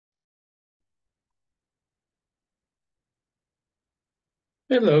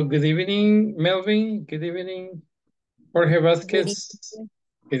Hello, good evening, Melvin. Good evening, Jorge Good Vasquez.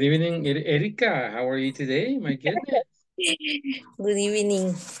 Good evening, Erika. How are you today? My goodness. evening, good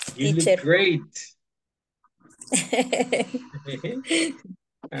evening, You look teacher. great.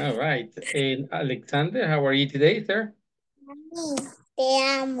 All right. And Alexander, how are you today, sir?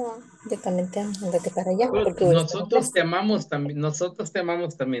 Te amo. Yo también te amo. Andate para allá Well, porque voy a estar en clase. nosotros te amamos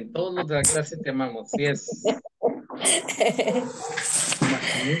también. Todos los de la clase te amamos. Yes.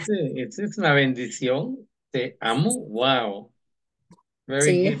 Imagínense, esa es una bendición. Te amo. Wow. Very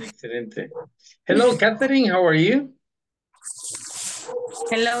Sí. good. Excelente. Hello, Catherine. How are you?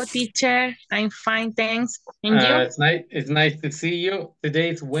 Hello, teacher. I'm fine, thanks. And you? It's nice to see you.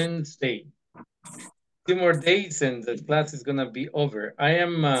 Today's Wednesday. 2 more days and the class is gonna be over. I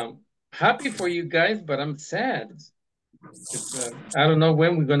am happy for you guys, but I'm sad. I don't know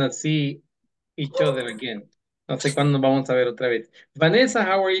when we're gonna see each other again. No sé cuándo nos vamos a ver otra vez. Vanessa,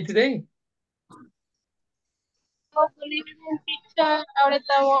 how are you today? Oh, good evening, teacher.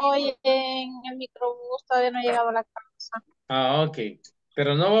 Ahorita voy en el microbús, todavía no he llegado a la casa. Ah, ok.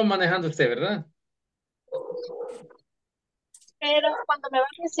 Pero no va manejando usted, ¿verdad? Pero cuando me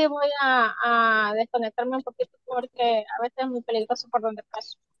vaya sí voy a desconectarme un poquito porque a veces es muy peligroso por donde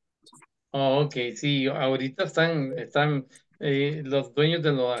paso. Oh, ok, sí, ahorita están los dueños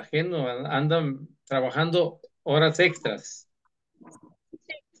de lo ajeno andan trabajando horas extras.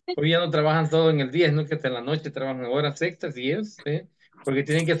 Hoy ya no trabajan todo en el día, sino que hasta en la noche trabajan horas extras y es, porque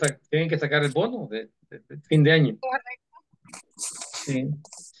tienen que sacar el bono de fin de año. Correcto. Sí.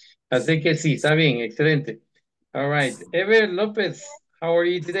 Así que sí, está bien, excelente. All right. Ever Lopez, how are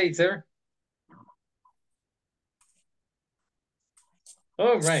you today, sir?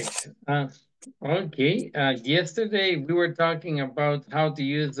 All right. Okay. Yesterday we were talking about how to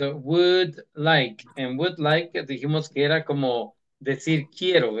use would like. And would like, dijimos que era como decir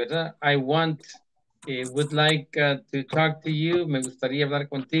quiero, ¿verdad? I want, would like to talk to you. Me gustaría hablar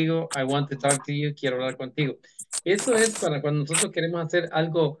contigo. I want to talk to you. Quiero hablar contigo. Eso es para cuando nosotros queremos hacer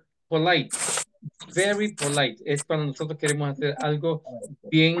algo polite, very polite. Es cuando nosotros queremos hacer algo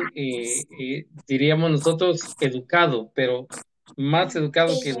bien, diríamos nosotros, educado, pero más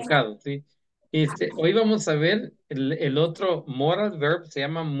educado que educado, ¿sí? Hoy vamos a ver el otro moral verb, se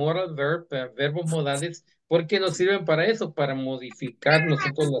llama moral verb, verbos modales, porque nos sirven para eso, para modificar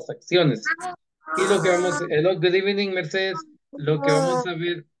nosotros las acciones. Y lo que hello, good evening, Mercedes. Lo que vamos a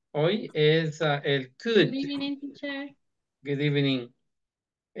ver hoy es el could. Good evening, teacher. Good evening.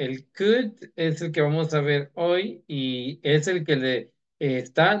 El could es el que vamos a ver hoy y es el que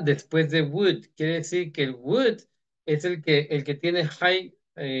está después de would. Quiere decir que el would es el que tiene high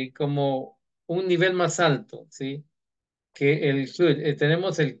como un nivel más alto, ¿sí? Que el could.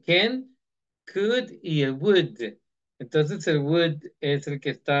 Tenemos el can, could y el would. Entonces el would es el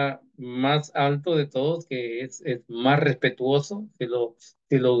que está más alto de todos, que es más respetuoso si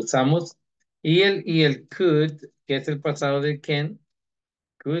lo usamos. Y el could, que es el pasado del can,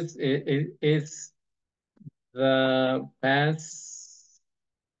 could is the past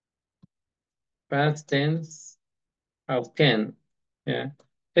tense of can. ¿Ya?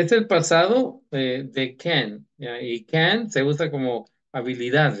 Es el pasado de can. ¿Ya? Y can se usa como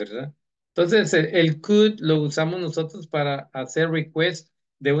habilidad, ¿verdad? Entonces, el could lo usamos nosotros para hacer request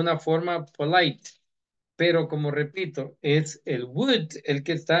de una forma polite. Pero como repito, es el would el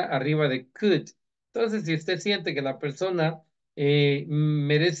que está arriba de could. Entonces, si usted siente que la persona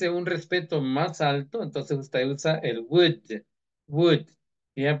merece un respeto más alto, entonces usted usa el would. Would.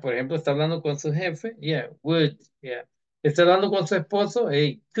 Ya, por ejemplo, está hablando con su jefe, would. Ya. Está hablando con su esposo,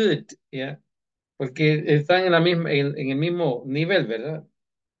 hey, could. Ya. Porque están en el mismo nivel, ¿verdad?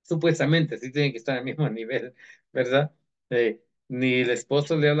 Supuestamente, sí tienen que estar al mismo nivel, ¿verdad? Ni el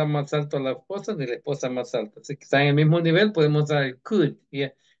esposo le habla más alto a la esposa, ni la esposa más alto. Así que están en el mismo nivel, podemos dar el could.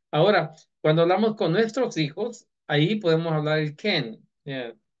 ¿Ya? Ahora, cuando hablamos con nuestros hijos, ahí podemos hablar el can.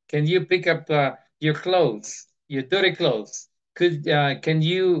 ¿Ya? Can you pick up your clothes, your dirty clothes? Can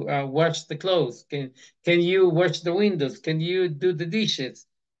you wash the clothes? Can you wash the windows? Can you do the dishes?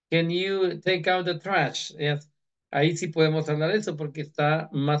 Can you take out the trash? Yes. Ahí sí podemos hablar de eso porque está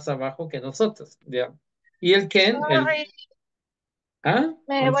más abajo que nosotros, ¿ya? Y el can, Sorry,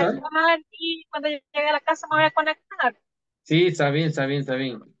 me I'm voy a sorry. trabajar y cuando llegue a la casa me voy a conectar. Sí, está bien, está bien, está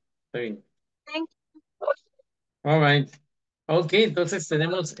bien. Está bien. Thank All right. Ok, entonces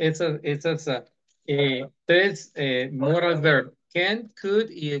tenemos esas tres moral verb. Can, could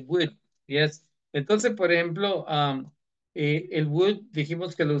y el would. Yes. Entonces, por ejemplo, el would,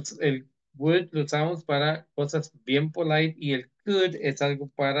 dijimos que el would lo usamos para cosas bien polite y el could es algo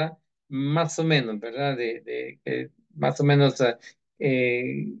para más o menos, ¿verdad? Más o menos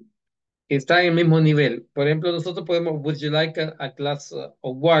eh, está en el mismo nivel. Por ejemplo, nosotros podemos, would you like a glass of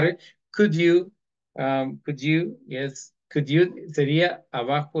water? Could you, yes, could you sería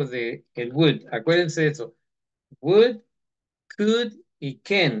abajo de el would. Acuérdense de eso. Would, could y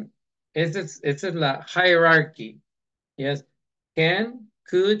can. Esa es la hierarchy. Yes. Can,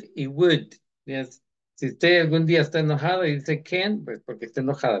 could y would. Yes. Si usted algún día está enojado y dice can, pues porque está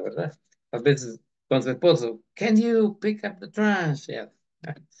enojada, ¿verdad? A veces con su esposo, can you pick up the trash? Yes.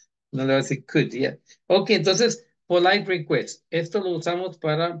 No le va a decir could, yeah. Ok, entonces, polite request. Esto lo usamos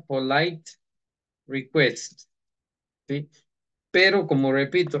para polite request, ¿sí? Pero, como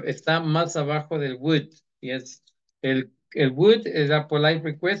repito, está más abajo del would. Yes. El would es la polite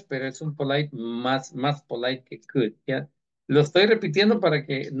request, pero es un polite más polite que could, ¿ya? Lo estoy repitiendo para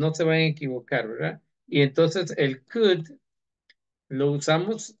que no se vayan a equivocar, ¿verdad? Y entonces el could lo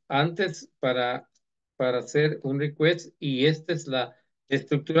usamos antes para hacer un request y esta es la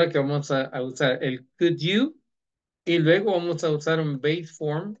estructura que vamos a usar. El could you y luego vamos a usar un base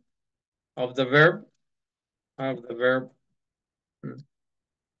form of the verb, of the verb.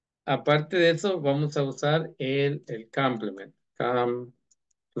 Aparte de eso, vamos a usar el complement.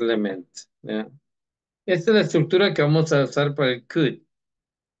 Complement. ¿Ya? Esta es la estructura que vamos a usar para el could.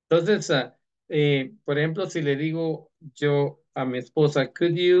 Entonces, por ejemplo, si le digo yo a mi esposa,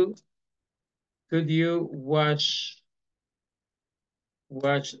 could you wash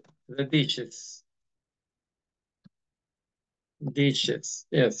the dishes? Dishes,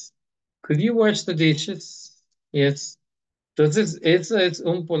 yes. Could you wash the dishes? Yes. Entonces, eso es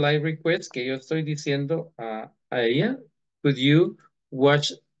un polite request que yo estoy diciendo a ella. Could you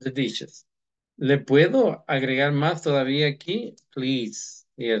wash the dishes? ¿Le puedo agregar más todavía aquí? Please.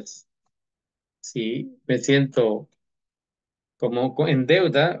 Yes. Sí, me siento como en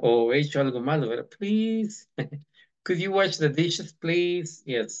deuda o he hecho algo malo, ¿verdad? Please. Could you wash the dishes, please?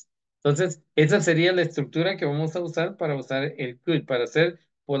 Yes. Entonces, esa sería la estructura que vamos a usar para usar el could, para hacer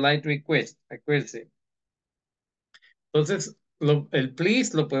polite request. Acuérdense. Entonces, el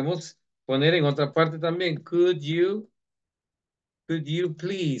please lo podemos poner en otra parte también. Could you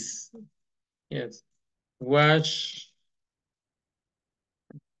please? Yes. Wash,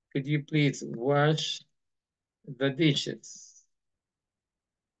 could you please wash the dishes?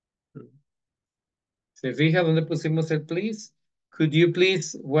 ¿Se fija dónde pusimos el please? Could you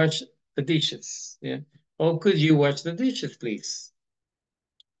please wash the dishes? Yeah. Or could you wash the dishes, please?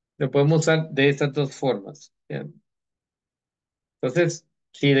 Lo podemos usar de estas dos formas. Yeah. Entonces,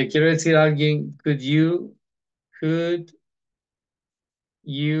 si le quiero decir a alguien, could you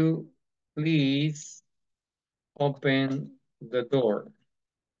please open the door?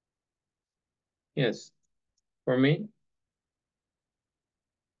 Yes, for me.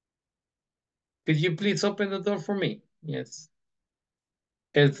 Could you please open the door for me? Yes.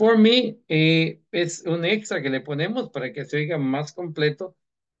 El for me es un extra que le ponemos para que se oiga más completo,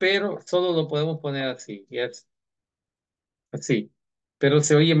 pero solo lo podemos poner así, yes, así. Pero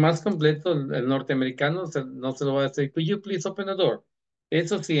se oye más completo el norteamericano, no se lo va a decir, could you please open the door?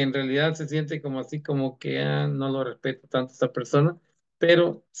 Eso sí, en realidad se siente como así, como que no lo respeto tanto a esta persona,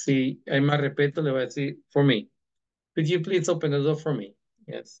 pero si hay más respeto, le va a decir, for me. Could you please open the door for me?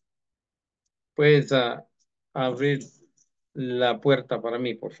 Yes. Puedes abrir la puerta para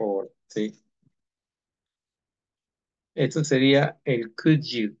mí, por favor. Sí. Eso sería el could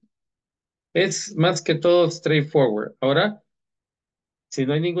you. Es más que todo straightforward. Ahora, si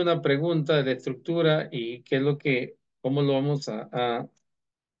no hay ninguna pregunta de estructura y qué es lo que, cómo lo vamos a,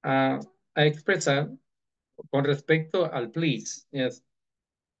 a expresar con respecto al please. Yes.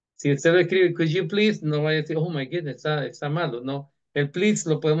 Si usted lo escribe, could you please, no vaya a decir, oh my goodness, está malo. No, el please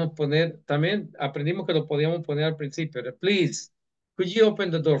lo podemos poner, también aprendimos que lo podíamos poner al principio. El please, could you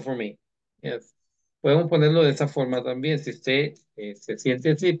open the door for me? Yes. Podemos ponerlo de esa forma también. Si usted se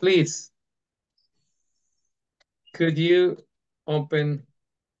siente así, please, could you open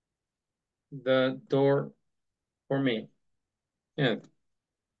the door for me? Yes.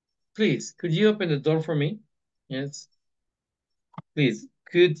 Please, could you open the door for me? Yes. Please,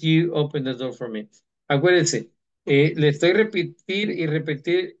 could you open the door for me? Acuérdense, le estoy repetir y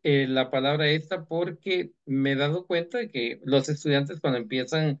repetir la palabra esta porque me he dado cuenta que los estudiantes cuando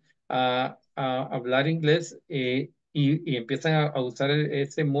empiezan a hablar inglés y empiezan a usar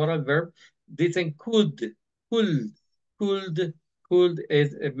ese moral verb, dicen could, could,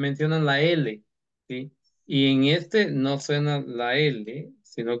 mencionan la L, ¿sí? Y en este no suena la L,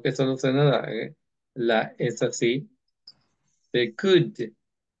 sino que solo suena es así, de could,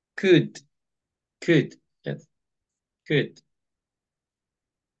 could, yes, could,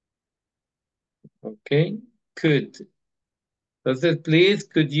 ok, could. Entonces, please,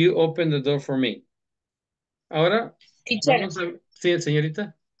 could you open the door for me? Ahora, Teacher, vamos a... Sí,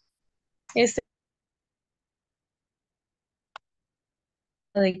 señorita, este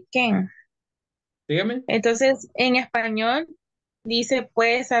de Ken. dígame. Entonces, en español dice,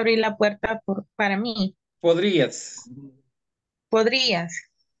 puedes abrir la puerta para mí. Podrías. Podrías.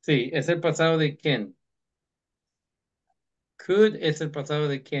 Sí, es el pasado de can. Could es el pasado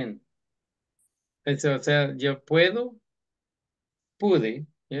de can. O sea, yo puedo, pude,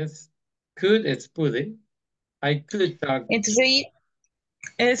 yes. Could es pude. I could talk. Entonces,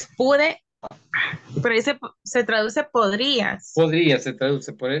 es pude, pero dice, se traduce podrías. Podría se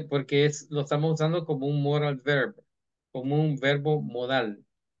traduce porque lo estamos usando como un moral verb, como un verbo modal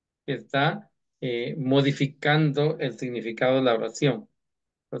que está modificando el significado de la oración.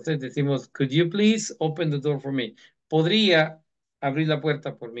 Entonces decimos, could you please open the door for me? Podría abrir la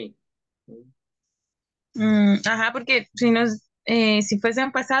puerta por mí. Ajá, porque si no, si fuese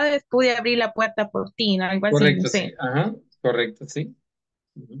en pasado, es pude abrir la puerta por ti, ¿no? Algo así, no Correcto, sí. sé. Ajá, correcto, sí.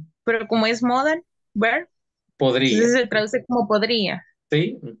 Ujú. Pero como es modal, verb, Podría. entonces se traduce como podría.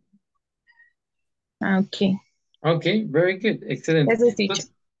 Sí. Ah, ok. Ok, very good. Excelente. Eso es dicho.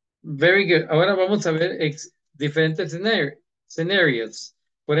 Entonces, very good. Ahora vamos a ver diferentes escenarios.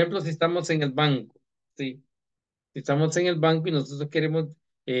 Por ejemplo, si estamos en el banco, ¿sí? Si estamos en el banco y nosotros queremos,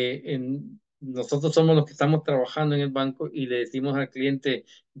 nosotros somos los que estamos trabajando en el banco y le decimos al cliente,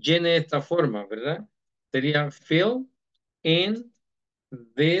 llene esta forma, ¿verdad? Sería fill in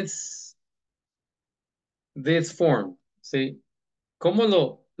this, this form, ¿sí? ¿Cómo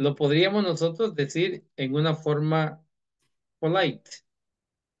lo podríamos nosotros decir en una forma polite?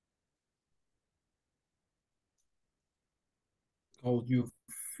 Could you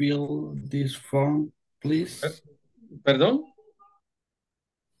fill this form, Per- please? ¿Perdón?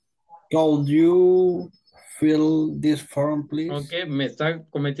 Could you fill this form, Ok, please? me está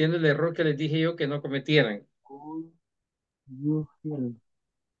cometiendo el error que les dije yo que no cometieran. Could you fill?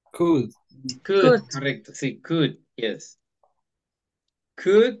 Could. Good. Could, correcto, sí, could, yes.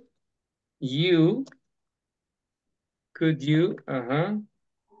 Could you, ajá,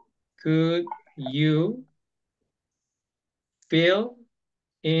 could you fill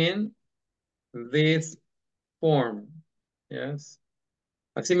in this form? Yes.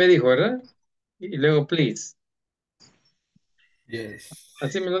 Así me dijo, ¿verdad? Y luego, please. Yes.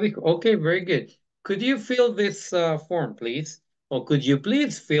 Así me lo dijo. Okay, very good. Could you fill this form, please? Or could you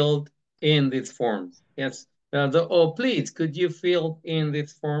please fill in this form? Yes. Please, could you fill in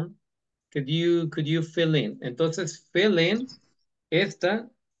this form? Could you fill in? Entonces, fill in, esta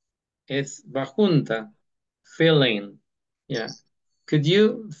es va junta. Fill in. Yeah. Could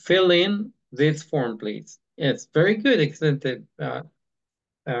you fill in this form, please? Yes, very good. Excelente, uh,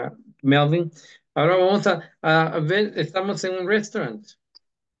 Melvin. Ahora vamos a ver, estamos en un restaurant.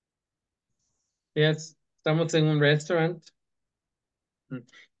 Yes, estamos en un restaurant.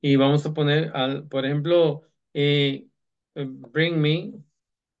 Y vamos a poner, por ejemplo, bring me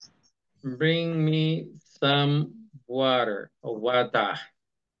some water o water.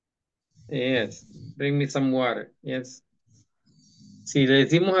 Yes, bring me some water. Yes. Si le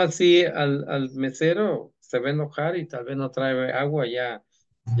decimos así al mesero, se va a enojar y tal vez no trae agua ya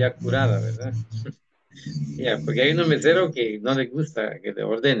curada, ¿verdad? Ya, porque hay unos meseros que no les gusta que le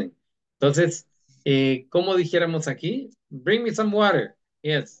ordenen. Entonces, ¿cómo dijéramos aquí? Bring me some water.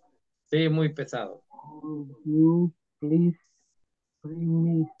 Yes. Sí, muy pesado. Could you please bring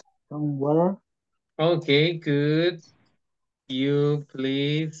me some water? Okay, could you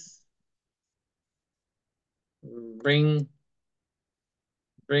please bring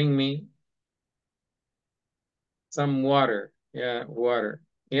bring me some water? Yeah, water.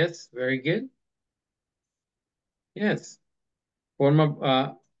 Yes, very good. Yes.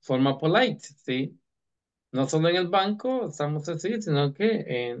 Forma polite, ¿sí? No solo en el banco estamos así, sino que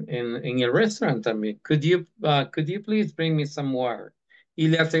en el restaurant también. Could you please bring me some water? Y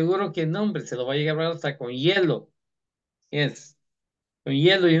le aseguro que no, hombre, se lo va a llevar hasta con hielo. Yes, con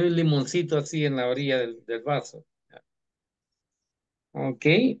hielo y un limoncito así en la orilla del vaso. Ok,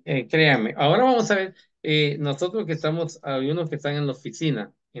 créame. Ahora vamos a ver, nosotros que estamos, hay unos que están en la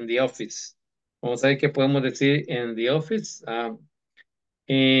oficina, en the office. Vamos a ver qué podemos decir en the office.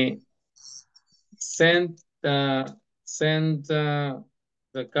 Eh, send the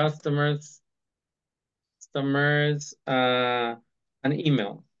customers an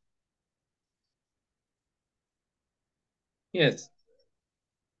email. Yes,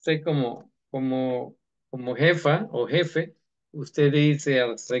 sé como jefa o jefe, usted dice a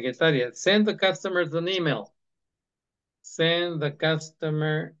la secretaria, send the customers an email. Send the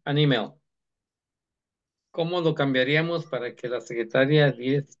customer an email. ¿Cómo lo cambiaríamos para que la secretaria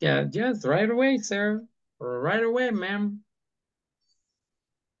diga, yes, right away, sir, or right away, ma'am?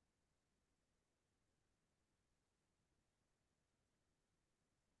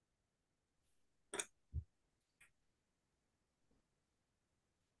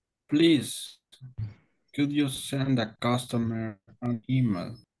 Please, could you send a customer an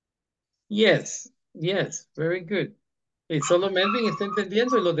email? Yes, yes, very good. Y solo Melvin está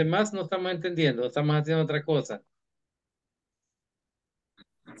entendiendo y los demás no estamos entendiendo, estamos haciendo otra cosa.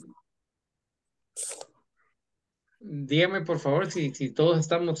 Dígame, por favor, si todos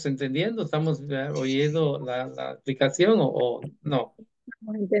estamos entendiendo, estamos oyendo la explicación o no.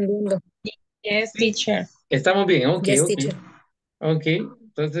 Estamos entendiendo. Yes, Sí, teacher. estamos bien, ok, Yes, ok. teacher. Ok,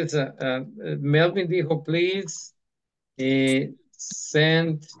 entonces Melvin dijo, please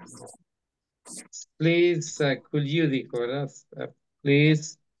send, please, could you, dijo, ¿verdad?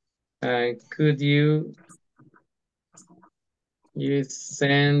 Please, could you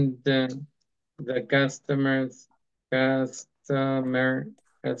send the customer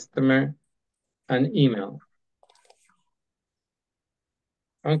an email.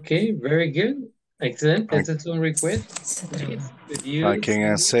 Okay, very good. Excellent. This is un request. Please, could you Can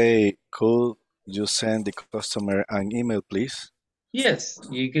I send- say, could you send the customer an email, please? Yes,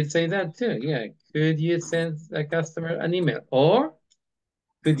 you could say that too. Yeah. Could you send the customer an email? Or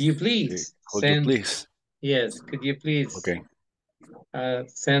could you please Could you send, please? yes, could you please Okay.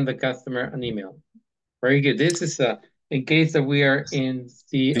 send the customer an email? Very good. This is in case that we are in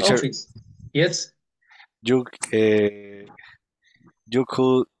the Teacher, office. Yes. you you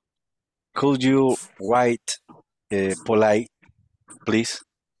could you write polite, please?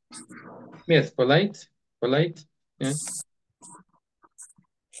 Yes, polite. Yeah.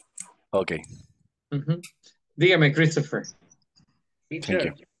 Okay. Mhm. Dígame, Christopher. Thank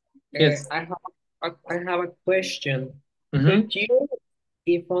Teacher, you. Yes. I have a question. Mhm. Could you,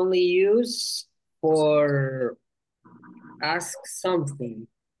 if only use for ask something,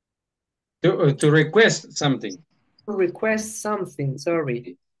 To request something. to request something,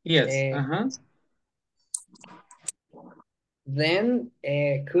 sorry. Yes. Then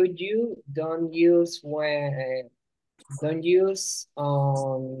could you don't use when don't use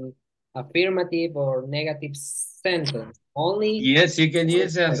affirmative or negative sentence. Only Yes, you can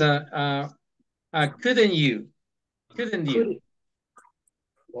use as a couldn't you? Couldn't you?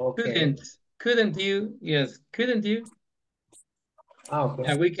 could. Okay. Couldn't you? Yes, couldn't you? Okay.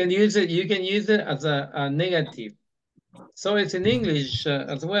 Yeah, we can use it. You can use it as a negative. So it's in English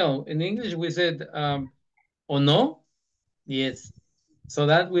as well. In English, we said or no. Yes. So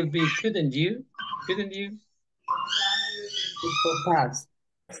that will be couldn't you? Couldn't you? It's for past.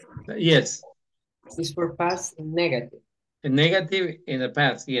 Yes. It's for past negative. A negative in the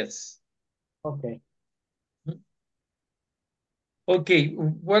past. Yes. Okay. Okay.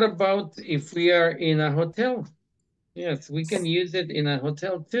 What about if we are in a hotel? Yes, we can use it in a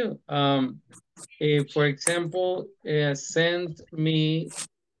hotel too. If, for example, send me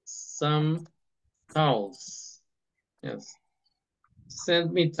some towels. Yes.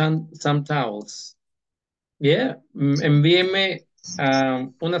 Send me some towels. Yeah. Envíeme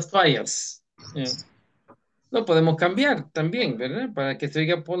unas toallas. Yeah. Lo podemos cambiar también, ¿verdad? Para que se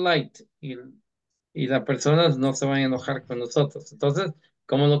oiga polite y las personas no se van a enojar con nosotros. Entonces,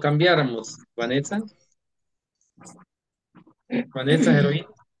 ¿cómo lo cambiáramos? Vanessa. Vanessa, heroína.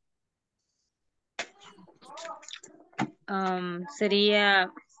 Sería,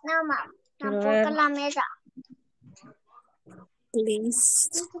 No, ma, quiero tampoco ver, la mesa. Please.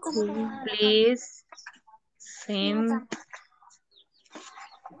 please send,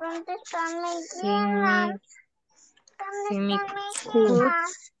 ¿Dónde están mis send velas? me, ¿Dónde send me están mis could,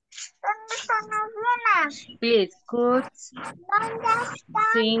 velas? ¿Dónde están las velas? please could ¿Dónde están?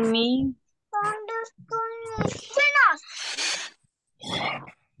 send me, ¿Dónde están mis velas?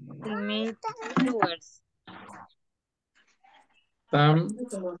 send me yours. Some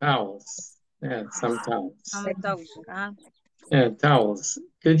towels. Yeah, some towels. Ajá. Towels.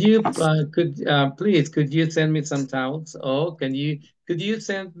 Could you please could you send me some towels? Oh, could you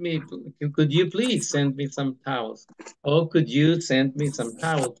send me could you please send me some towels? Oh, could you send me some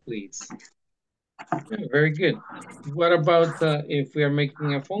towels, please? Yeah, very good. What about if we are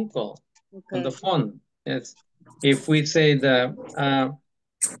making a phone call on the phone? Yes. If we say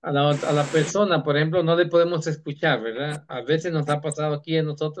a la persona, por ejemplo, no le podemos escuchar, ¿verdad? A veces nos ha pasado aquí a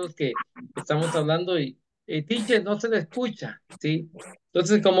nosotros que estamos hablando y teacher, no se le escucha, ¿sí?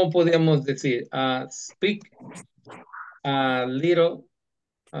 Entonces, ¿cómo podríamos decir? Speak a little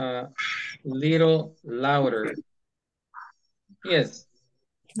louder. Yes.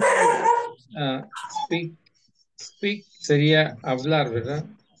 Speak Speak sería hablar, ¿verdad?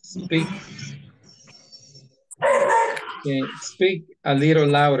 Speak. Speak a little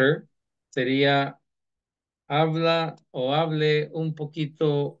louder sería habla o hable un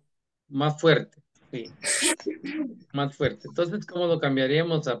poquito más fuerte. Sí, más fuerte. Entonces, ¿cómo lo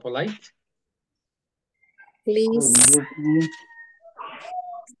cambiaríamos a polite? Please,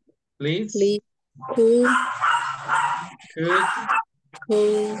 Please. could, Could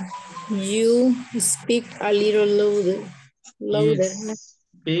could you speak a little louder? you Louder, no,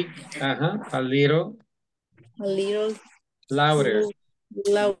 speak a little a little louder?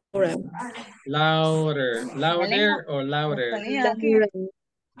 louder. Louder. Louder or louder? Louder.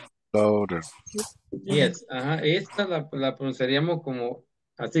 Louder. Yes. Esta la pronunciaríamos como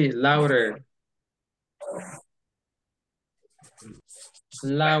así, louder.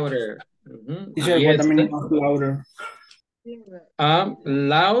 Louder. Teacher, Y what the meaning esta. of louder?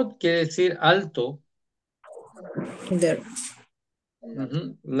 Loud quiere decir alto. There.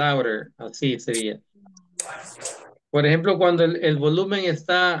 Louder, así sería. Por ejemplo, cuando el volumen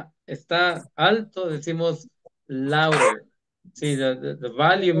está alto, decimos louder. Sí, the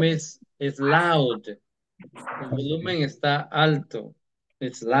volume is loud. El volumen está alto.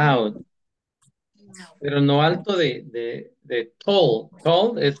 It's loud. Pero no alto de tall.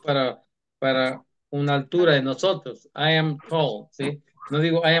 Tall es para una altura de nosotros. I am tall, ¿sí? No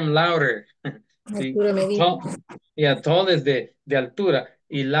digo I am louder. ¿Sí? Altura medida. Tall es de altura.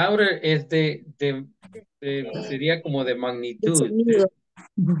 Y louder es sería como de De magnitud. sonido.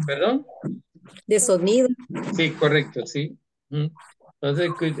 ¿Perdón? De sonido. Sí, correcto, sí.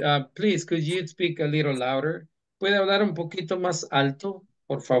 Entonces, please, could you speak a little louder? ¿Puede hablar un poquito más alto,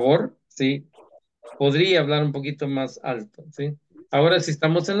 por favor? Sí. Podría hablar un poquito más alto, ¿sí? Ahora, si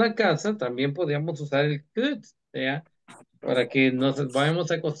estamos en la casa, también podríamos usar el could, ¿ya? Para que nos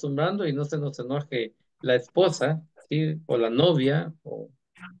vayamos acostumbrando y no se nos enoje la esposa, ¿sí? O la novia, o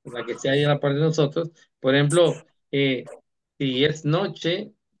la que sea ahí a la par de nosotros. Por ejemplo, si es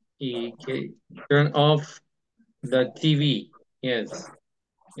noche y que turn off the TV, yes.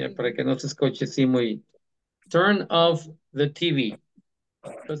 Para que no se escuche así muy... Turn off the TV.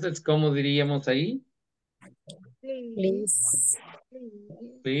 Entonces, ¿cómo diríamos ahí? Please.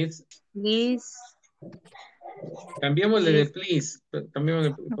 Please. Please. Cambiémosle de please.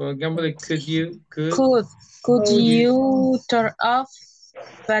 Cambiémosle could you, Could you turn off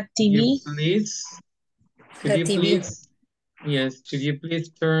the TV? please, could The you TV. please, yes, could you please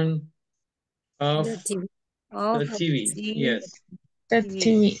turn off The TV. the TV? Yes, The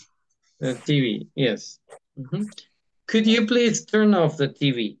TV. the TV, yes. Could you please turn off the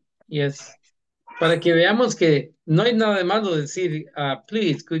TV? Yes. Para que veamos que no hay nada de malo decir,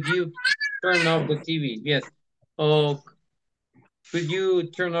 please, could you turn off the TV? Yes. O could you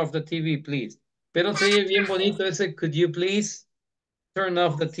turn off the TV, please? Pero sería bien bonito ese, could you please turn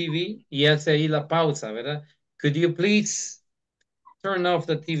off the TV? Y hace ahí la pausa, ¿verdad? Could you please turn off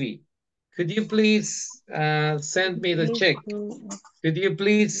the TV? Could you please send me the check? Could you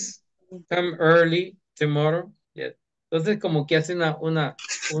please come early tomorrow? Yes. Entonces como que hace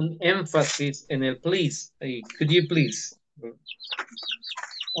un énfasis en el please. Ahí, could you please?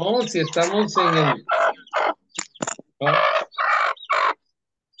 O si estamos en el...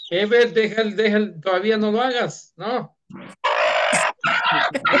 Ever, todavía no lo hagas, ¿no?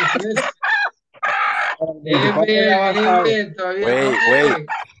 Ever, todavía no. Wait.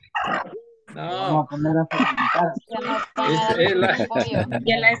 No.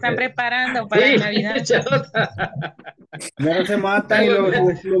 Ya la están preparando para Sí, Navidad. Primero se matan y luego se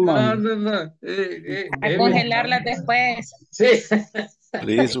despluman. No. A congelarlas después. Sí.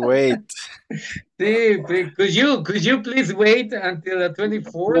 Please wait. Sí, could you please wait until the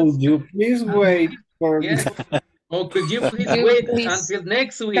 24th? Could you please wait for... Yes. Or could you please wait until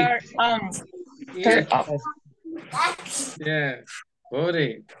next week? Turn on. Yeah. Turn off. Yeah.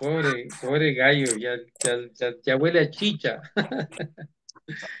 Pobre gallo, ya huele a chicha.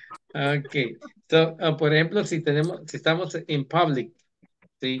 Okay. So, por ejemplo, si estamos en public,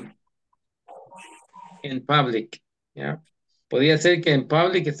 ¿sí? En public, ¿ya? Podría ser que en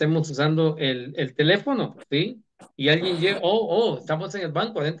public estemos usando el teléfono, ¿sí? Y alguien llega, estamos en el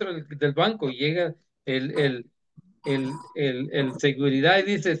banco, dentro del banco, y llega el seguridad y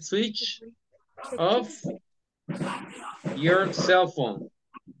dice, switch off your cell phone.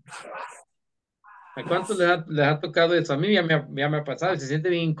 ¿A cuántos les ha tocado eso? A mí ya me ha pasado, se siente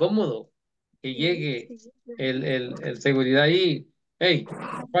bien incómodo que llegue el seguridad ahí. Hey,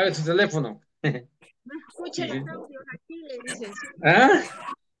 apaga su teléfono. No escucha los audios aquí, le dicen. ¿Ah?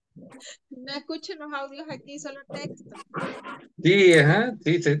 No escucho los audios aquí, solo texto. Sí, ajá,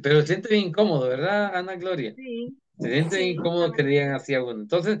 sí, pero se siente bien incómodo, ¿verdad, Ana Gloria? Sí, Se siente bien sí, la incómodo que verdad. digan así a uno.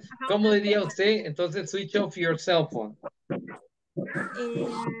 Entonces, Ajá, ¿cómo una diría pena. usted? Entonces, switch off your cell phone. Eh,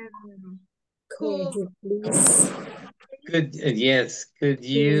 Could could you please? Yes, could Could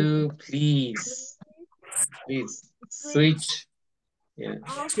you please switch switch, yeah,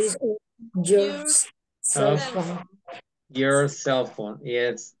 off please your your cell off cell phone? phone. your cell phone.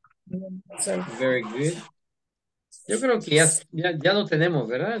 Yes, Cell very good. Yo creo que ya lo tenemos,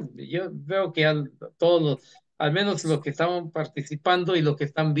 ¿verdad? Yo veo que todos al menos los que estaban participando y los que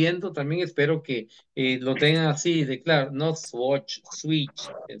están viendo, también espero que lo tengan así de claro, no switch,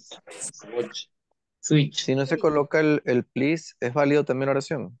 es swatch, switch. Si no se coloca el please, ¿es válido también la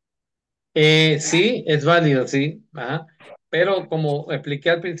oración? Sí, es válido, sí. Ajá. Pero como expliqué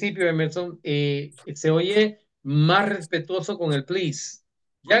al principio, Emerson, se oye más respetuoso con el please.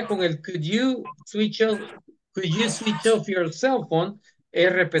 Ya con el could you switch off your cell phone,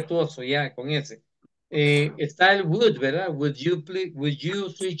 es respetuoso ya con ese. Está el would, ¿verdad? Would you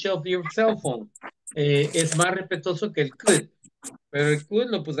switch off your cell phone? Es más respetuoso que el could. Pero el could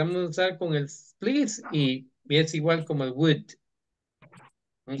lo podemos usar con el please y es igual como el would.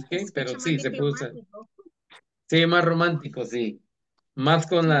 Se Ok, pero escucha más sí, se puede usar. diplomático. Sí, más romántico, sí. Más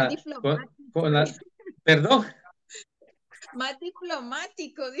con Más la, diplomático. con la, perdón. Más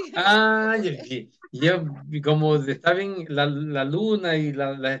diplomático, dije Ah, yo. yo, como está bien la luna y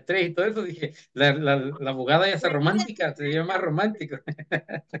la estrella y todo eso, dije, la abogada ya está La luna romántica, se llama más romántico.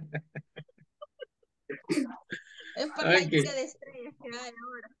 es por la lluvia Ok. de estrellas que hay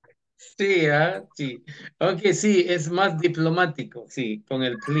ahora. Sí, sí. Ok, sí, es más diplomático, sí, con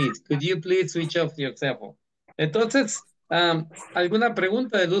el please. Could you please switch off your cell phone? Entonces, ¿alguna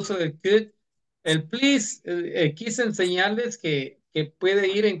pregunta del uso del could? El please, quise enseñarles que puede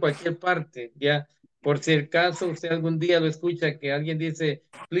ir en cualquier parte, ya. Por si el caso usted algún día lo escucha que alguien dice,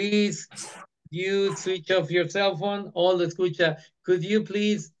 please, you switch off your cell phone, o lo escucha, could you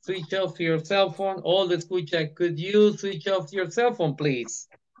please switch off your cell phone, o lo escucha, could you switch off your cell phone, please?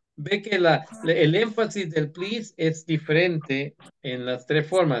 Ve que el énfasis del please es diferente en las tres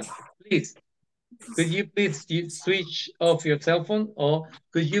formas. Please, could you please switch off your cell phone? Or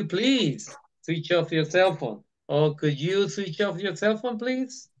could you please switch off your cell phone? Or could you switch off your cell phone,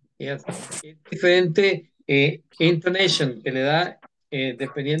 please? Yes. Es diferente intonation que le da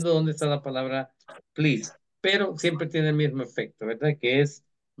dependiendo de dónde está la palabra please, pero siempre tiene el mismo efecto, ¿verdad? Que es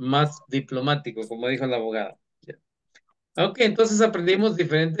más diplomático, como dijo la abogada. Ok, entonces aprendimos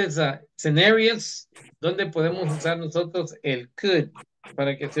diferentes scenarios donde podemos usar nosotros el could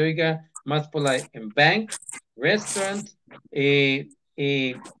para que se oiga más polite en bank, restaurant, eh,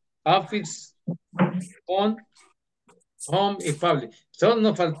 eh, office, phone, home y public. Solo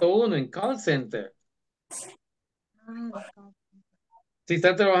nos faltó uno en call center. Si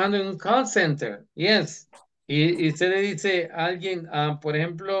está trabajando en un call center, yes. Y se le dice a alguien, por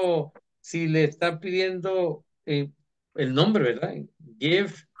ejemplo, si le está pidiendo el nombre, ¿verdad?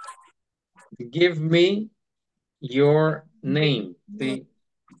 Give me your name, ¿sí?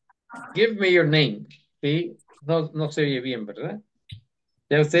 Give me your name, ¿sí? No se oye bien, ¿verdad?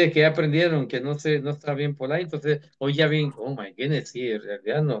 Ya ustedes que ya aprendieron que no está bien por ahí, entonces, hoy ya bien, oh my goodness, sí, en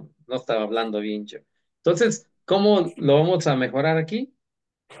realidad no estaba hablando bien yo. Entonces, ¿cómo lo vamos a mejorar aquí?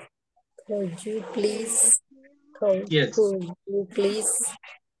 Could you please? Yes. Could you please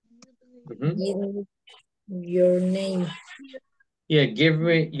Mhm. give me your name? Yeah, give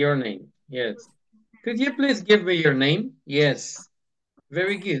me your name. Yes. Could you please give me your name? Yes.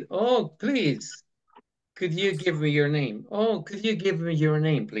 Very good. Oh, please. Could you give me your name? Oh, could you give me your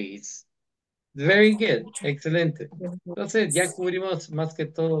name, please? Very good. Excelente. Entonces, ya cubrimos más que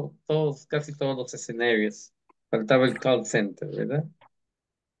todo, casi todos los escenarios. Faltaba el call center, ¿verdad?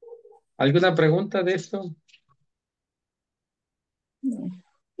 ¿Alguna pregunta de esto?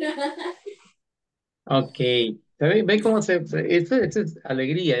 Ok. ¿Ve cómo esto es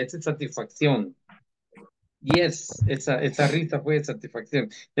alegría, esto es satisfacción. Yes, esa risa fue de satisfacción.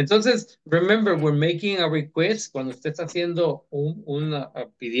 Entonces, remember, we're making a request. Cuando usted está haciendo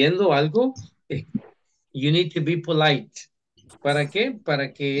pidiendo algo, you need to be polite. ¿Para qué?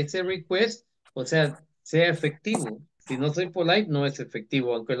 Para que ese request, o sea efectivo. Si no soy polite, no es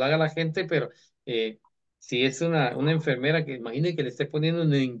efectivo, aunque lo haga la gente, pero eh, si es una enfermera que imagine que le esté poniendo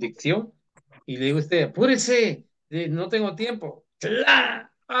una inyección y le digo a usted, apúrese, no tengo tiempo.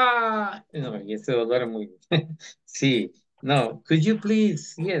 ¡Tla! ¡Ah! No, y ese dolor es muy... Sí, no, could you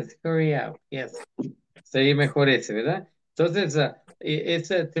please, yes, hurry up, yes. Sería mejor ese, ¿verdad? Entonces, it's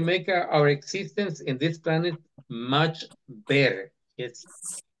to make our existence in this planet much better. Yes.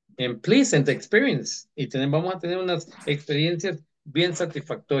 and pleasant experience. Y vamos a tener unas experiencias bien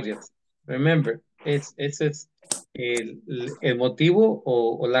satisfactorias. Remember, ese es el motivo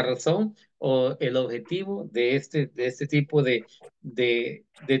o la razón o el objetivo de este tipo de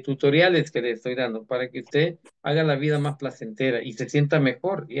tutoriales que le estoy dando para que usted haga la vida más placentera y se sienta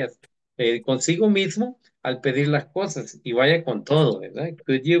mejor, yes, consigo mismo al pedir las cosas y vaya con todo, ¿verdad?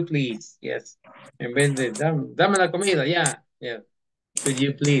 Could you please? Yes. En vez de dame la comida, ya. Yeah. Could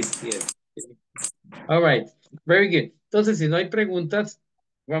you please? Yes. All right. Very good. Entonces, si no hay preguntas,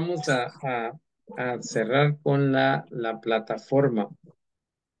 vamos a cerrar con la plataforma.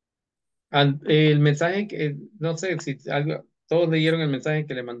 El mensaje que, no sé si todos leyeron el mensaje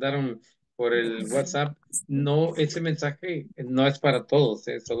que le mandaron por el WhatsApp. No, ese mensaje no es para todos,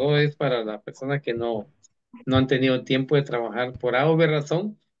 solo es para las personas que no han tenido tiempo de trabajar por A o B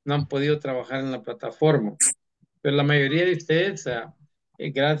razón, no han podido trabajar en la plataforma. Pero la mayoría de ustedes,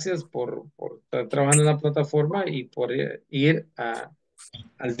 gracias por estar trabajando en la plataforma y por ir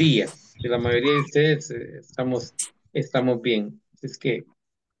al día. Y la mayoría de ustedes estamos bien. Es que,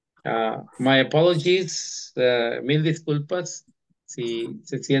 my apologies, mil disculpas si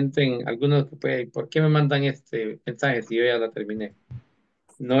se sienten algunos que pueden, ¿por qué me mandan este mensaje si yo ya la terminé?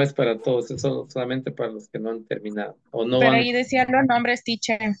 No es para todos, es solamente para los que no han terminado o no Pero van. ahí decía los nombres,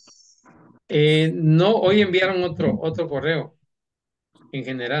 teacher. No, hoy enviaron otro correo en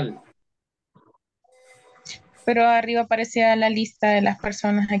general. Pero arriba aparecía la lista de las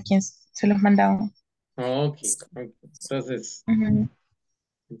personas a quienes se los mandaban. Ok. Entonces, Ujú.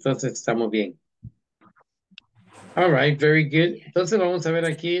 entonces estamos bien. All right, very good. Entonces vamos a ver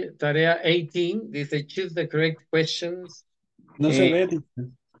aquí, tarea 18, dice choose the correct questions. No se ve, dice.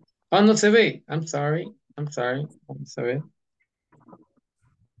 Oh, no se ve. I'm sorry. Vamos a ver.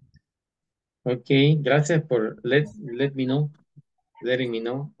 Ok, gracias por let me know. Letting me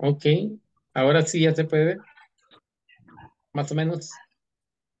know. Ok, ahora sí ya se puede ver. Más o menos.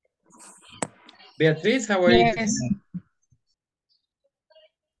 Beatriz, how are you today? Yes.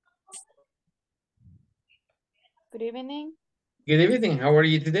 Good evening. Good evening, how are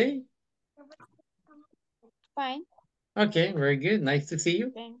you today? Fine. Okay, very good. Nice to see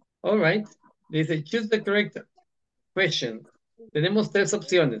you. Thanks. All right. Dice, choose the correct question. Tenemos tres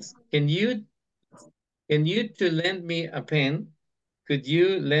opciones. Can you to lend me a pen? Could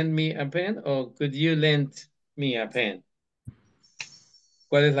you lend me a pen or could you lend me a pen?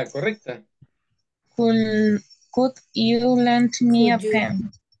 ¿Cuál es la correcta? Could you lend me a Could you-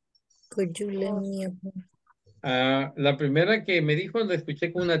 pen? Could you lend me a pen? La primera que me dijo la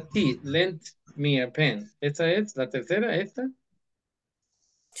escuché con una T. Lend me a pen. ¿Esa es la tercera? ¿Esta?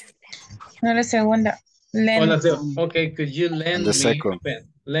 No, la segunda. Oh, Lend. okay, could you lend the me a second.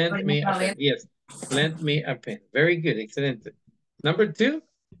 pen? Lend me a pen. Yes, lend me a pen. Very good, excelente. Number 2.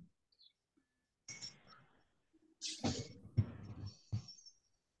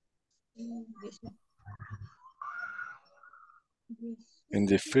 In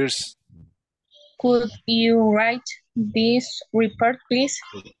the first, Could you write this report, please?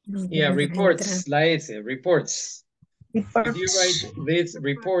 Yeah, reports, la S, reports. Could you Reports. write these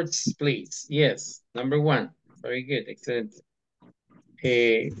reports, please? Yes, number 1. Very good, excellent.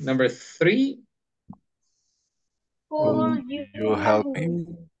 Number 3. could you help me?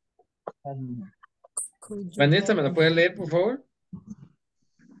 Could you Vanessa, ¿me la help puede leer, por favor?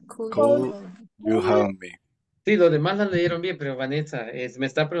 Could you help me? Sí, los demás la leyeron bien, pero Vanessa, me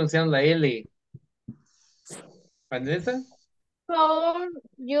está pronunciando la L. Vanessa, Could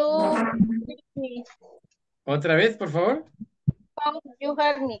you help me? otra vez, por favor. Could you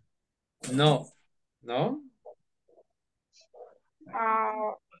help me? No, no.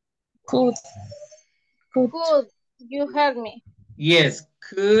 Could Could you help me? Yes,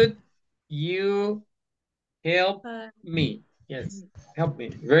 could you help me? Yes, help me.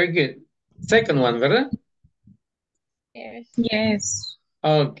 Very good. Second one, ¿verdad? Yes. Yes.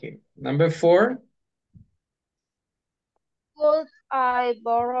 Okay, number 4. Could I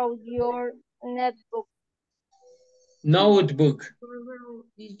borrow your netbook? Notebook.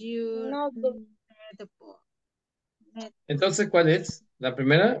 Notebook. Entonces, ¿cuál es? ¿La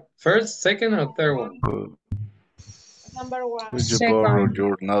primera? First, second, or third one? Number 1. Could you borrow Second.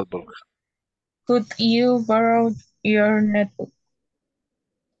 your notebook? Could you borrow your notebook?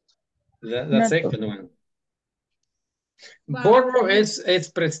 La Notebook. second one. Borrow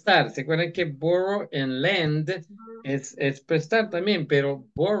es prestar. ¿Se acuerdan que borrow en lend es prestar también? Pero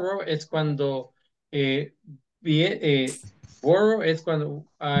borrow es cuando borrow es cuando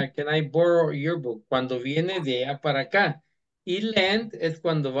can I borrow your book? Cuando viene de allá para acá. Y lend es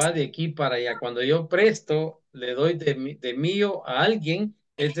cuando va de aquí para allá. Cuando yo presto, le doy de mío a alguien,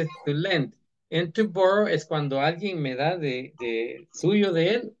 Ese es to lend. And to borrow es cuando alguien me da de suyo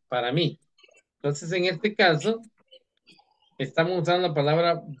de él para mí. Entonces, en este caso, estamos usando la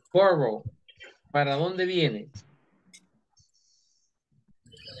palabra borrow. ¿Para dónde viene?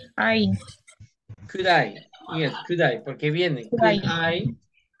 Ahí. Could I? Yes, could I. ¿Por qué viene? Could Ahí. I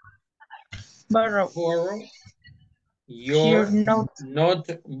Borrow. borrow Your your note.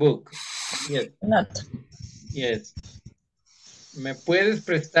 notebook? Yes, Not. yes. ¿Me puedes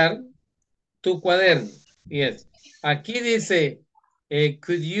prestar tu cuaderno? Yes. Aquí dice,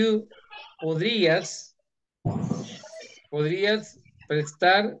 could you, podrías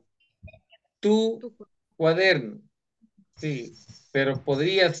prestar tu cuaderno. Sí, pero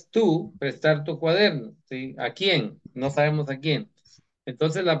podrías tú prestar tu cuaderno, ¿sí? ¿A quién? No sabemos a quién.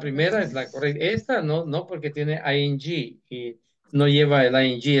 Entonces la primera es la correcta. Esta no porque tiene ing y no lleva el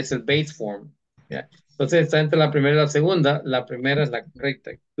ing, es el base form. ¿Ya? Entonces está entre la primera y la segunda. La primera es la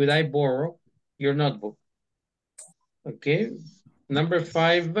correcta. Could I borrow your notebook? Okay. Number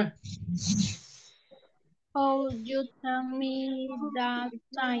 5. Oh, you tell me that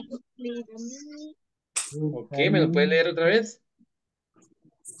time, please. Ok, ¿me lo puede leer otra vez?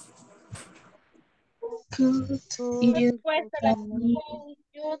 Could you Respuesta la tell me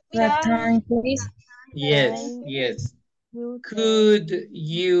you the tell time, please? Yes, yes. Could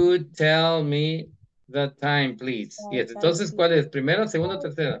you tell me the time, please? Yes. Entonces, ¿cuál es? ¿Primera, segunda,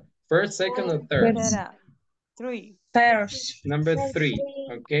 tercera? First, second, or third? Three. First. Number 3.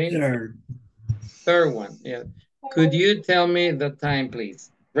 Okay. Third. Third one. Yeah. Could you tell me the time,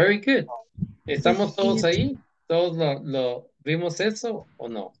 please? Very good. ¿Estamos todos ahí? ¿Todos lo vimos eso o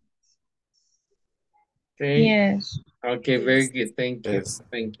no? Okay. Yes. Okay, very good. Thank you. Yes.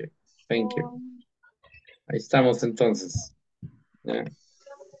 Thank you. Thank you. Ahí estamos entonces. Yeah.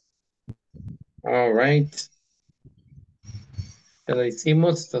 All right. Ya lo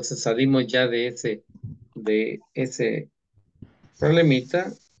hicimos, entonces salimos ya de ese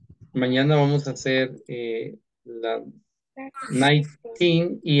problemita. Mañana vamos a hacer la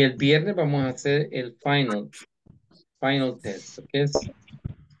 19 y el viernes vamos a hacer el final test. ¿Ok?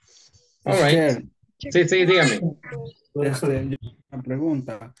 All right. Teacher, Sí, dígame. una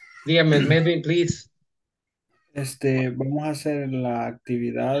pregunta. Dígame, Melvin, please. Vamos a hacer la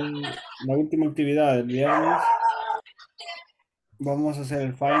actividad, la última actividad del viernes. Vamos a hacer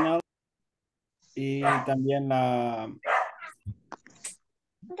el final y también la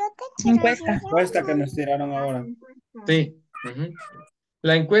Encuesta. encuesta que nos tiraron ahora. Sí. Ujú.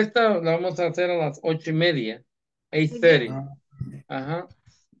 La encuesta la vamos a hacer a las 8:30. 8:30. Ajá.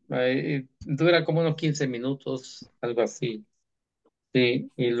 Dura como unos 15 minutos, algo así. Sí,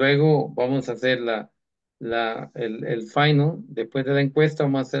 y luego vamos a hacer el final. Después de la encuesta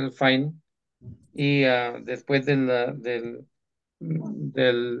vamos a hacer el final. Y después del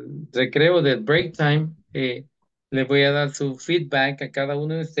recreo, del break time, les voy a dar su feedback a cada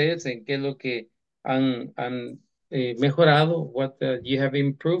uno de ustedes en qué es lo que han mejorado, what you have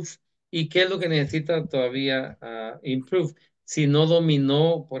improved, y qué es lo que necesita todavía improve. Si no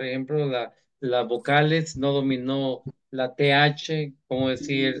dominó, por ejemplo, las vocales, no dominó la TH, como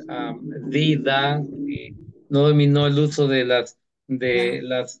decir the, da, no dominó el uso de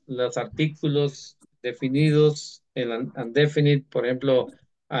los artículos definidos, el undefinite, por ejemplo,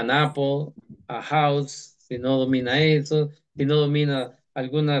 an apple, a house, si no domina eso, si no domina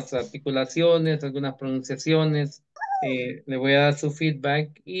algunas articulaciones, algunas pronunciaciones, le voy a dar su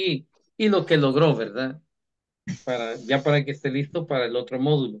feedback y lo que logró, ¿verdad? Para que esté listo para el otro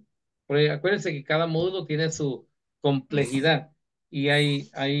módulo. Porque acuérdense que cada módulo tiene su complejidad y hay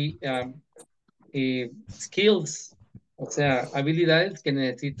skills, o sea, habilidades que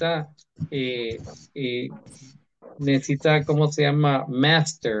eh, eh, necesita, ¿cómo se llama?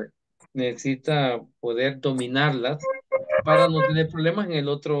 Master, necesita poder dominarlas para no tener problemas en el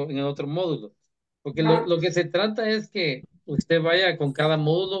otro módulo. Porque lo que se trata es que usted vaya con cada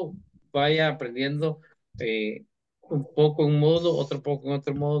módulo, vaya aprendiendo un poco en un módulo, otro poco en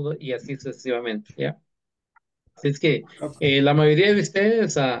otro módulo y así sucesivamente, ¿ya? Así es que la mayoría de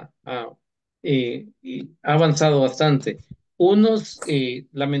ustedes ha avanzado bastante. Unos,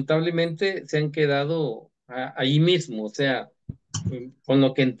 lamentablemente, se han quedado ahí mismo, o sea, con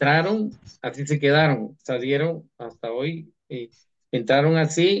lo que entraron, así se quedaron, salieron hasta hoy, entraron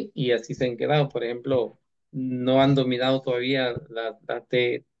así y así se han quedado. Por ejemplo, no han dominado todavía la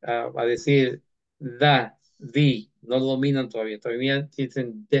T, a decir da, di, no lo dominan todavía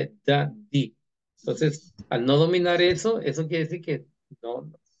dicen de, da, di. Entonces, al no dominar eso, eso quiere decir que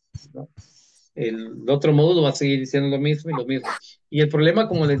no, no. el otro módulo va a seguir diciendo lo mismo y lo mismo. Y el problema,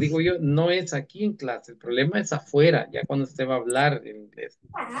 como les digo yo, no es aquí en clase, el problema es afuera, ya cuando usted va a hablar en inglés.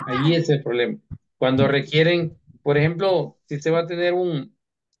 Ahí es el problema. Cuando requieren, por ejemplo, si se va a tener un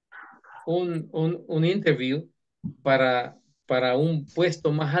interview para un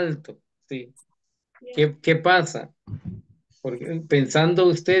puesto más alto, ¿sí? ¿Qué pasa? Porque pensando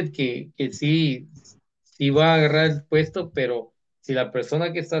usted que sí va a agarrar el puesto, pero si la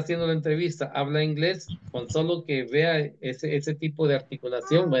persona que está haciendo la entrevista habla inglés, con solo que vea ese tipo de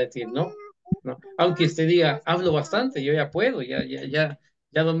articulación, va a decir no, no. Aunque usted diga, hablo bastante, yo ya puedo, ya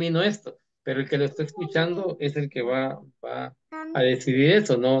domino esto, pero el que lo está escuchando es el que va a decidir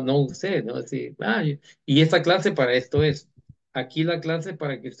eso, no usted, ¿no? Decir, y esta clase para esto es, aquí la clase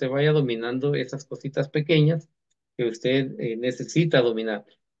para que usted vaya dominando esas cositas pequeñas que usted necesita dominar.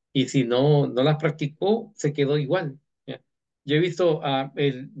 Y si no las practicó, se quedó igual. ¿Ya? Yo he visto a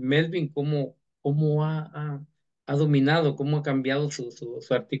el Melvin cómo ha dominado, cómo ha cambiado su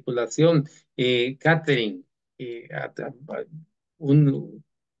articulación. Catherine, un,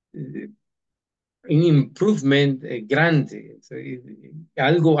 eh, un improvement grande. O sea,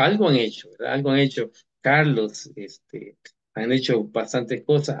 algo han hecho, ¿verdad? Algo han hecho. Carlos, han hecho bastantes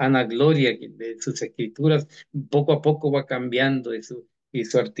cosas. Ana Gloria, que de sus escrituras, poco a poco va cambiando y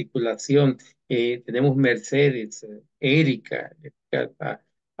su articulación. Tenemos Mercedes, Erika. a-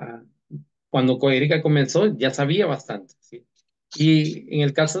 a- Cuando Erika comenzó, ya sabía bastante, ¿sí? Y en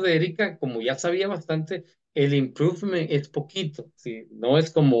el caso de Erika, como ya sabía bastante, el improvement es poquito, ¿sí? No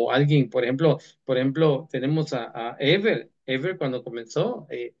es como alguien, por ejemplo, tenemos a Ever. Ever cuando comenzó,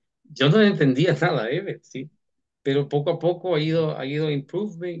 yo no entendía nada, Ever, ¿sí? Pero poco a poco ha ido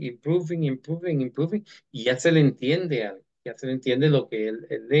improving, y ya se le entiende algo, ya se le entiende lo que él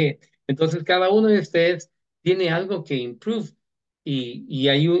lee. Entonces, cada uno de ustedes tiene algo que improve, y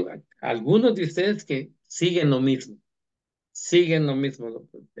hay algunos de ustedes que siguen lo mismo.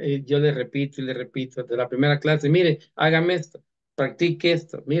 Yo le repito y le repito de la primera clase, mire, hágame esto, practique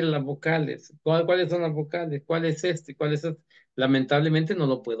esto, mire las vocales, cuáles son las vocales, cuál es este, cuál es este. Lamentablemente no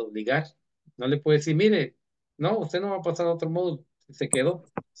lo puedo obligar, no le puedo decir, mire, no, usted no va a pasar a otro módulo, se quedó,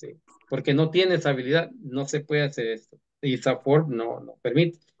 sí, porque no tiene esa habilidad, no se puede hacer esto, y Support no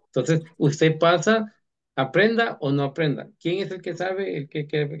permite. Entonces, usted pasa, aprenda o no aprenda. ¿Quién es el que sabe, el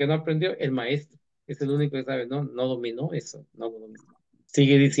que no aprendió? El maestro. Es el único que sabe, no dominó eso, no lo dominó.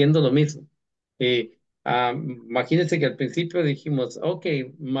 Sigue diciendo lo mismo. Imagínense que al principio dijimos, ok,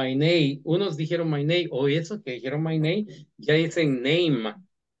 my name, unos dijeron my name, o eso que dijeron my name, ya dicen name.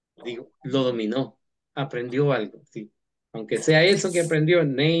 Digo, lo dominó, aprendió algo, sí. Aunque sea eso que aprendió,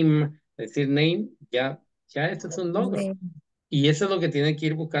 name, decir name, ya eso es un logro. Y eso es lo que tiene que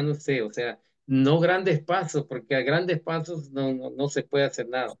ir buscando usted, o sea, no grandes pasos, porque a grandes pasos no se puede hacer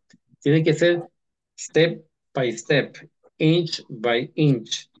nada. Tiene que ser step by step, inch by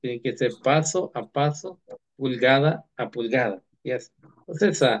inch. Tiene que ser paso a paso, pulgada a pulgada. Yes.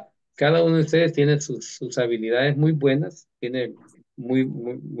 Entonces, cada uno de ustedes tiene sus habilidades muy buenas, tiene muy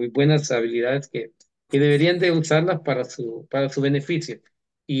buenas habilidades que deberían de usarlas para su beneficio.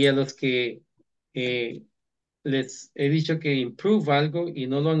 Y a los que eh, les he dicho que improve algo y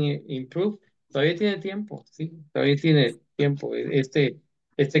no lo han improve, todavía tiene tiempo, sí, todavía tiene tiempo.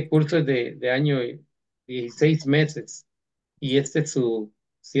 Este curso es de año y 16 meses, y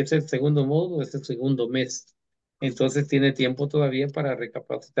si es el segundo módulo, es el segundo mes. Entonces tiene tiempo todavía para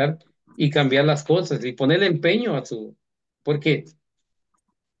recapacitar y cambiar las cosas y ponerle empeño porque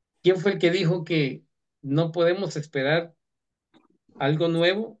 ¿quién fue el que dijo que no podemos esperar algo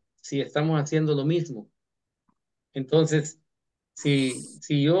nuevo si estamos haciendo lo mismo? Entonces, si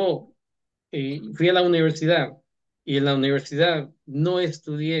yo fui a la universidad y en la universidad no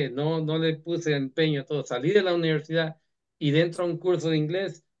estudié, no le puse empeño a todo, salí de la universidad y dentro a un curso de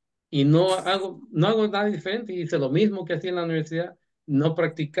inglés y no hago nada diferente, hice lo mismo que hacía en la universidad, no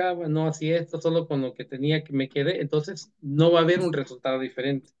practicaba, no hacía esto, solo con lo que tenía que me quedé, entonces no va a haber un resultado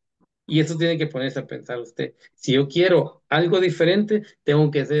diferente. Y eso tiene que ponerse a pensar usted. Si yo quiero algo diferente,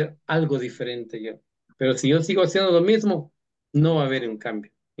 tengo que hacer algo diferente yo. Pero si yo sigo haciendo lo mismo, no va a haber un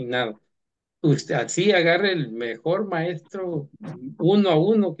cambio, ni nada. Usted así agarre el mejor maestro uno a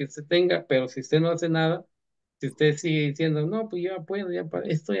uno que usted tenga, pero si usted no hace nada, si usted sigue diciendo, no, pues ya puedo,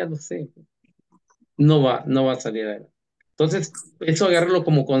 esto ya lo sé, no va a salir adelante. Entonces, eso agarrarlo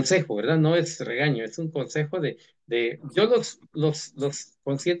como consejo, ¿verdad? No es regaño, es un consejo yo los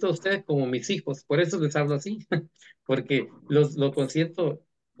consiento a ustedes como mis hijos, por eso les hablo así, porque los consiento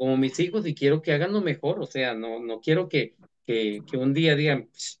como mis hijos y quiero que hagan lo mejor, o sea, no quiero que un día digan,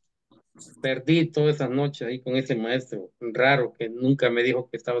 perdí todas esas noches ahí con ese maestro raro que nunca me dijo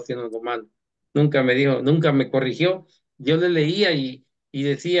que estaba haciendo algo mal. nunca me dijo, nunca me corrigió. Yo le leía y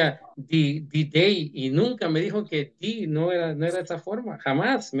decía the day y nunca me dijo que the no era esa forma,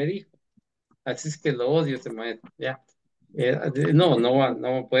 jamás me dijo. Así es que lo odio ese maestro, ya.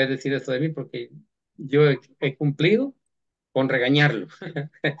 No puede decir eso de mí porque yo he cumplido con regañarlo,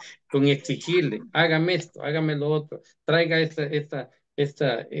 con exigirle, hágame esto, hágame lo otro, traiga esta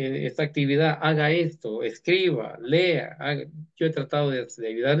actividad, haga esto, escriba, lea. Yo he tratado de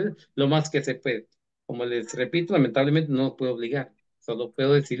ayudarles lo más que se puede. Como les repito, lamentablemente no puedo obligar, solo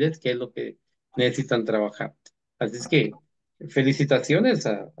puedo decirles qué es lo que necesitan trabajar. Así es que felicitaciones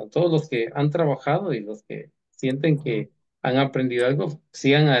a todos los que han trabajado y los que sienten que han aprendido algo,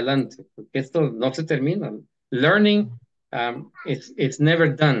 sigan adelante, porque esto no se termina. Learning it's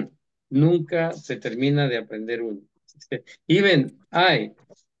never done. Nunca se termina de aprender uno. Even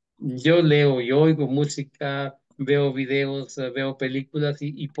yo leo, yo oigo música, veo videos, veo películas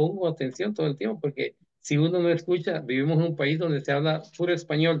y pongo atención todo el tiempo, porque si uno no escucha, vivimos en un país donde se habla puro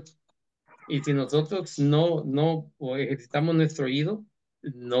español. Y si nosotros no o ejercitamos nuestro oído,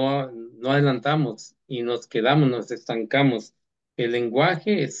 no adelantamos y nos quedamos, nos estancamos. El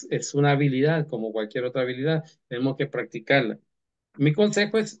lenguaje es una habilidad como cualquier otra habilidad, tenemos que practicarla. Mi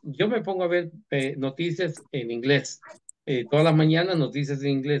consejo es, yo me pongo a ver noticias en inglés. Todas las mañanas noticias en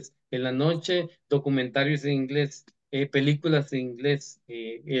inglés. En la noche documentarios en inglés, películas en inglés,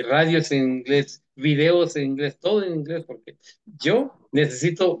 radios en inglés, videos en inglés, todo en inglés, porque yo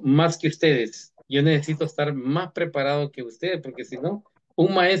necesito más que ustedes. Yo necesito estar más preparado que ustedes, porque si no,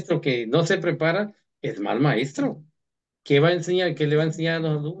 un maestro que no se prepara es mal maestro. ¿Qué va a enseñar? ¿Qué le va a enseñar a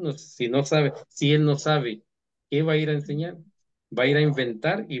los alumnos si no sabe, si él no sabe? ¿Qué va a ir a enseñar? Va a ir a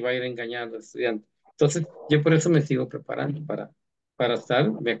inventar y va a ir a engañar a los estudiantes. Entonces, yo por eso me sigo preparando para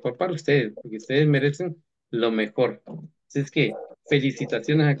estar mejor para ustedes, porque ustedes merecen lo mejor. Así es que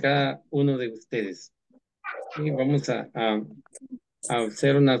felicitaciones a cada uno de ustedes. Y vamos a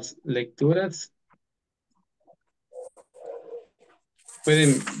hacer unas lecturas.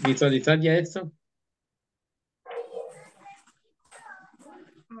 ¿Pueden visualizar ya esto?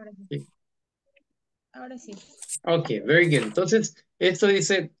 Ahora sí. Sí. Ahora sí. Ok, very good. Entonces, esto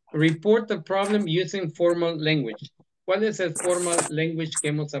dice, report the problem using formal language. ¿Cuál es el formal language que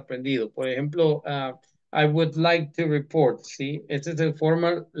hemos aprendido? Por ejemplo, I would like to report, ¿sí? Este es el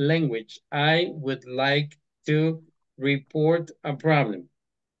formal language. I would like to report a problem,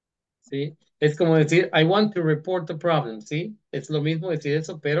 ¿sí? Es como decir, I want to report the problem, ¿sí? Es lo mismo decir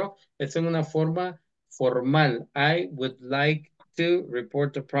eso, pero es en una forma formal. I would like to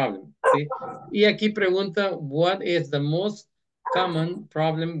report the problem, ¿sí? Y aquí pregunta, what is the most common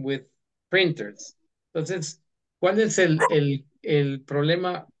problem with printers? Entonces, ¿cuál es el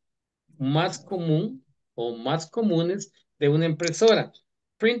problema más común o más comunes de una impresora?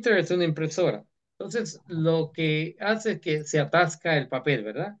 Printer es una impresora. Entonces, lo que hace es que se atasca el papel,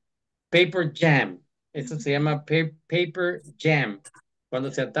 ¿verdad? Paper jam. Eso se llama paper jam, cuando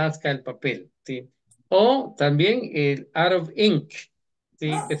se atasca el papel, ¿sí? O también el out of ink,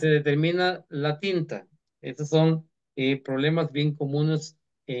 ¿sí? Que se determina la tinta. Esos son problemas bien comunes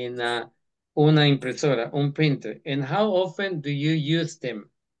en una impresora, un printer. And how often do you use them?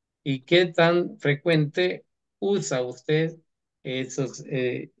 ¿Y qué tan frecuente usa usted esos,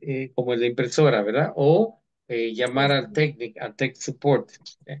 como la impresora, ¿verdad? O llamar al al tech support.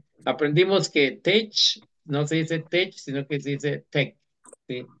 Aprendimos que tech no se dice tech, sino que se dice tech,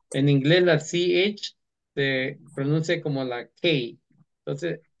 ¿sí? En inglés la CH se pronuncia como la K.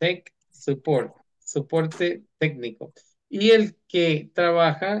 Entonces, tech support, soporte técnico. Y el que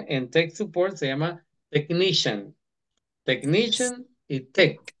trabaja en tech support se llama technician. Technician y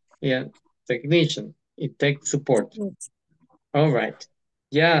tech. Yeah, technician y tech support. All right.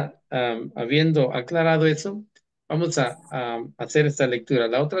 Ya habiendo aclarado eso, vamos a hacer esta lectura.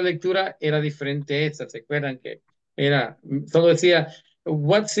 La otra lectura era diferente a esta. ¿Se acuerdan que era, solo decía,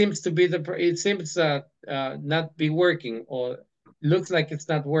 what seems to be it seems not be working, or looks like it's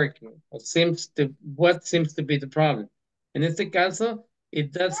not working, or what seems to be the problem? En este caso,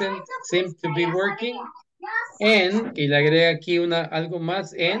 it doesn't seem to be working. Y le agrega aquí algo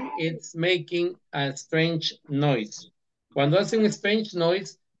más, and it's making a strange noise. Cuando hace un strange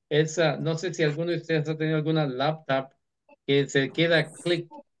noise, no sé si alguno de ustedes ha tenido alguna laptop que se queda clic,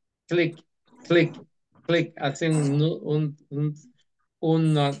 clic, clic, clic, hace un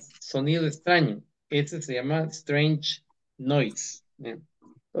sonido extraño. Ese se llama strange noise.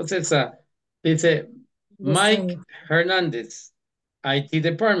 Entonces, dice Mike Hernández, IT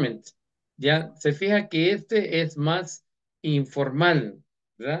Department. Ya se fija que este es más informal,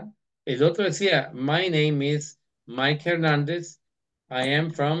 ¿verdad? El otro decía, my name is Mike Hernández. I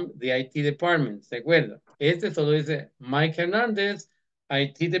am from the IT department. ¿Se acuerda? Este solo dice Mike Hernández,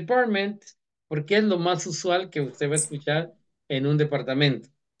 IT department, porque es lo más usual que usted va a escuchar en un departamento.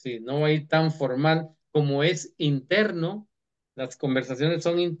 Sí, no va a ir tan formal como es interno. Las conversaciones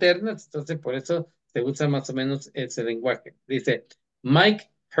son internas, entonces por eso se usa más o menos ese lenguaje. Dice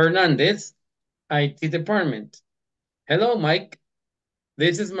Mike Hernández, IT department. Hello, Mike.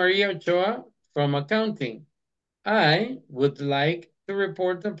 This is Maria Ochoa from accounting. I would like to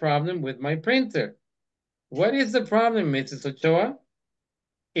report a problem with my printer. What is the problem, Mrs. Ochoa?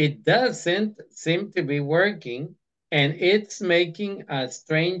 It doesn't seem to be working and it's making a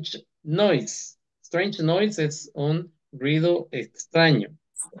strange noise. Strange noise es un ruido extraño.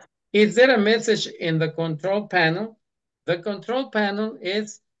 Is there a message in the control panel? The control panel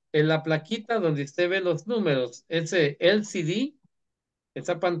es en la plaquita donde usted ve los números, ese LCD,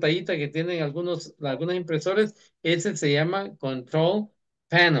 esa pantallita que tienen algunos impresores, ese se llama control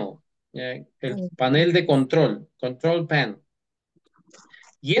panel, el panel de control panel.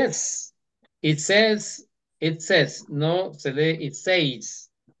 Yes, it says, no se lee it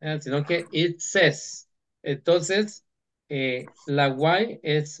says, sino que it says. Entonces, la Y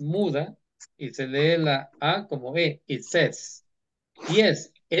es muda y se lee la A como E, it says.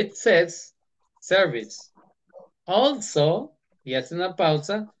 Yes, it says service. Also, y hace una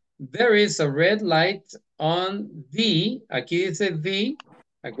pausa, there is a red light on the, aquí dice the,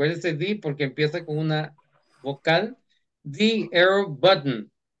 acuérdese the porque empieza con una vocal, the arrow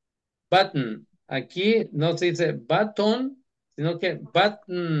button. Button. Aquí no se dice button, sino que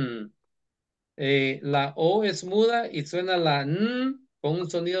button. La O es muda y suena la N con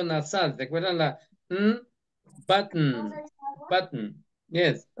un sonido nasal. ¿Se acuerdan la N? Button. Button.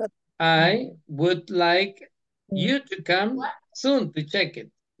 Yes. I would like you to come soon to check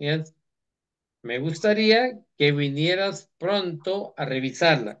it. Yes. Me gustaría que vinieras pronto a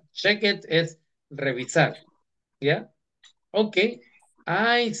revisarla. Check it es revisar. ¿Ya? Ok.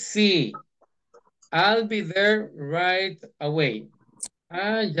 I see. I'll be there right away.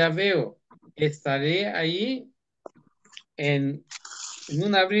 Ah, ya veo. Estaré ahí en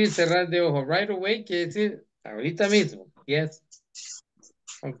un abrir y cerrar de ojos. Right away quiere decir ahorita mismo. Yes.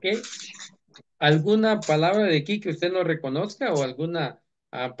 Ok. ¿Alguna palabra de aquí que usted no reconozca o alguna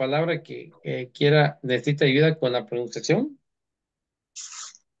palabra que necesita ayuda con la pronunciación?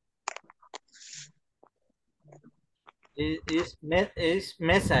 Is message.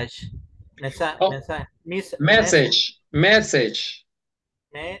 Oh, message. Message.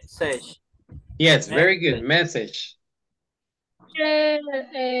 Message. Yes, very good. Message.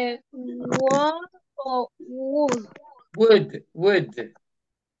 What or would?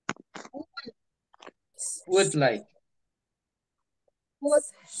 Would like. What?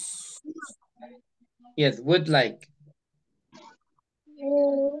 Yes, would like.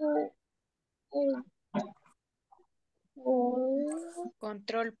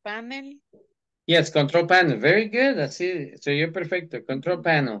 Control panel. Yes, control panel. Very good. Así se oyó perfecto. Control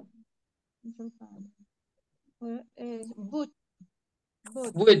panel. Would.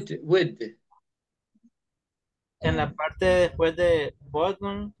 En la parte después de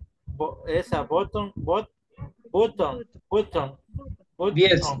button, esa button.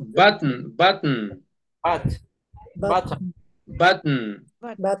 Yes, button. Button.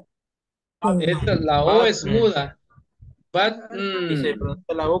 Esta, la O es muda. Y se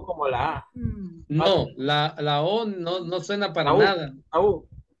pronuncia la U como la A. No, la O no suena para nada.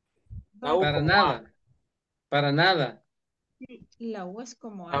 Para nada. Para nada. La U es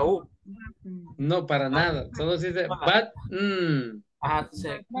como la U. No, para nada. Solo se dice button. Ajá, sí.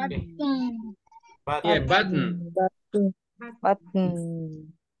 Yeah, button.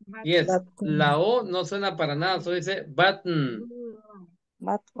 Yes, la O no suena para nada. Solo dice button.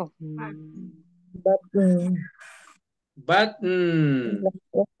 Button.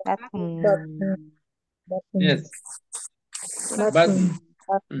 Yes. Button.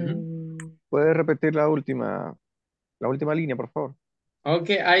 ¿Puedes repetir la última línea, por favor?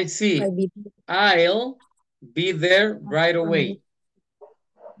 Okay, I see. I'll be there right away.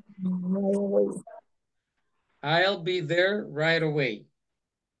 I'll be there right away.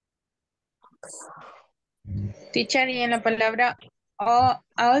 Teacher, y en la palabra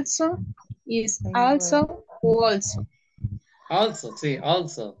also is also o also. Also, sí,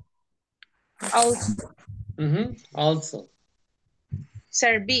 also. Also. Also.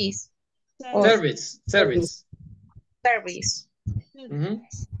 Service. Service. Service.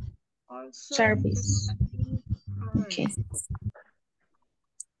 Service. Okay.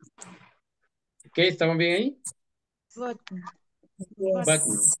 Okay, ¿estamos bien ahí? Button.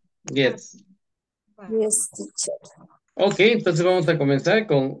 Button. Yes. Yes, teacher. Ok, entonces vamos a comenzar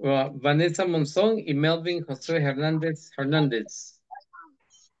con Vanessa Monzón y Melvin José Hernández.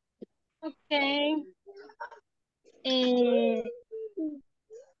 Ok. Eh,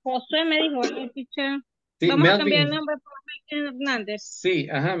 Josué me dijo, teacher. Sí, Vamos a cambiar el Melvin. nombre por Melvin Hernández. Sí,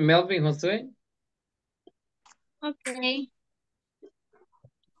 ajá, Melvin José. Ok.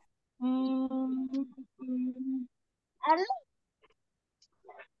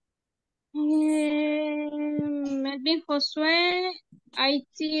 Mm, Melvin Josué,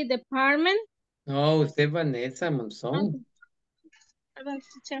 IT Department. No, usted es Vanessa Ah, Monzón. perdón,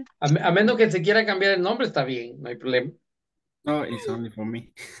 teacher. A menos que se quiera cambiar el nombre, está bien, no hay problema. No, it's only for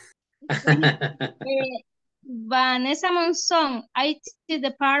me. Vanessa Monzón, IT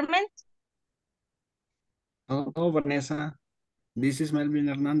Department. Oh, Vanessa, this is Melvin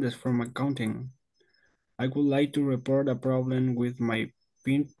Hernandez from accounting. I would like to report a problem with my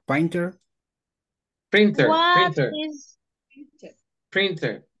printer. What Printer. is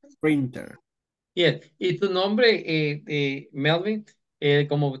Printer. Printer. Yes. Y tu nombre, Melvin,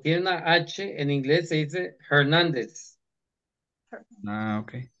 como tiene una H en inglés, se dice Hernández. Ah,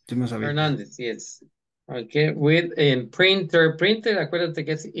 ok. Yo no sabía. Hernández, yes. Okay, with printer. Printer, acuérdate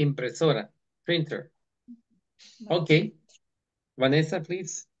que es impresora. Printer. Okay. Vanessa,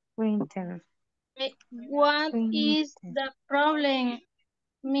 please. Winter. what is the problem,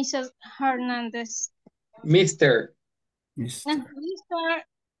 Mrs. Hernandez? Mister. Mister. Mr.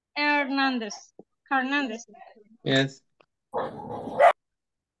 Hernandez. Hernandez. Yes.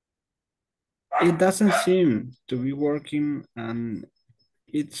 It doesn't seem to be working and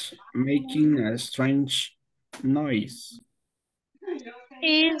it's making a strange noise.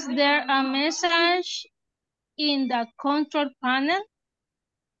 Is there a message in the control panel?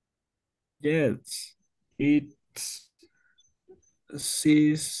 Yes, it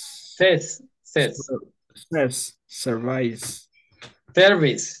says Says. service.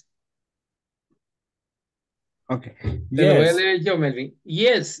 Service. Okay. Te lo voy a Yes. leer yo, Melvin.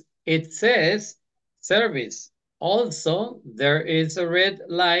 Yes, it says service. Also, there is a red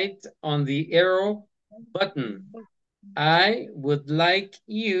light on the arrow button. I would like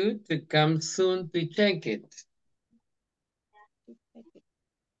you to come soon to check it.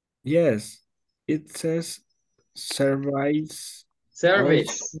 Yes, it says service.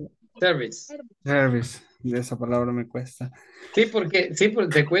 Service. Also, Service. service. De esa palabra me cuesta. Sí, porque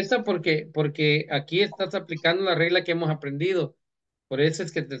te cuesta porque aquí estás aplicando la regla que hemos aprendido. Por eso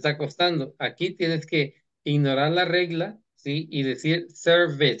es que te está costando. Aquí tienes que ignorar la regla, ¿sí? Y decir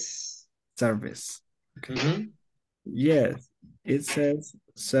service. Service. Okay. Ujú. Yes, it says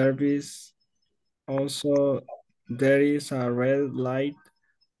service. Also, there is a red light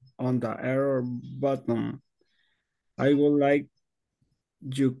on the error button. I would like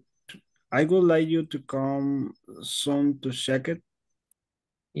you to come soon to check it.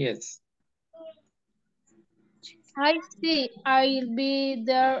 Yes. I see. I'll be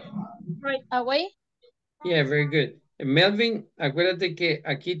there right away. Yeah, very good. Melvin, acuérdate que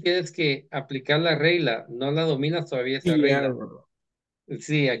aquí tienes que aplicar la regla. No la dominas todavía esa The regla. error.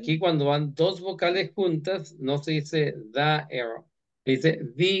 Sí, aquí cuando van dos vocales juntas, no se dice the error. Se dice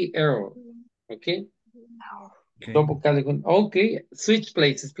the error. ¿Ok? Okay. Dos vocales juntas. Ok. Switch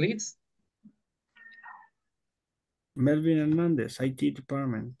places, please. Melvin Hernandez, IT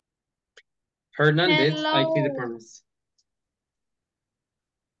department. Hernandez, Hello. IT department.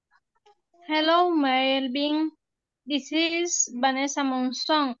 Hello, Melvin. This is Vanessa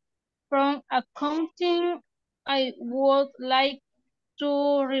Monson from accounting. I would like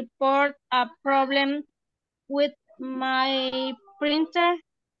to report a problem with my printer.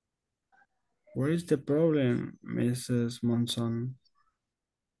 Where is the problem, Mrs. Monson?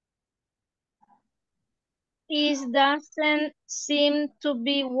 It doesn't seem to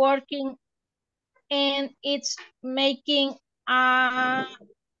be working and it's making a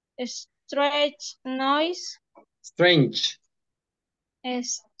strange noise. Strange. A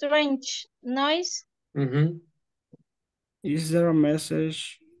strange noise. Mm-hmm. Is there a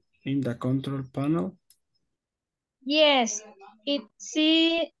message in the control panel? Yes, it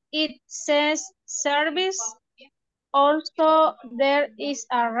says service. Also, there is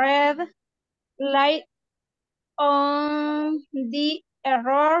a red light on the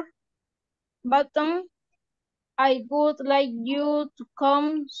error button. I would like you to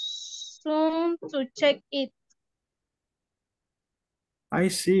come soon to check it. I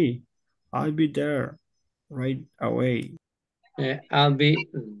see. I'll be there right away. I'll be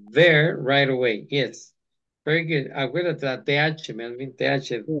there right away. Yes. Very good. Acuérdate la TH, Melvin,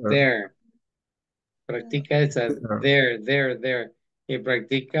 TH, there. Practica esa, there. Y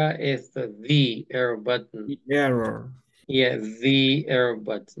practica esta, the arrow button. The error. Yeah, the error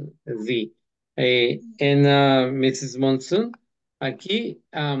button, the. Mrs. Monsoon, aquí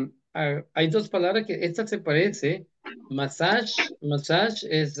hay dos palabras que esta se parece. Massage, massage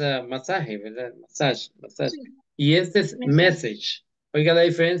es masaje, ¿verdad? Massage, massage. Y este es message. Oiga la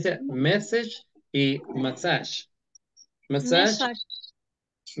diferencia, message y massage. Massage,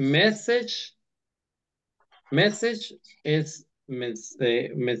 message, message es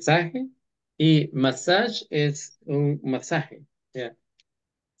mensaje y massage es un masaje. Yeah.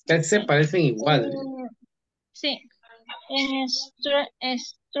 Casi se parecen igual. Sí, en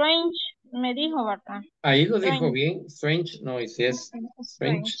strange me dijo, ¿verdad? Ahí lo dijo Strange. bien. Strange noise, yes.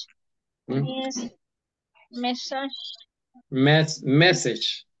 Strange. Strange. Es message. Message.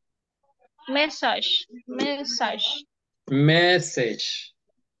 Message. Message. Message.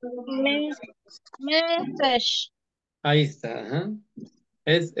 Message. Ahí está. Ajá.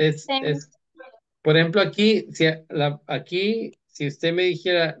 Por ejemplo, aquí, si usted me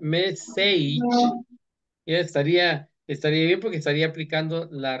dijera message, ya estaría bien porque estaría aplicando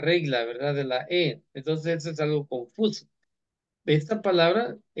la regla, ¿verdad? De la E. Entonces, eso es algo confuso. Esta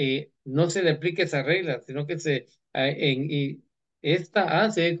palabra no se le aplica esa regla, sino que y esta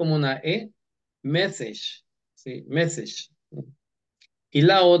A se ve como una E, message, ¿sí? Message. Y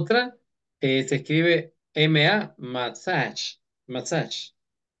la otra se escribe MA, massage, massage,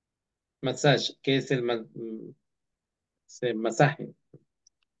 massage, que es el masaje.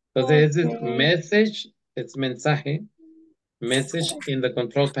 Entonces, ese es message, es mensaje, message in the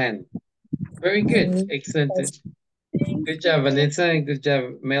control panel. Very good, excellent. Good job, Vanessa, and good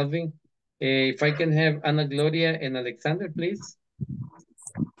job, Melvin. If I can have Ana Gloria and Alexander, please.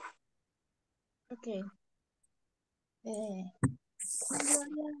 Okay. Gloria,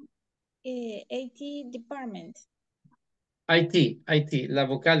 AT department. IT, la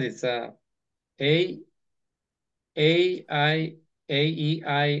vocales, A-E-I-O-U,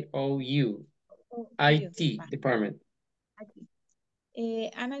 IT department.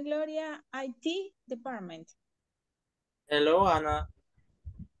 Ana Gloria, IT department. Hello, Anna.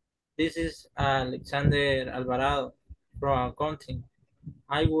 This is Alexander Alvarado from accounting.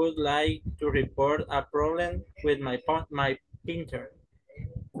 I would like to report a problem with my printer.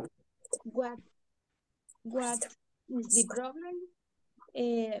 What is the problem,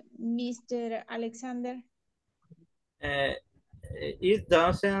 Mr. Alexander? It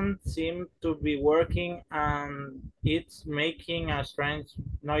doesn't seem to be working and it's making a strange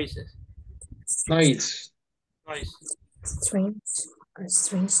noises. Noise. Strange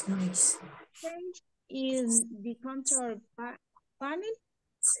noise. Strange in the control panel?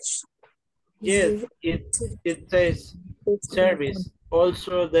 Yes, it says service.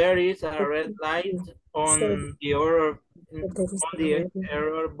 Also, there is a red light on the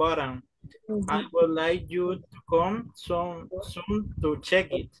error button. I would like you to come soon to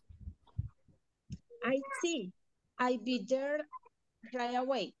check it. I see. I'll be there right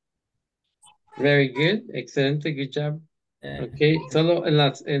away. Very good, excelente, good job. Ok, solo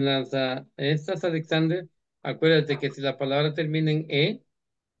estas, Alexander, acuérdate que si la palabra termina en E,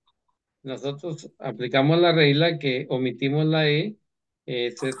 nosotros aplicamos la regla que omitimos la E,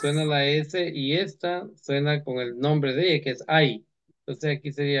 se suena la S y esta suena con el nombre de ella, que es I. Entonces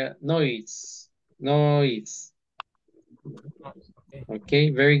aquí sería noise, noise. Okay,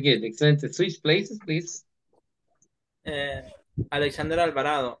 very good, excelente. Switch places, please. Alexander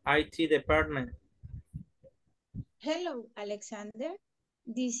Alvarado, IT department. Hello, Alexander.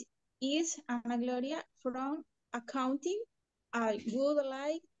 This is Ana Gloria from accounting. I would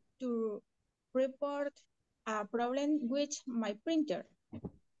like to report a problem with my printer.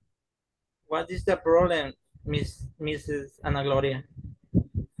 What is the problem, Mrs. Ana Gloria?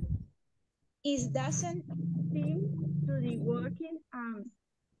 It doesn't seem to be working and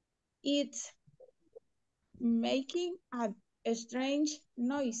it's making a strange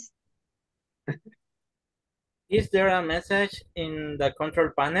noise. Is there a message in the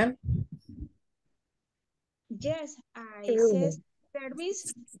control panel? Yes, ISSS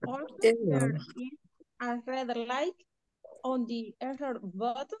service. Also, there is a red light on the error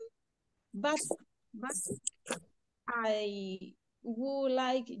button, but I would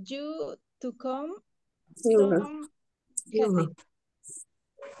like you to come help me.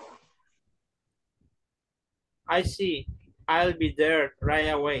 I see. I'll be there right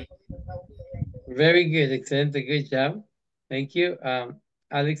away. Very good, excelente, good job. Thank you.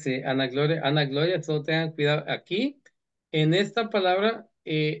 Alex, Ana Gloria, solo tengan cuidado aquí. En esta palabra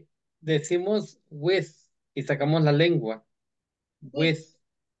decimos with y sacamos la lengua. With.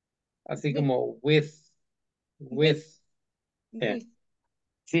 Así como with. Yeah.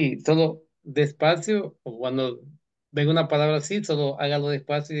 Sí, solo despacio o cuando ven una palabra así, solo hágalo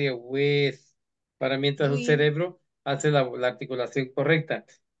despacio y diga with, para mientras su We, cerebro hace la articulación correcta.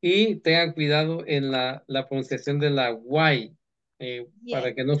 Y tengan cuidado en la pronunciación de la Y, yes,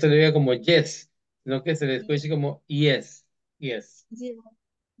 para que no se le vea como yes, sino que se le yes, escuche como yes, yes, yes,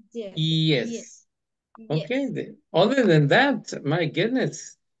 yes, yes, yes. yes. Okay, other than that, my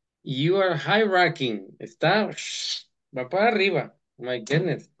goodness, you are high ranking. Está, va para arriba. My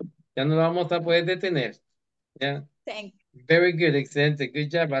goodness. Ya no la vamos a poder detener. Ya. Thank Very good, excelente. Good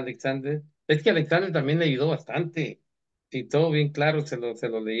job, Alexander. Es que Alexander también le ayudó bastante. Sí, todo bien claro, se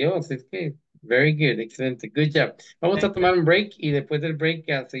lo leyó. Así es que, very good, excelente. Good job. Vamos a tomar un break y después del break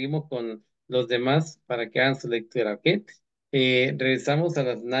ya seguimos con los demás para que hagan su lectura, ¿ok? Regresamos a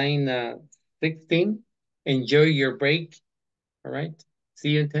las 9:16. Enjoy your break. All right.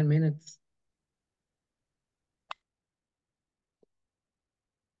 See you in 10 minutes.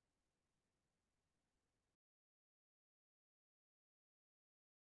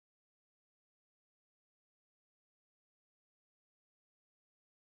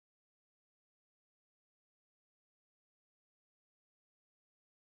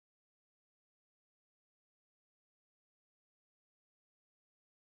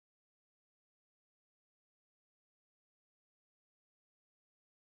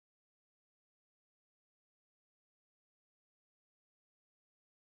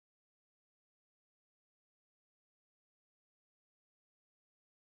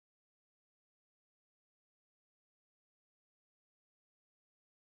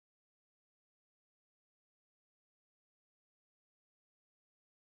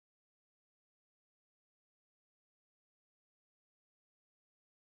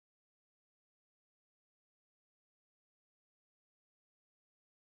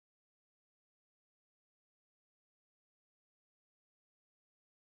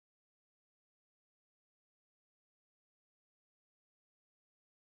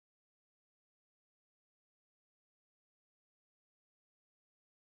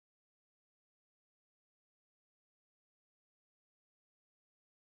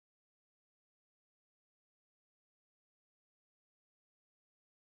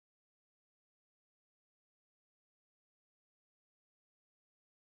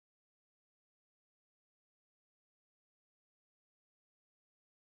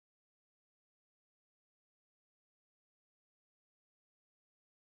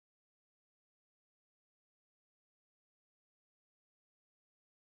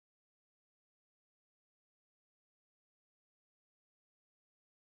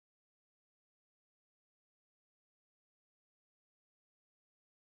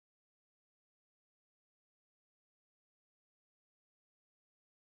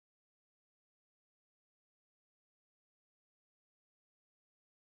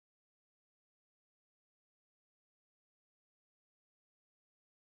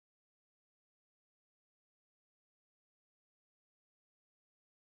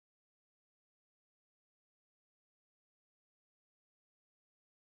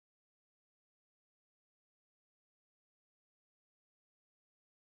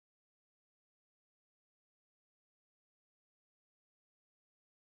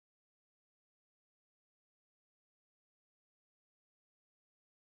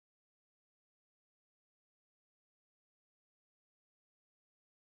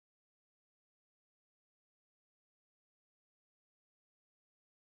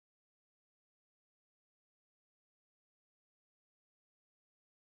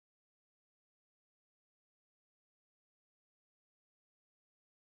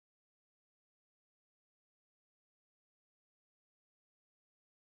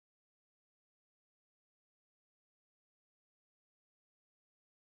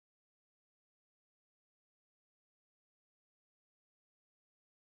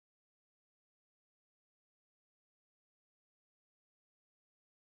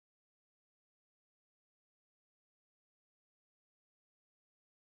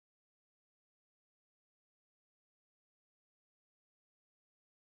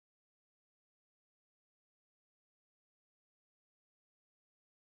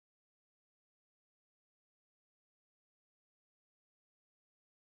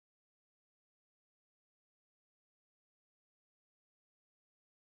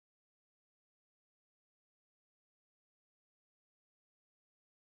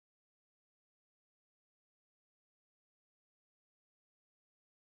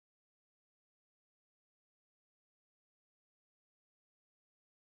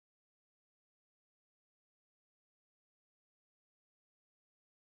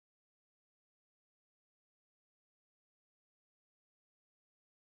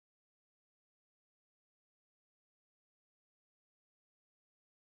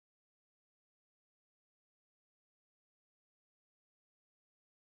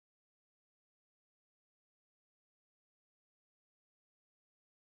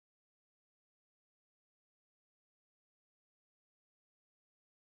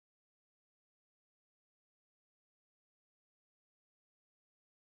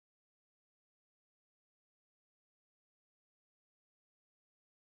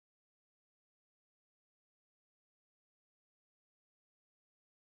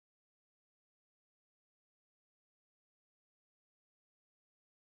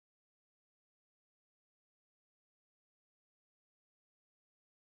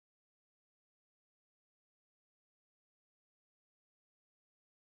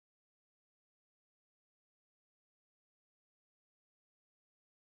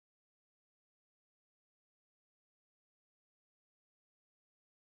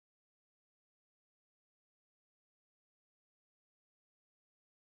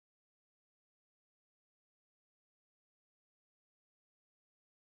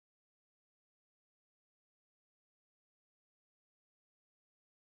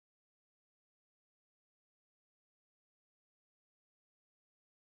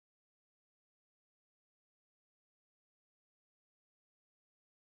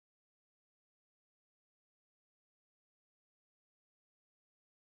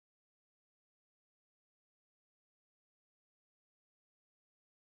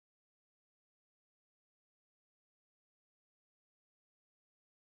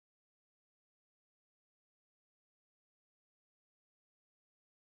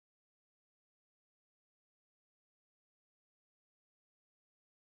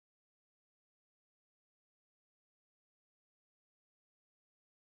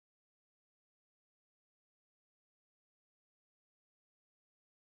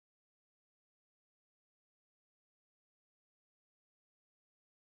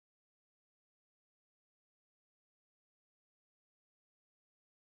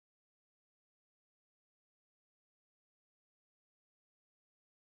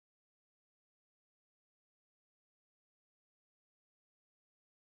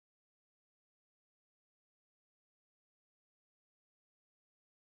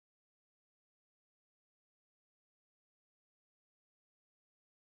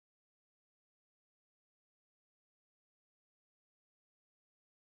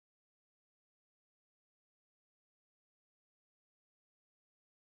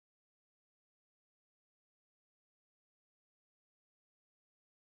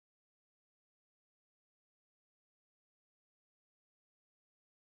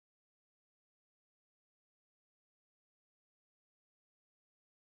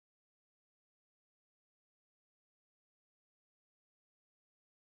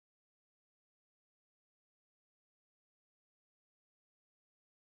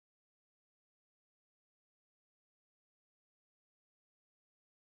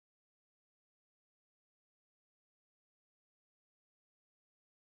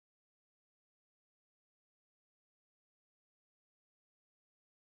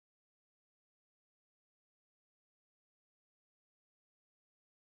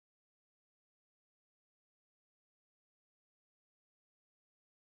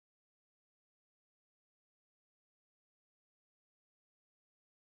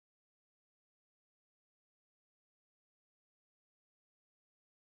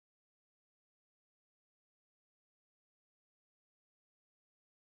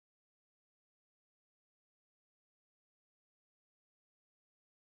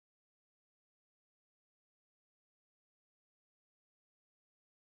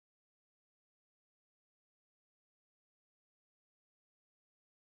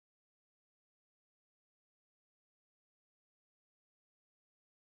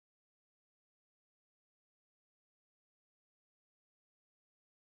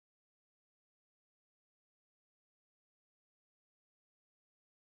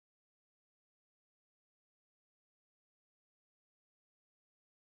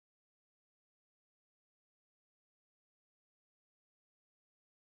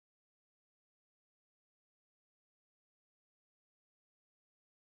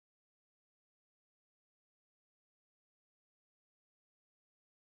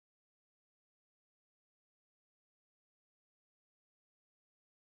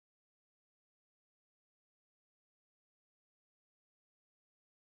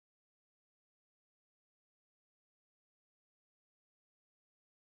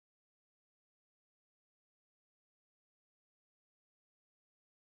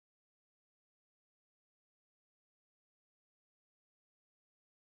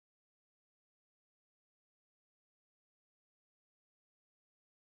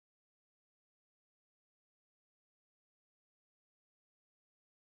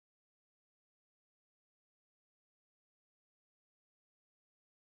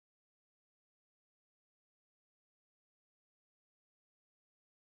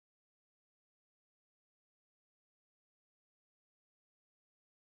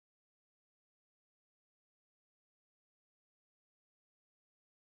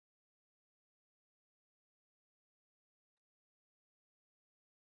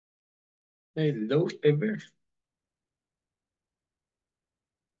 Hello, ever.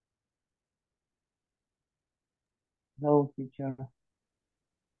 No, teacher.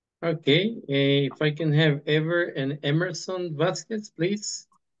 Okay, if I can have Ever and Emerson Vasquez, please,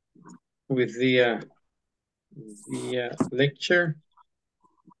 with the lecture.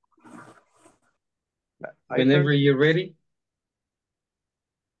 Whenever you're ready.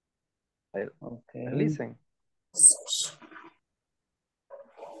 Okay. Listen.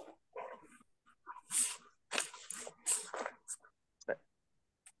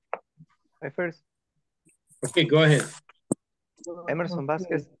 I first. Okay, go ahead. Emerson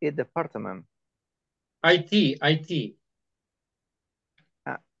Vasquez is department. IT.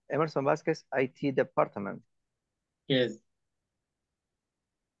 Emerson Vasquez, IT department. Yes.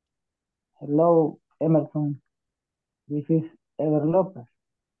 Hello, Emerson. This is Ever Lopez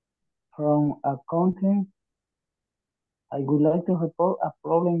from accounting. I would like to report a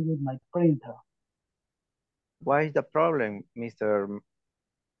problem with my printer. What is the problem, Mr.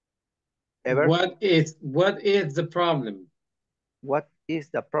 Ever? What is the problem? What is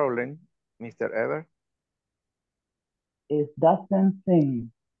the problem, Mr. Ever? It doesn't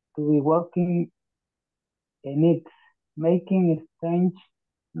seem to be working and it's making a strange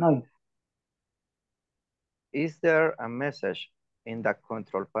noise. Is there a message in the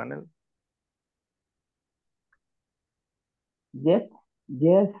control panel? Yes,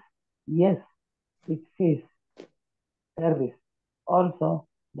 it says service. Also,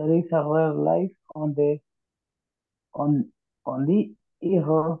 there is a red light on the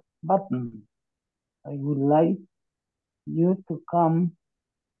error button. I would like you to come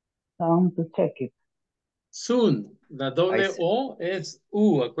down to check it. Soon. La doble O es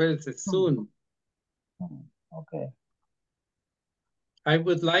U, acuérdense, soon. Okay. I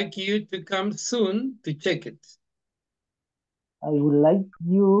would like you to come soon to check it. I would like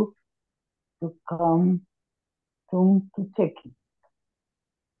you to come soon to check it.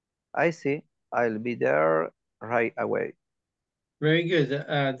 I see. I'll be there right away. Very good.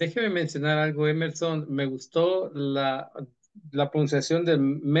 Déjeme mencionar algo, Emerson. Me gustó la pronunciación del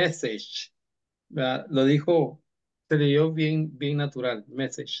message. Lo dijo, se leyó bien natural,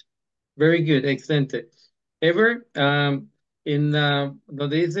 message. Very good, excelente. Ever, donde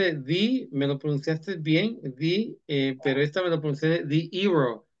dice the, me lo pronunciaste bien, the, pero esta me lo pronuncié the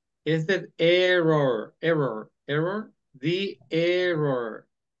error. Es el error, the error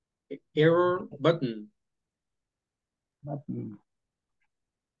button.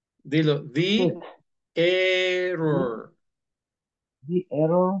 Dilo, the error. The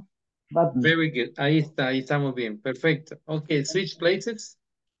error button. Very good. Ahí está, ahí estamos bien. Perfecto. Okay, switch places.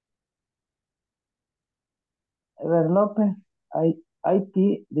 Ever Lopez,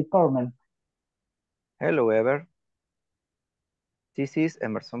 IT department. Hello, Ever. This is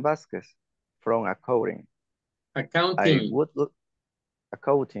Emerson Vasquez from accounting. Accounting.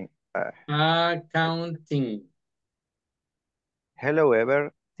 Accounting. Accounting. Hello,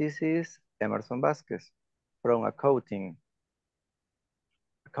 Ever. This is Emerson Vasquez from accounting.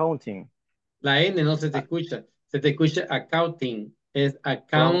 Accounting. La N no se te escucha. Se te escucha accounting. Es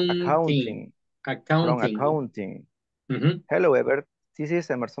accounting. From accounting. Hello, Ever. This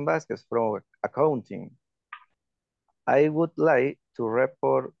is Emerson Vasquez from accounting. I would like to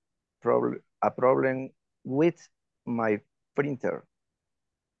report a problem with my printer.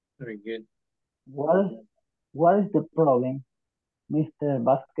 Very good. What is the problem, Mr.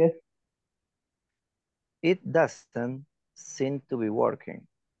 Vasquez? It doesn't seem to be working,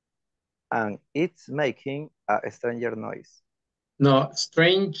 and it's making a stranger noise. No,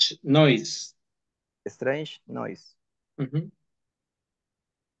 strange noise. Strange noise.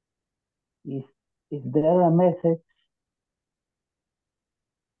 Is there a message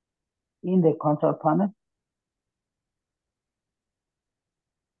in the control panel?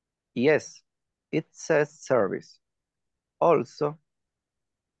 Yes, it says service. Also,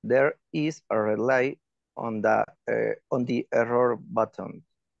 there is a red light on the error button.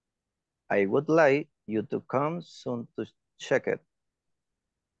 I would like you to come soon to check it.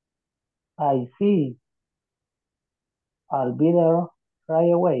 I see. I'll be there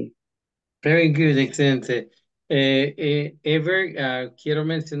right away. Very good, excelente. Ever, quiero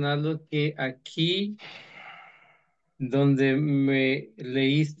mencionarlo que aquí donde me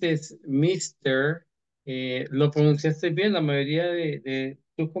leíste Mr., lo pronunciaste bien. La mayoría de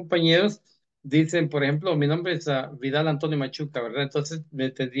tus compañeros dicen, por ejemplo, mi nombre es Vidal Antonio Machuca, ¿verdad? Entonces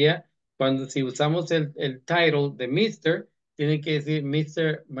me tendría, si usamos el title de Mr., tiene que decir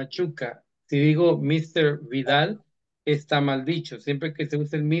Mr. Machuca. Si digo Mr. Vidal, está mal dicho. Siempre que se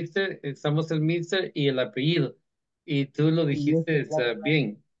usa el Mr., estamos el Mr. y el apellido. Y tú lo dijiste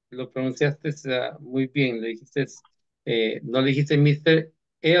bien. lo pronunciaste muy bien. Le dijiste, no le dijiste Mr.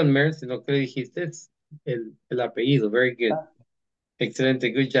 Elmer, sino que le dijiste el apellido. Very good.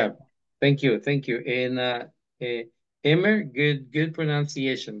 Excelente. Good job. Thank you. Thank you. And Elmer, good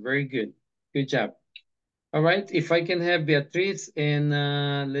pronunciation. Very good. Good job. All right. If I can have Beatriz and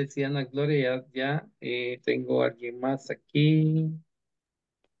let's see, Ana Gloria, ya. Tengo a alguien más aquí.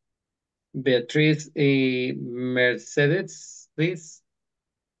 Beatriz y Mercedes, please.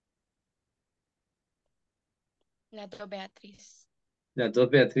 Las dos Beatriz. Las dos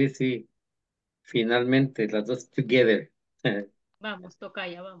Beatriz, sí. Finalmente, las dos together. Vamos,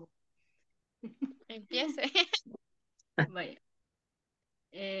 tocaya, vamos. Empiece. Vaya.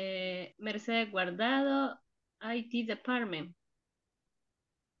 Mercedes Guardado, IT Department.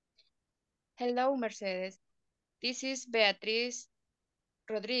 Hello, Mercedes. This is Beatriz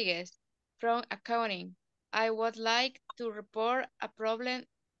Rodriguez from accounting. I would like to report a problem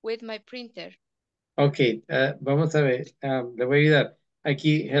with my printer. Ok, vamos a ver. Le voy a ayudar.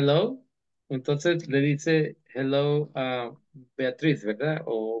 Aquí, hello. Entonces le dice hello a Beatriz, ¿verdad?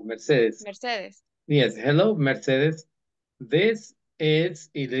 O Mercedes. Mercedes. Yes, hello, Mercedes. This is,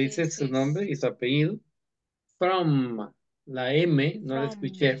 y le dice This su is nombre y su apellido. From, la M, no la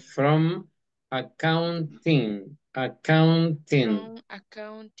escuché. From accounting. Accounting. from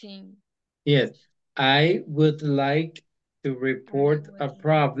accounting. Yes, I would like to report a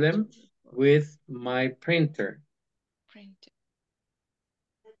problem with my printer. Printer.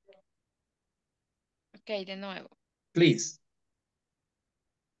 Ok, de nuevo. Please.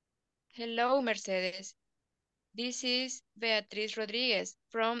 Hello, Mercedes. This is Beatriz Rodriguez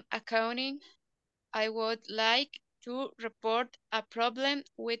from accounting. I would like to report a problem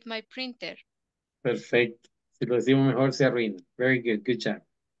with my printer. Perfecto. Si lo decimos mejor se arruina. Very good. Good job.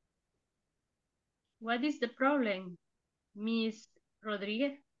 What is the problem, Miss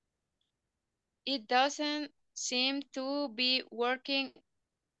Rodriguez? It doesn't seem to be working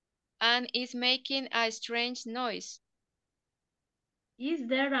and is making a strange noise. Is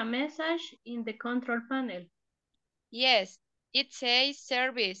there a message in the control panel? Yes, it says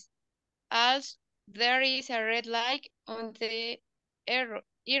service. As there is a red light on the error.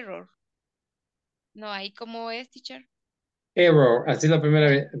 No, ahí como es, teacher. Error. Así la primera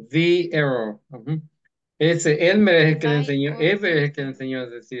vez. The error. Ese, Elmer es el que le enseñó. Ever es el que le enseñó a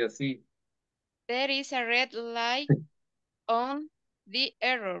decir así. There is a red light on the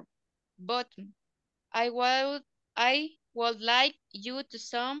error button. I would like you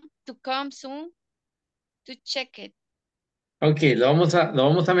to come soon to check it. Ok, lo vamos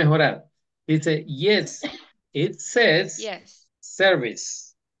a mejorar. Dice, yes, it says Yes.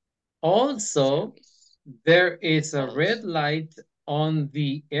 service. Also, there is a red light on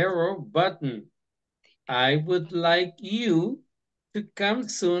the error button. I would like you to come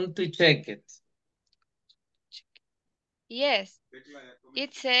soon to check it. Yes,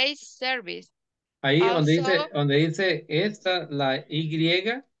 it says service. Ahí Also, donde dice esta, la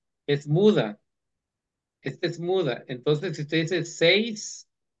Y es muda. Esta es muda. Entonces, si usted dice says,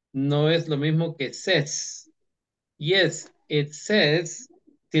 no es lo mismo que says. Yes, it says.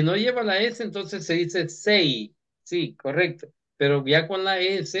 Si no lleva la S, entonces se dice say. Sí, correcto. Pero ya con la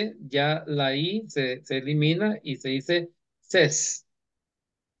S, ya la I se elimina y se dice says.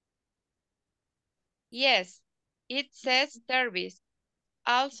 yes, it says service.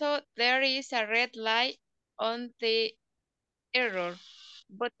 Also, there is a red light on the error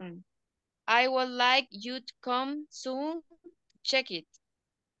button. I would like you to come soon to check it.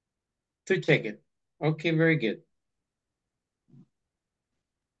 To check it. Okay, very good.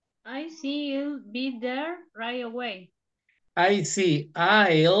 I see you'll be there right away. I see.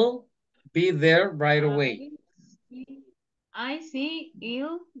 I'll be there right away. I see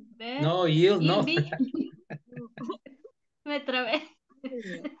you'll be. No, no. Be. Me trabé.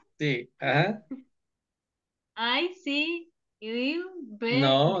 Sí, ajá. I see you'll be.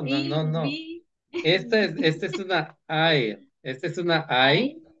 No. Esta es una I. Esta es una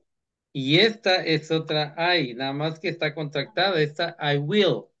I. Y esta es otra I. Nada más que está contractada. Esta I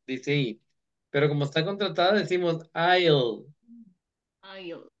will, dice ahí. Pero como está contratada, decimos I'll.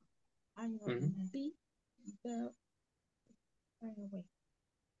 I'll be there right away.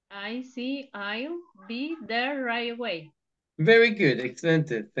 I see I'll be there right away. Very good.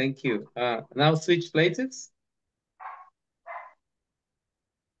 Excellent. Thank you. Now switch places.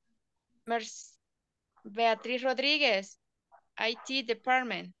 Beatriz Rodriguez, IT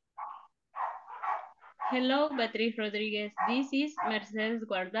department. Hello, Beatriz Rodriguez. This is Mercedes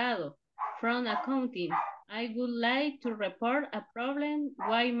Guardado from accounting. I would like to report a problem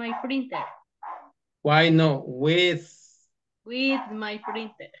with my printer. Why no? With With my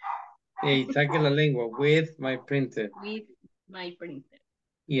printer. Hey, saque la lengua. With my printer. With my printer.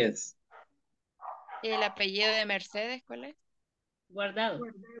 Yes. ¿El apellido de Mercedes cuál es? Guardado.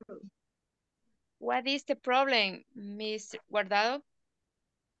 What is the problem, Miss Guardado?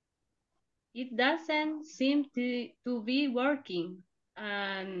 It doesn't seem to be working,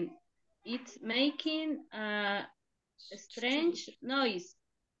 and it's making a strange noise.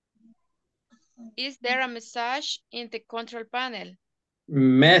 Is there a message in the control panel?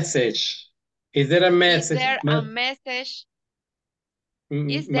 Message. Is there a Is message? there a message?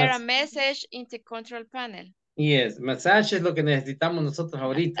 Is there a Mas- message in the control panel? Yes, massage es lo que necesitamos nosotros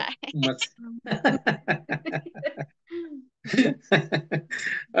ahorita.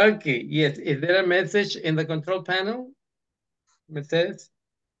 Okay, yes. Is there a message in the control panel, Mercedes?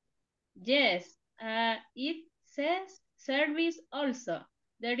 Yes, it says service also.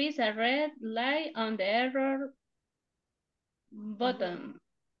 There is a red light on the error button.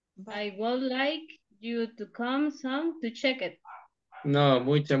 I would like you to come soon to check it. No,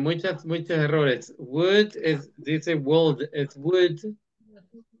 muchos errores. Would es, dice would, es would.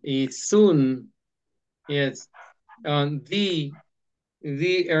 Y soon, yes, on the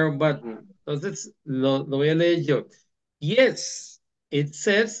arrow button. Entonces, lo voy a leer yo. Yes, it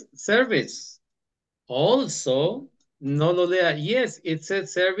says service. Also, no lo lea. Yes, it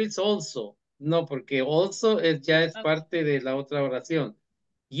says service also. No, porque also ya es parte de la otra oración.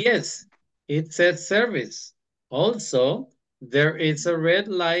 Yes, it says service. Also, there is a red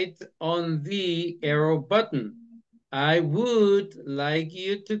light on the arrow button. I would like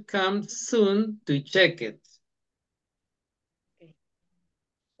you to come soon to check it.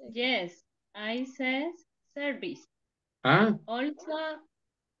 Yes, I says service. Ah, Also,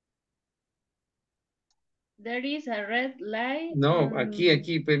 there is a red light. no,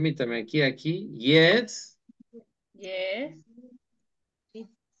 aquí, permítame, aquí. Yes. Yes.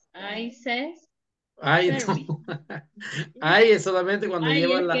 I says Ay, service. no. Ay, es solamente cuando Ay,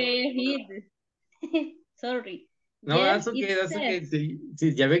 lleva es la... que hit. Sorry. No, Yes, that's okay, it that's okay. says.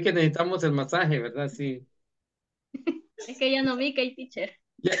 Sí, ya ve que necesitamos el masaje, ¿verdad? Sí. Es que ya no vi que hay teacher.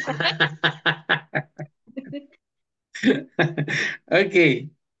 Okay.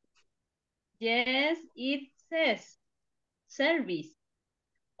 Yes, it says service.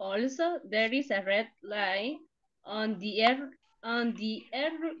 Also, there is a red light on the error.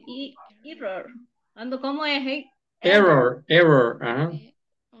 Ando, ¿cómo es? Error. Ajá.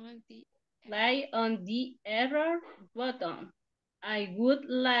 Light on the error button. I would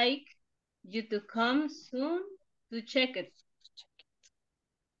like you to come soon to check it.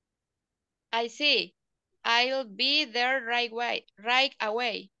 I see. I'll be there right away.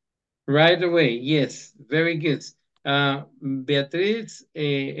 Right away, yes. Very good. Beatriz,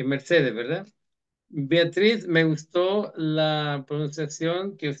 Mercedes, ¿verdad? Beatriz, me gustó la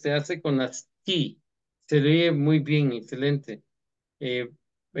pronunciación que usted hace con las T. Se lee muy bien, excelente.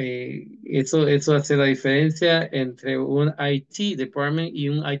 Eso hace la diferencia entre un IT department y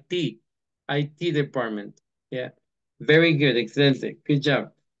un IT department. Yeah. Very good, excelente. Good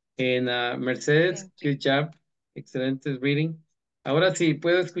job. And Mercedes, good job. Excelente reading. Ahora sí,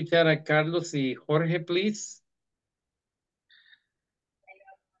 puedo escuchar a Carlos y Jorge, please.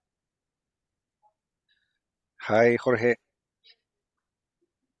 Hi, Jorge.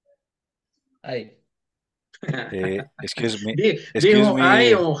 Hi. Excuse me. ¿Dijo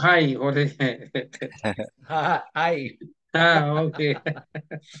hi o hi, Jorge? Hi. Okay.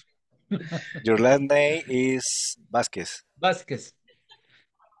 Your last name is Vasquez. Vasquez.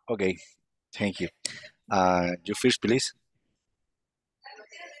 Okay, thank you. You first, please.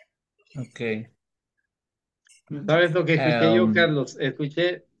 Okay. ¿Sabes lo que escuché yo, Carlos?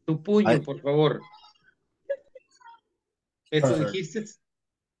 Escuché tu puño, por favor. ¿Eso dijiste?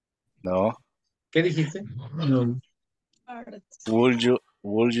 No. ¿Qué dijiste? No. Would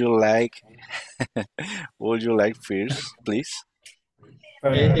you like first, please?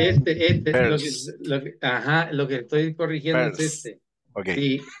 Lo que estoy corrigiendo es este. Okay.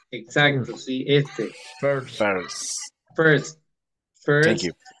 Sí, exacto, sí, este. First. Thank Thank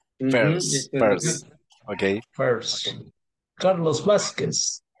you. First. Okay. First. Carlos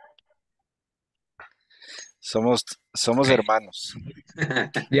Vázquez. Somos hermanos.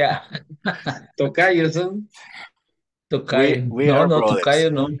 Yeah. Tocayos son. Tocayo. We are brothers.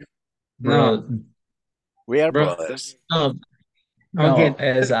 Tocayo no. No. We are brothers. No, okay.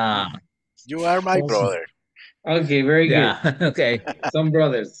 Es You are my brother. Okay, very good. Yeah, okay. Some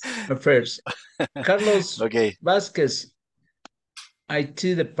brothers. First. Carlos Okay. Vázquez.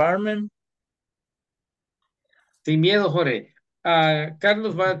 IT department. Sin miedo, Jorge.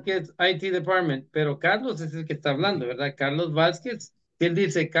 Carlos Vázquez, IT Department, pero Carlos es el que está hablando, ¿verdad? Carlos Vázquez, si él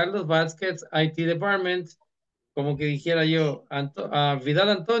dice Carlos Vázquez, IT Department, como que dijera yo, Vidal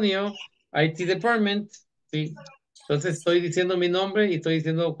Antonio, IT Department, sí. Entonces estoy diciendo mi nombre y estoy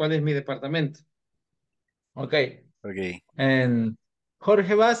diciendo cuál es mi departamento. Okay. Okay. And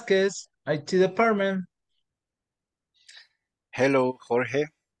Jorge Vasquez, IT department. Hello, Jorge.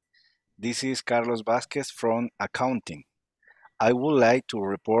 This is Carlos Vasquez from accounting. I would like to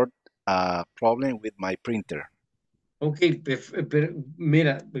report a problem with my printer. Ok,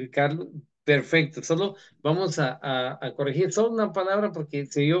 mira, Carlos, perfecto. Solo vamos a corregir solo una palabra porque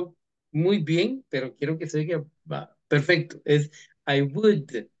se oyó muy bien, pero quiero que se oiga perfecto. Es I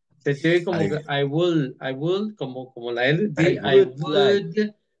would. Se te oye como I, que I will, como la L, I would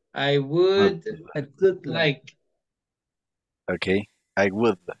like. I uh, would I would like. like, okay. I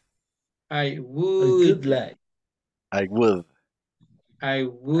would. I I would, would like. I would. I I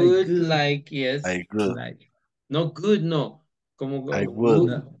would would like, yes. I would. like. No good, no. Como I would.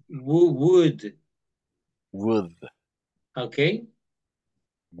 No. would. Would. Ok.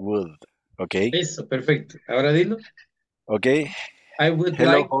 Would. Okay. Eso, perfecto. Ahora dilo. Okay. I would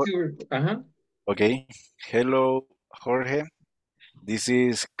Hello. like to. Ajá. Okay. Hello, Jorge. This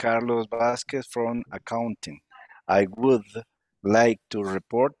is Carlos Vasquez from accounting. I would like to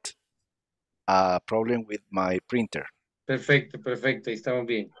report a problem with my printer. Perfecto, perfecto. Ahí estamos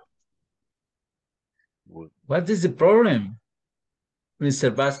bien. Would. What is the problem,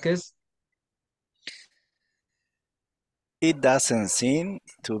 Mr. Vasquez? It doesn't seem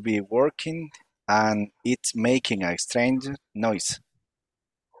to be working and it's making a strange noise.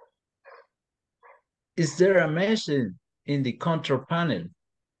 Is there a message in the control panel?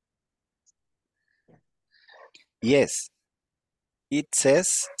 Yes, it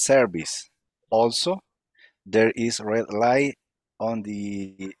says service. Also, there is red light on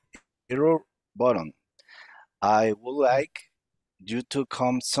the error button. I would like you to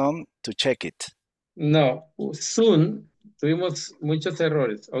come soon to check it. No, soon. Tuvimos muchos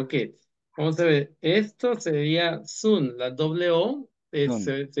errores. Ok. Vamos a ver. Esto sería soon. La doble O Soon.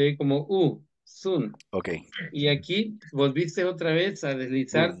 se ve como U. Soon. Okay. Y aquí volviste otra vez a Would.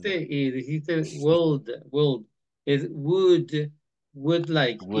 deslizarte y dijiste would. Es would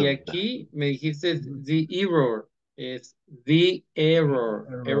like. Y Would. aquí me dijiste the error. Es the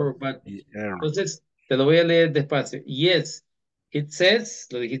error button. The error. Entonces, te lo voy a leer despacio. Yes, it says,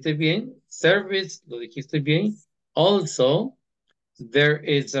 lo dijiste bien. Service, lo dijiste bien. Also, there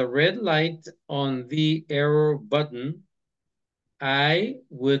is a red light on the error button. I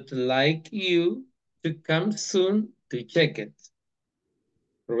would like you to come soon to check it.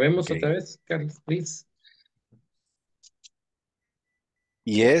 Probemos Okay. otra vez, Carlos, please.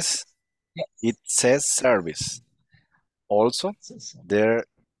 Yes, it says service. Also, there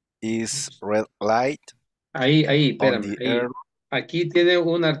is red light Ahí, on espérame, the ahí. error. Aquí tiene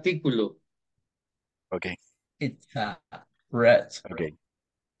un artículo. Okay. It's a red. Okay.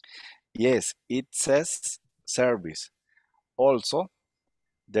 Yes, it says service. Also,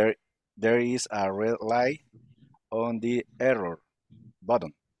 there is a red light on the error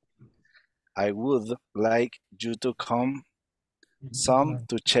button. I would like you to come some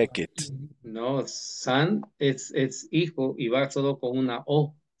to check it. No, son es hijo y va solo con una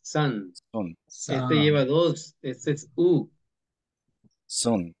O. Son. Soon. Este lleva dos. Este es U.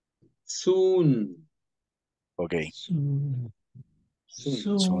 Soon. Soon. Okay. Soon.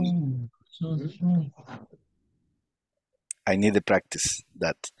 Soon. I need to practice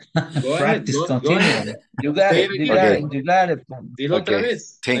that. Go ahead. Practice Go continue. ahead. You got Say it. it You again. got it. You got it. Dilo otra Okay.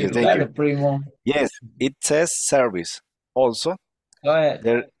 vez. Thank you. You Thank got you. it, primo. Yes, it says service. Also, Go ahead.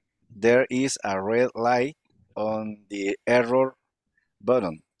 there is a red light on the error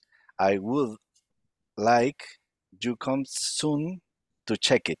button. I would like you come soon to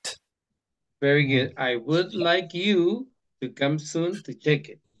check it. Very good. I would like you to come soon to check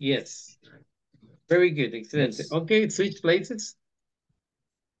it. Yes. Very good. Excellent. Yes. Okay, switch places.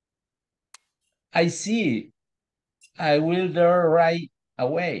 I see. I will there right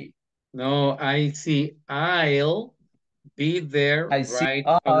away. No, I see. I'll be there I see right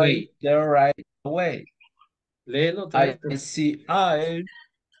I away. there right away. Léelo otra vez. I see I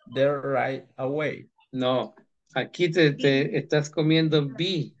there right away. No, aquí te estás comiendo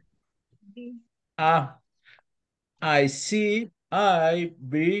be. I see I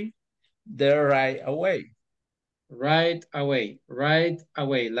be there right away. Right away, right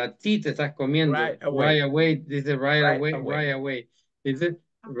away. La T te estás comiendo. Right away. Right away, dice right Right away, away. right away. Dice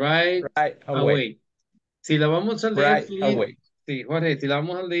right Right away. away. Si la vamos a leer Right fluido, away. sí, Jorge, si la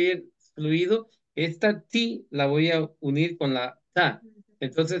vamos a leer fluido, esta T la voy a unir con la ta.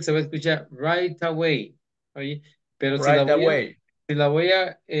 Entonces se va a escuchar right away. Oye, pero si Right away. la voy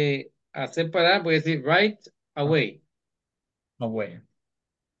a separar, voy a decir right away. Away.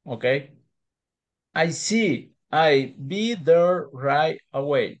 Okay. I see. I be there right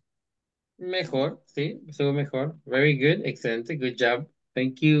away. Mejor, sí, estuvo mejor. Very good, excelente, good job.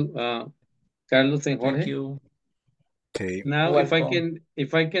 Thank you, Carlos and Jorge. Thank you. Okay. Now, Welcome.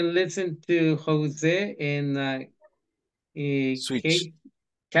 if I can listen to Jose and Switch. Kate,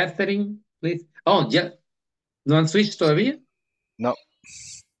 Catherine, please. Oh, ya. ¿No han switched todavía? No.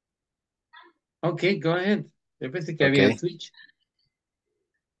 Okay, go ahead. Yo pensé que Okay. habían switch.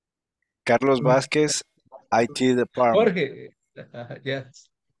 Carlos Vázquez, IT department. Jorge. Yes.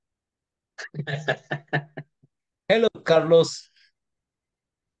 Hello, Carlos.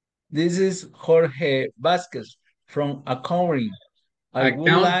 This is Jorge Vasquez from accounting. I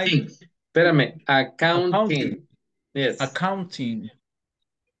would like Espérame, accounting. accounting. Yes. Accounting.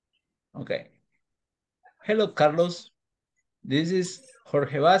 Okay. Hello, Carlos. This is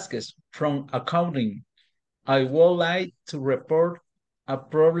Jorge Vasquez from accounting. I would like to report a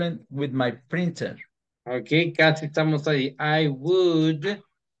problem with my printer. Okay, casi estamos ahí. I would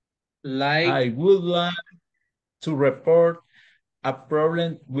like to report a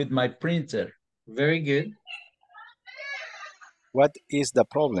problem with my printer. Very good. What is the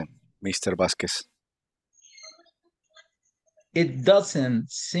problem, Mr. Vázquez? It doesn't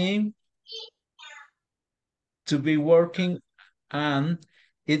seem to be working and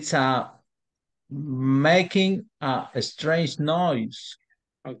it's making a strange noise.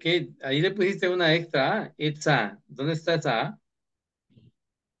 Ok, ahí le pusiste una extra A. It's a. ¿Dónde está esa A?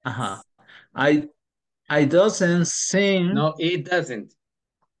 Ajá. I doesn't seem. No, it doesn't.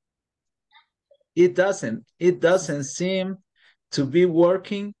 It doesn't. It doesn't seem to be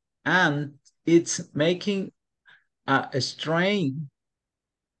working and it's making a strange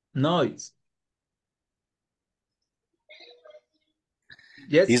noise.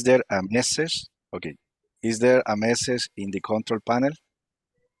 Yes. Is there a message? Okay. Is there a message in the control panel?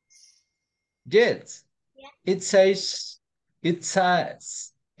 Yes. It says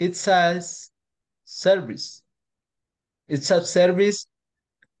service. It's a service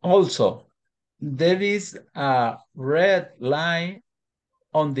also. There is a red line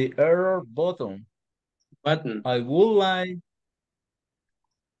on the error button. I would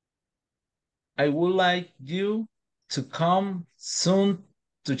like you to come soon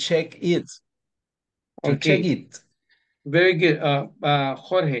to check it. Okay. Check it. Very good.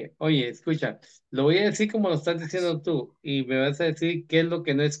 Jorge, oye, escucha. Lo voy a decir como lo estás diciendo tú y me vas a decir qué es lo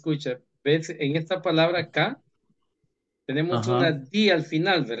que no escucha. ¿Ves? En esta palabra acá tenemos una D al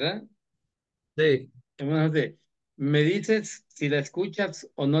final, ¿verdad? Sí. Me dices si la escuchas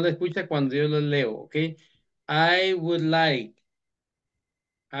o no la escuchas cuando yo lo leo, ¿ok? I would like.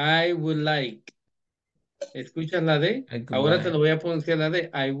 ¿Escuchas la D? Ahora te lo voy a pronunciar la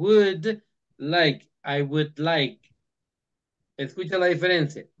D. I would like. ¿Escucha la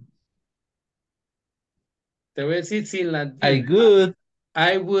diferencia? Te voy a decir sin la D. I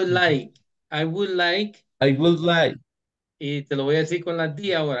would like. Y te lo voy a decir con la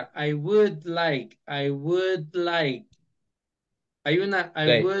D ahora. I would like. Hay una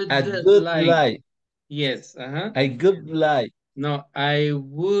I would like. Yes, ajá. I would like. No, I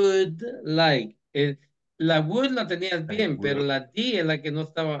would like. La would la tenías bien, pero la D es la que no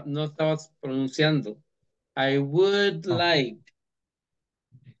estabas pronunciando. I would like.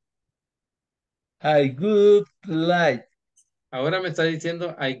 I would like. Ahora me está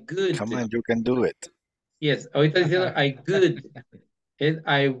diciendo I could. Come on, you can do it. Yes, ahorita diciendo I could.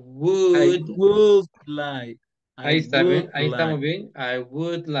 I would. I would like. Ahí está bien, ahí estamos bien. I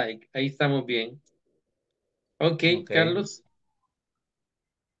would like. Ahí estamos bien. Okay, Carlos.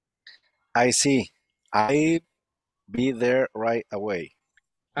 I see. I be there right away.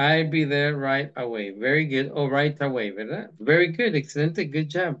 I'll be there right away. Very good. Oh, right away, ¿verdad? Very good. Excelente. Good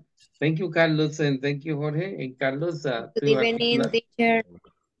job. Thank you, Carlos, and thank you, Jorge. And Carlos, tu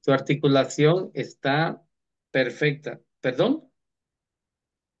articulación está perfecta. ¿Perdón?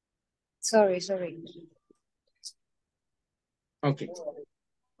 Sorry. Okay.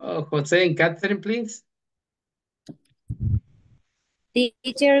 Jose and Catherine, please.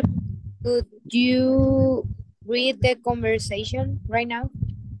 Teacher, could you read the conversation right now?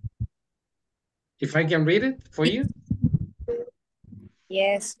 If I can read it for you?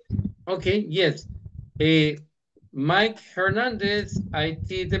 Yes. Okay, yes. Mike Hernandez,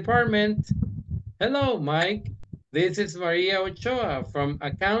 IT department. Hello, Mike. This is Maria Ochoa from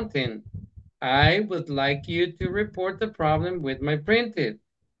accounting. I would like you to report the problem with my printed.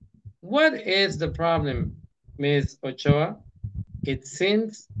 What is the problem, Miss Ochoa?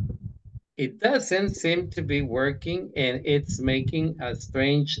 It doesn't seem to be working and it's making a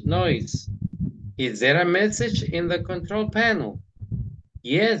strange noise. Is there a message in the control panel?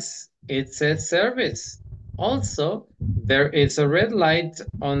 Yes, it says service. Also, there is a red light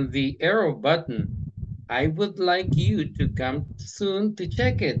on the arrow button. I would like you to come soon to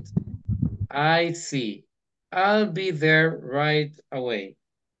check it. I see. I'll be there right away.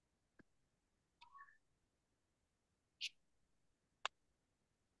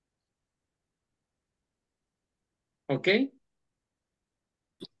 Okay?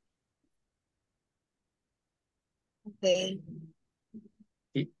 Okay.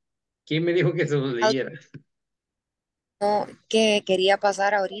 ¿Quién me dijo que se lo leyera? No, que quería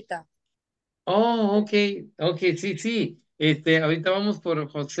pasar ahorita. Oh, ok, sí, sí. Ahorita vamos por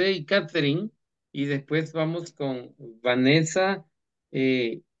José y Catherine y después vamos con Vanessa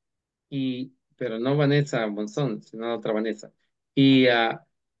pero no Vanessa Monzón, sino otra Vanessa. Y,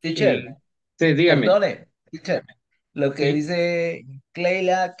 Teacher, sí, dígame. perdone, teacher. Lo que Sí, dice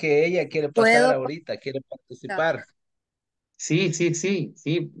Cleila, que ella quiere pasar ¿Puedo? ahorita, quiere participar. sí,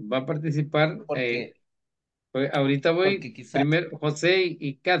 va a participar. Porque, Ahorita voy porque quizás. primero José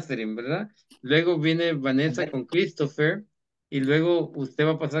y Catherine, ¿verdad? Luego viene Vanessa con Christopher y luego usted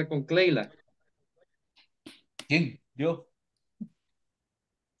va a pasar con Cleila. ¿Quién? Yo.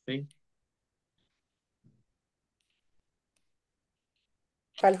 Sí.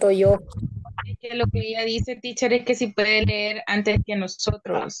 Falto yo. Es que lo que ella dice, teacher, es que si puede leer antes que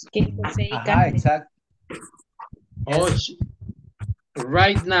nosotros, que José y Ajá, Catherine. exacto. Oh,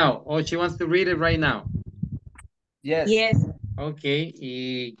 right now. Oh, she wants to read it right now. Yes. Yes. Okay,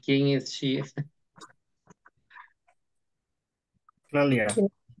 ¿y quién es she? Clelia.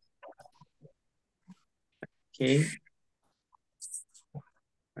 Okay.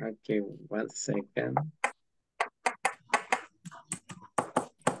 Okay, 1 second.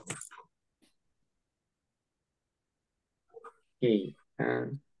 Okay.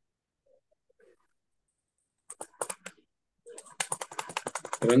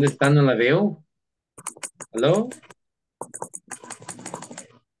 ¿Pero dónde está? No la veo. ¿Aló?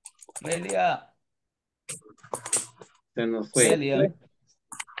 Clelia. Se nos fue. Clelia. Ahí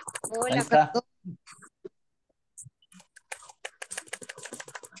Hola, está.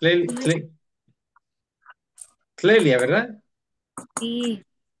 Clelia, ¿verdad? Sí.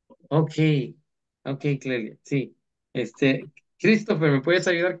 Ok, Clelia, sí. Christopher, ¿me puedes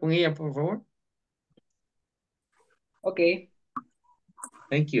ayudar con ella, por favor? Okay.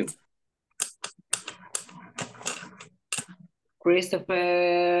 Thank you.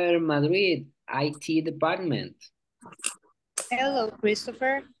 Christopher Madrid, IT department. Hello,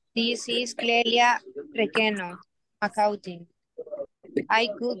 Christopher. This is Clelia Requeno, accounting. I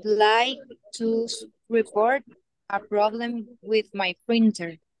would like to report a problem with my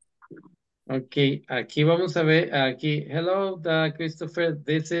printer. Ok, aquí vamos a ver, aquí, hello, Christopher,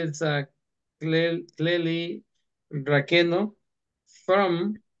 this is Cleli Raqueno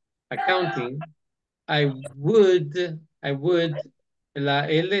from accounting. I would, la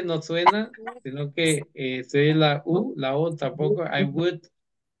L no suena, sino que se la U, la O tampoco. I would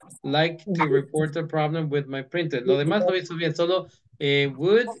like to report a problem with my printer. Lo demás lo hizo bien, solo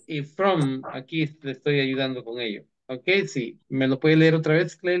would y from, aquí le estoy ayudando con ello. Ok, sí, ¿me lo puede leer otra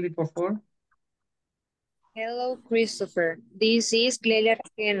vez, Cleli, por favor? Hello, Christopher. This is Clelia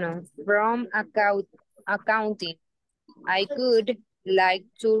Requeno from accounting. I would like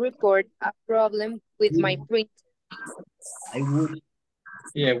to report a problem with my printer. I would.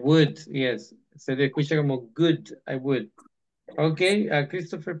 Yeah, would, yes. Se le escucha como good, I would. Okay,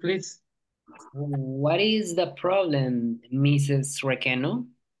 Christopher, please. What is the problem, Mrs. Requeno?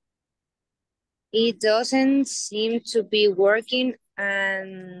 It doesn't seem to be working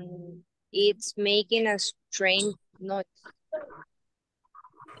and it's making a strange noise.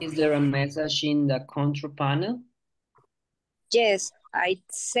 Is there a message in the control panel? Yes, it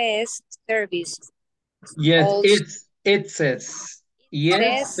says service. Yes, Also, it says.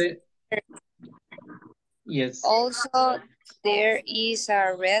 Yes. Yes. Also, there is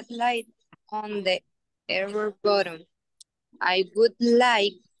a red light on the error button. I would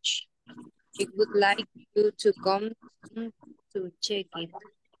like you to come to check it.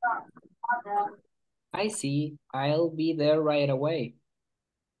 I see. I'll be there right away.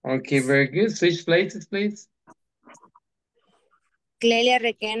 Okay, very good. Switch places, please. Clelia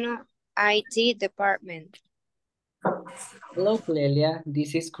Requeno, IT department. Hello, Clelia.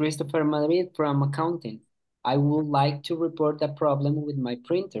 This is Christopher Madrid from accounting. I would like to report a problem with my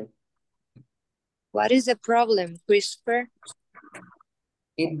printer. What is the problem, Christopher?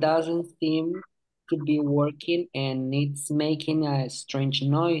 It doesn't seem to be working and it's making a strange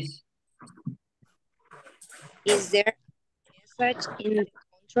noise. Is there a message in the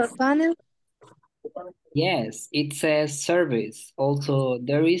control panel? Yes, it says service. Also,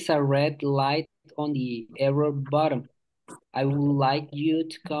 there is a red light on the error button. I would like you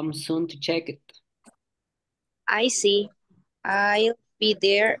to come soon to check it. I see. I'll be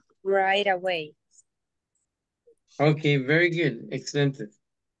there right away. Okay, very good. Excelente.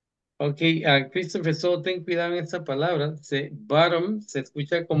 Ok, Christopher, solo ten cuidado en esta palabra. Bottom se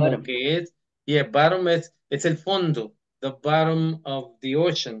escucha como Bottom. que es, yeah, bottom es el fondo, the bottom of the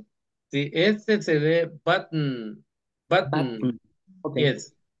ocean. Sí, este se ve button, button, Okay.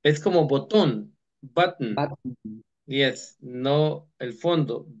 yes, es como botón, button, Button. yes, no el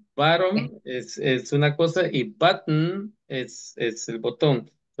fondo. Bottom es una cosa y button es el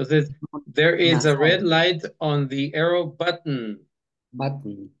botón. Entonces, there is a red light on the arrow button.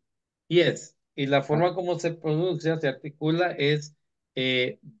 Button. Yes, y la forma como se pronuncia, se articula es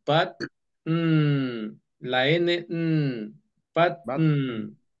but, la N, but,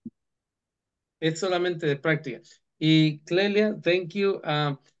 es solamente de práctica. Y Clelia, thank you.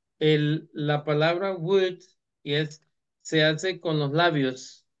 La palabra would se hace con los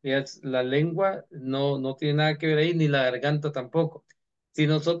labios. La lengua no tiene nada que ver ahí, ni la garganta tampoco. Si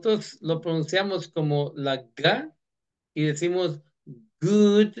nosotros lo pronunciamos como la G y decimos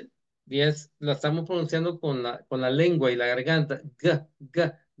good, la estamos pronunciando con la lengua y la garganta,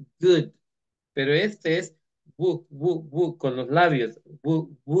 good. Pero este es con los labios,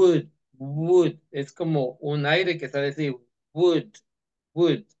 would. Es como un aire que sale así, would.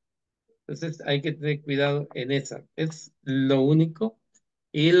 Entonces hay que tener cuidado en esa. Es lo único.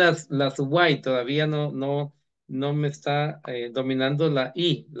 Y las Y todavía no me está dominando la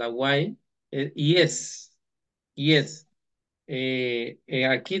I, la Y. Yes.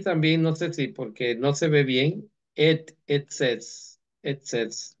 Aquí también no sé si porque no se ve bien, it says,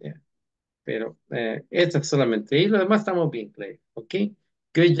 yeah. Pero eso es solamente. Y lo demás estamos bien, Clay. Ok.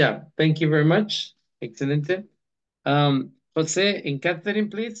 Good job. Thank you very much. Excelente. José, and Catherine,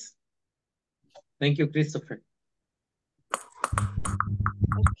 please. Thank you, Christopher.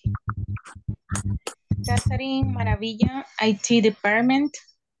 Catherine Maravilla, IT department.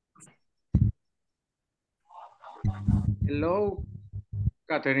 Hello,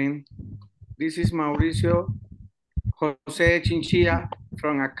 Catherine. This is Mauricio Jose Chinchilla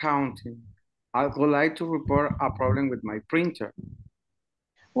from accounting. I would like to report a problem with my printer.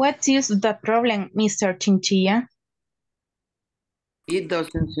 What is the problem, Mr. Chinchilla? It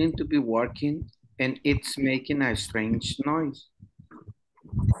doesn't seem to be working and it's making a strange noise.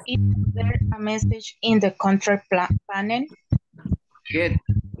 Is there a message in the control panel?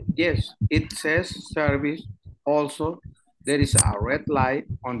 Yes, it says service. Also, there is a red light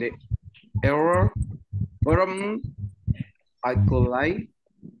on the error button. I would like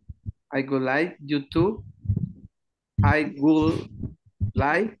you to. I would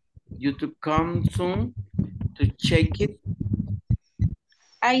like you to come soon to check it.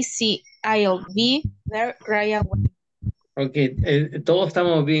 I see. I'll be there right away. Ok, todos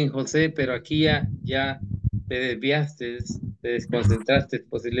estamos bien, José, pero aquí ya te desviaste, te desconcentraste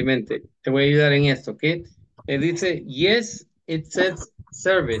posiblemente. Te voy a ayudar en esto, ¿ok? Dice, yes, it says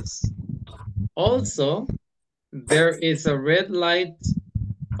service. Also, there is a red light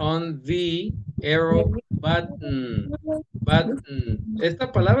on the arrow button.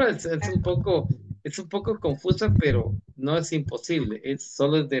 Esta palabra es un poco confusa, pero no es imposible, es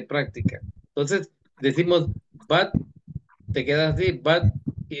solo de práctica. Entonces, decimos but, te quedas así, but,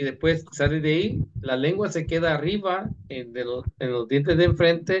 y después sale de ahí, la lengua se queda arriba, en los dientes de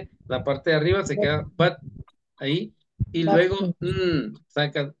enfrente, la parte de arriba se queda but, ahí, y luego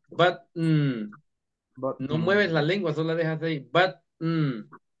saca but, no mueves la lengua, solo la dejas ahí, but,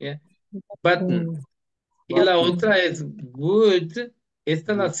 yeah, button. Y la otra es would,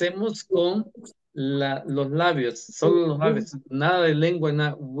 esta la hacemos con los labios, solo los labios, nada de lengua,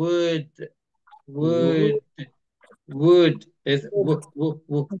 nada, would, es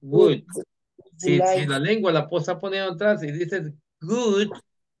would. Si la lengua la posa poniendo atrás y dices good,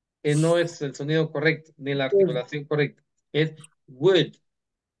 no es el sonido correcto, ni la articulación correcta. Es would.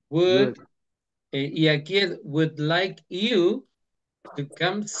 Y aquí es would like you to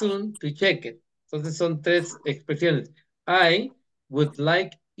come soon to check it. Entonces son tres expresiones. I would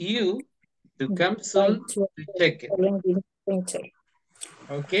like you to come soon to check it.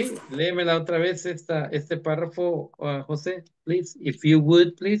 Ok, léemela otra vez este párrafo, José, please, if you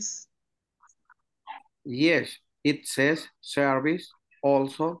would, please. Yes, it says service.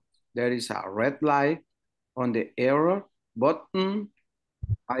 Also, there is a red light on the error button.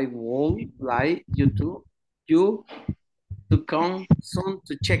 I would like you to come soon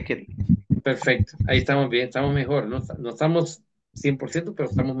to check it. Perfecto, ahí estamos bien, estamos mejor, no, no estamos 100%, pero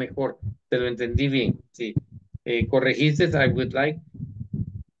estamos mejor, te lo entendí bien, sí. Corregiste, I would like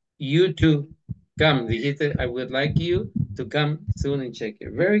you to come, dijiste, I would like you to come soon and check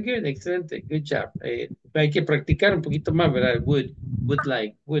it. Very good, excelente, good job. Hay que practicar un poquito más, ¿verdad? Would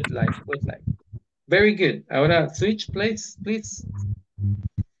like. Very good. Ahora, switch place, please.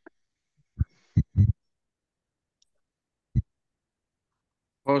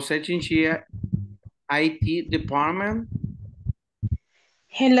 Jose Chinchilla, IT department.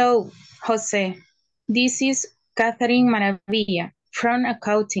 Hello, Jose. This is Catherine Maravilla from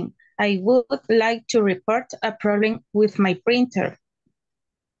accounting. I would like to report a problem with my printer.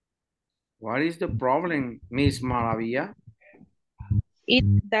 What is the problem, Miss Maravilla? It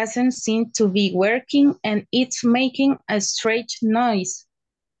doesn't seem to be working and it's making a strange noise.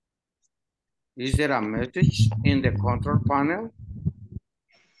 Is there a message in the control panel?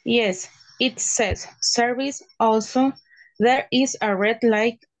 Yes, it says service. Also, there is a red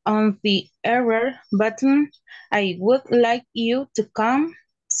light on the error button. I would like you to come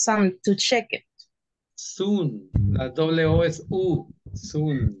soon to check it. Soon. La doble O es U.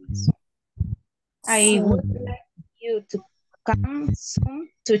 Soon. I would like you to come soon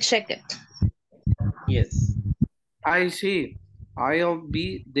to check it. Yes. I see. I'll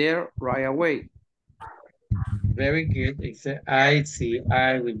be there right away. Very good. I see.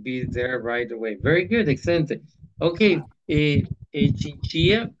 I will be there right away. Very good. Excelente. Ok.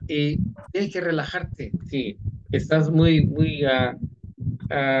 Chinchilla, tienes que relajarte. Sí. Estás muy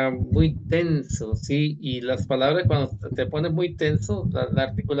tenso, ¿sí? Y las palabras cuando te pones muy tenso, la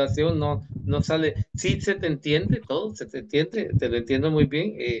articulación no sale. Sí se te entiende todo, se te entiende, te lo entiendo muy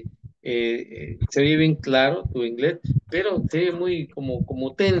bien. Se oye bien claro tu inglés, pero se oye muy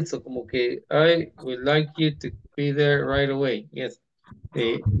como tenso, como que I would like you to be there right away. Yes.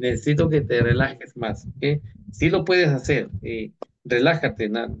 Necesito que te relajes más, ¿ok? Sí lo puedes hacer. Relájate,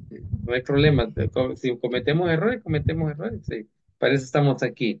 no hay problema. Si cometemos errores, cometemos errores. Sí. Para eso estamos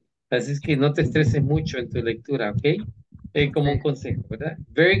aquí. Así es que no te estreses mucho en tu lectura, ¿ok? Como un consejo, ¿verdad?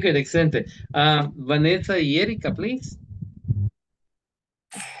 Very good, excelente. Vanessa y Erika, please.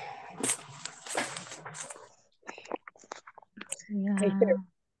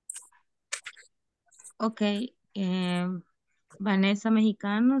 Ok. Vanessa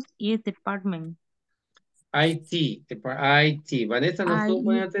Mexicanos y Department. IT. Vanessa no estuvo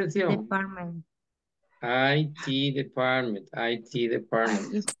poniendo atención. Department. IT Department.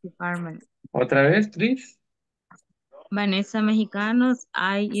 Department. Otra vez, please. Vanessa Mexicanos,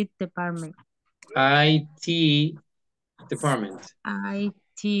 IT Department. IT Department.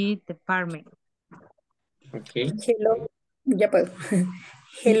 IT Department. Okay. Hello, ya puedo.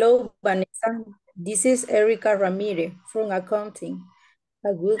 Hello, Vanessa. This is Erica Ramirez from accounting. I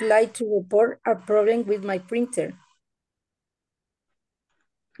would like to report a problem with my printer.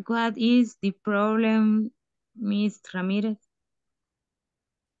 What is the problem, Ms. Ramirez?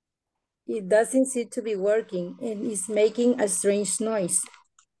 It doesn't seem to be working and is making a strange noise.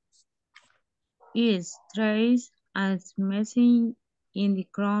 Is trace as message in the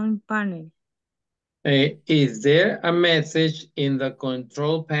control panel? Is there a message in the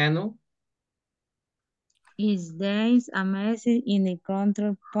control panel? Is there a message in the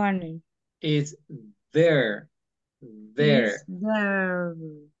control panel? Is there Is there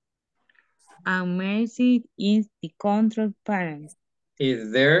a message in the control panel?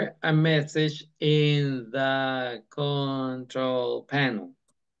 Is there a message in the control panel?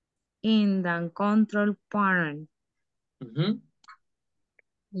 In the control panel.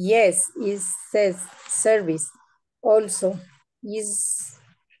 Yes, it says service. Also,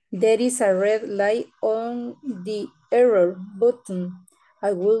 there is a red light on the error button.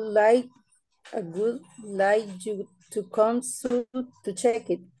 I would like you to come soon to check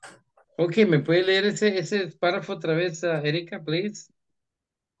it. Okay, ¿me puede leer ese párrafo otra vez, Erika, please?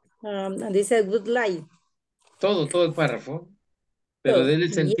 And this is would like. Todo el párrafo, pero déle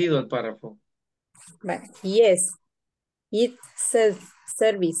sentido al párrafo. Yes, it says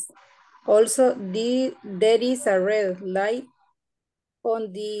service. Also, there is a red light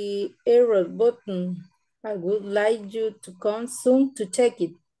on the error button. I would like you to come soon to check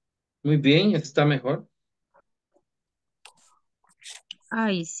it. Muy bien, está mejor.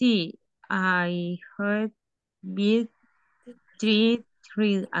 I see. I heard bit three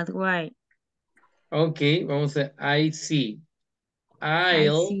away. Ok, vamos a I see.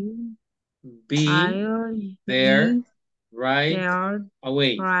 I'll be there right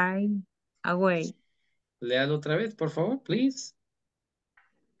away. Right away. Léalo otra vez, por favor, please.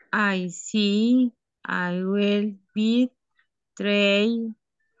 I see. I will be three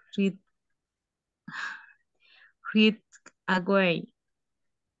feet away.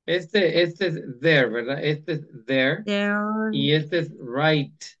 Este es there, ¿verdad? Este es there. There, Y este es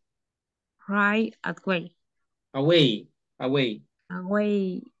right. right away. Away. Away.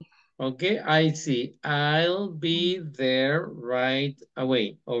 Away. Okay, I see. I'll be there right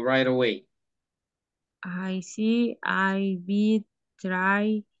away. Or right away. I see. I be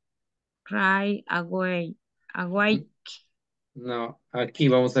try right away. Away. No, aquí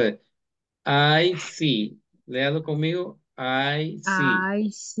vamos a ver. I see. Léalo conmigo. I see. I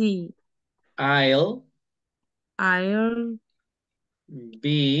see. I'll I'll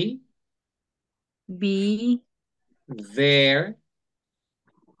be be there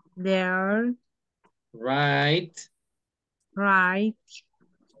there right right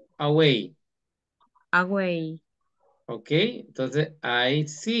away. away. Ok, entonces I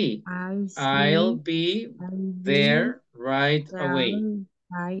see. I I'll see. be I'll be there right away. there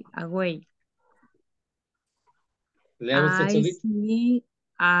right away. Léalo usted I solito. see.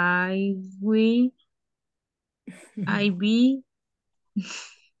 I be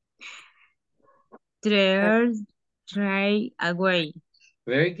there right away.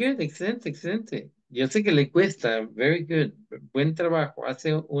 Very good, excelente, excelente. Yo sé que le cuesta, very good. Buen trabajo,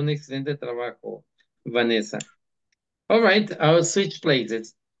 hace un excelente trabajo, Vanessa. All right, I'll switch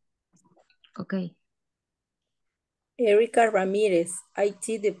places. Okay. Erica Ramirez,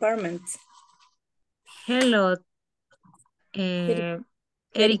 IT department. Hello, Erika.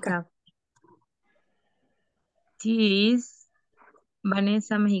 Erika. This is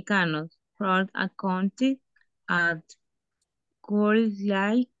Vanessa Mexicanos from a country at could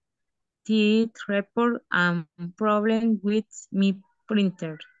like the report and problem with my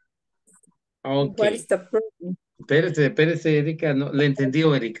printer. Ok. What is the problem? Espérese, Erika. No, le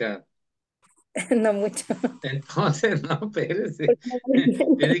entendió, Erika. No mucho. Entonces, no, espérese.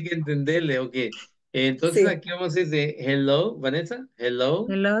 Tiene que entenderle, ok. Entonces Sí. aquí vamos a decir hello, Vanessa. Hello.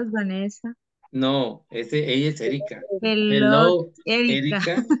 Hello, Vanessa. No, ella es Erika. Hello, Hello, Erika.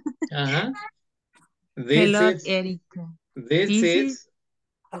 Erika. Ajá. This Hello, is, Erika. this This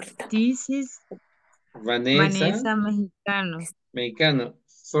is is Vanessa Vanessa Mexicano Mexicano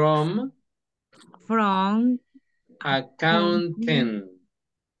from from accounting.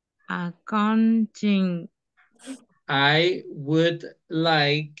 accounting. I would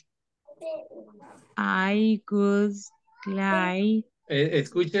like. I would like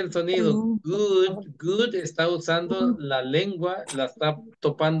Escucha el sonido. to Good está usando la lengua, la está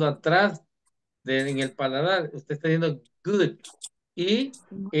topando atrás en el paladar. Usted está diciendo good. Y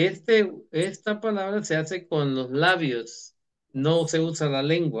esta palabra se hace con los labios. No se usa la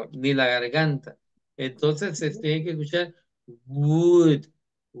lengua ni la garganta. Entonces se tiene que escuchar would,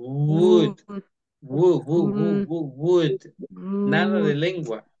 would, would, would. Nada de would,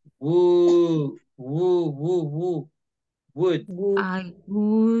 lengua. Would. I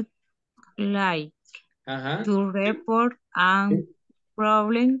would like Ajá. to report a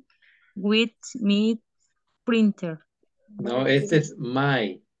problem with my printer. No, este es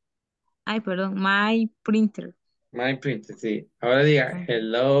my. Ay, perdón, my printer. My printer, sí. Ahora diga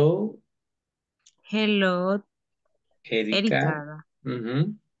hello, Hello, Erika. Erika.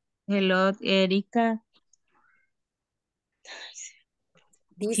 Ujú. Hello, Erika.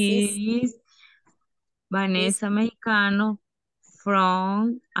 This is She is Vanessa Mexicano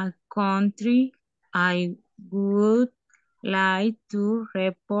from a country I would like to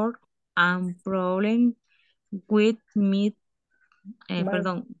report a problem with me,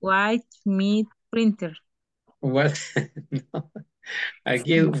 white meat printer. What? No.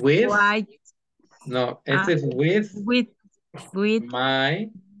 Aquí es with. White, No, este es with with my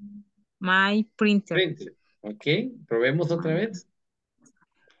my printer. printer. Ok, probemos otra vez.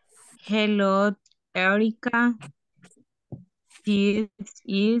 Hello, Erica. This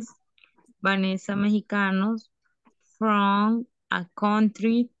is Vanessa Mexicanos from a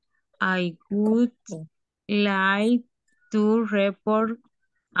country I would like to report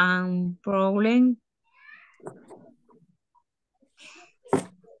a problem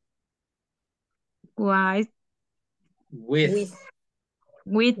with With.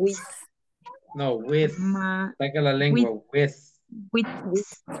 with No, with. my Saca la lengua. With. with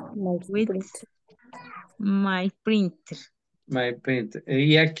my printer. My printer.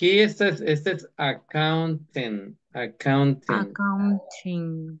 Y aquí este es accounting. Accounting.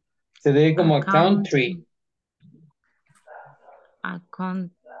 Accounting. Se lee como a country.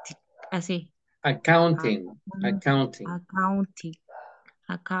 Así. Accounting. Accounting.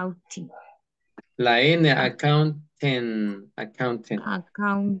 Accounting. La N, accounting. Accounting.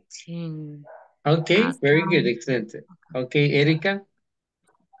 accounting, Okay, very good, account. excellent. Okay, Erika.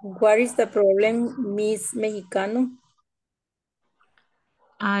 What is the problem, Miss Mexicano?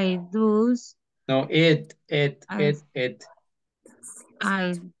 I do, No, I, it.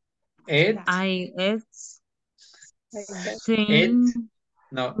 I, It, I, it's, it, sing,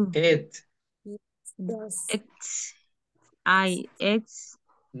 no, it. Does. it's, I, it's,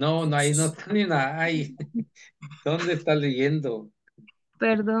 No, no, ahí no está ni una ay. ¿Dónde está leyendo?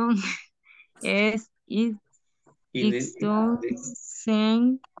 perdón, es, it, it's,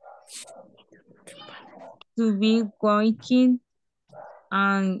 sing, to be working,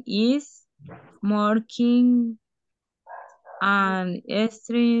 and is, working, and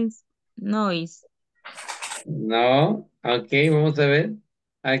strings, noise. No, ok, vamos a ver.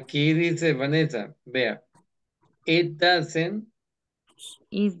 Aquí dice Vanessa, vea. It doesn't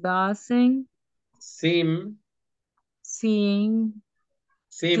It doesn't seem, seem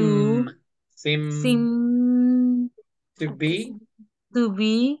seem, to seem seem to be to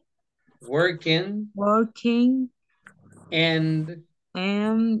be working working, and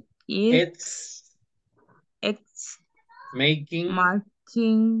and it's it's making,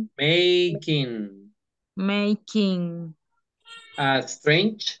 making making a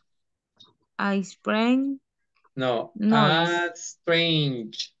strange, a spring no, noise. a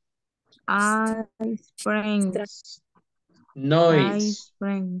strange A spring a noise,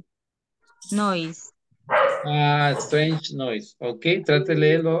 spring noise. a strange noise. Ok, trate de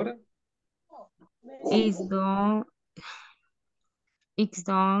leerlo ahora. Is don't it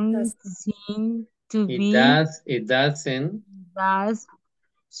don't seem to be It doesn't, does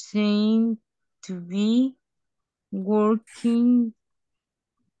seem to be working.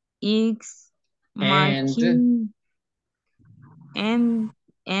 X and marking and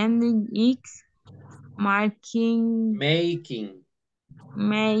X marking making.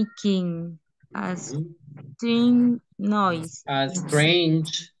 making a Mhm. string noise. A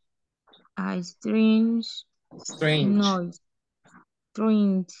strange, A strange strange, noise.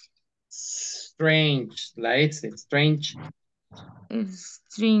 Strange strange, la S, strange.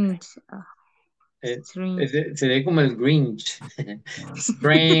 strange strange Se ve como el Grinch.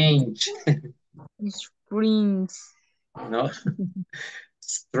 Strange, strange ¿no?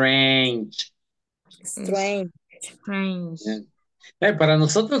 Strange. Strange. strange. Para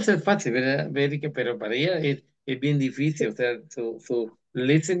nosotros es fácil, ¿verdad, Erika? Pero para ella es bien difícil. O sea, su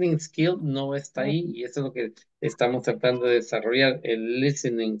listening skill no está ahí y eso es lo que estamos tratando de desarrollar, el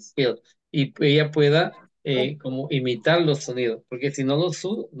listening skill. Y ella pueda como imitar los sonidos, porque si no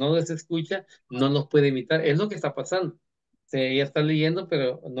los escucha, no los puede imitar. Es lo que está pasando. O sea, ella está leyendo,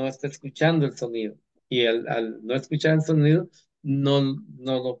 pero no está escuchando el sonido. Y al no escuchar el sonido, no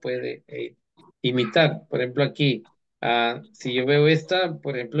lo puede imitar. Por ejemplo, aquí. Si yo veo esta,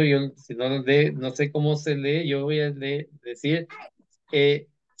 por ejemplo, yo si no, no sé cómo se lee, yo voy a decir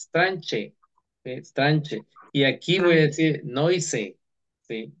stranche, stranche. Y aquí voy a decir noise,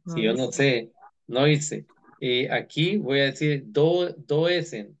 ¿sí? Si yo no Noise. sé, noise. Aquí voy a decir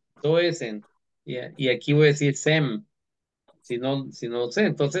doesen. Y aquí voy a decir sem, si no lo sé.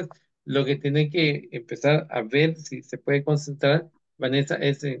 Entonces, lo que tiene que empezar a ver si se puede concentrar, Vanessa,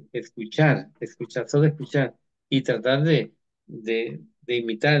 es en escuchar, solo escuchar y tratar de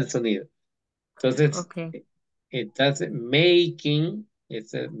imitar el sonido. Entonces, Okay. estás making,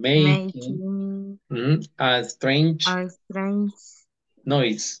 making Making a strange a strange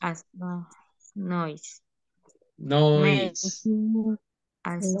noise, as noise. noise. Making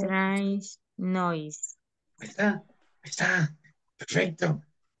a strange noise. Ahí está, perfecto.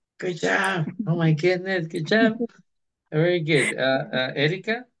 Good job. Oh my goodness, good job. Very good.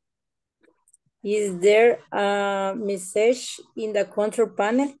 Erika? Is there a message in the control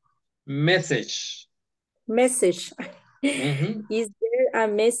panel? Message. Message. Mhm, Is there a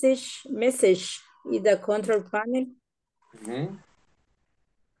message in the control panel? mhm.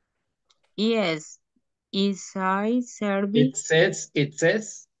 Yes, it's a It service. says, It's a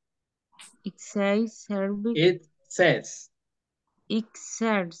service. it says. It's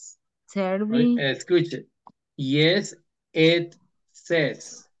service. Escuche. Yes, it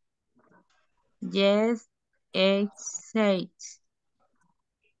says. Yes, it says.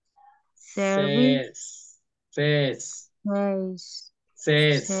 Service Says. Says. says.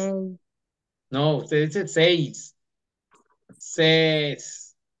 Says. Says. No, usted dice says.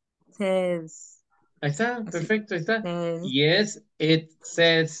 Says. Says. Ahí está, Así. perfecto, ahí está. Says. Yes, it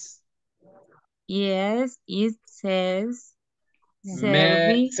says. Yes, it says.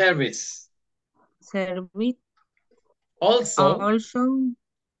 Service. Service. Service. Also,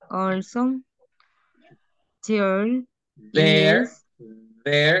 Also. There There, is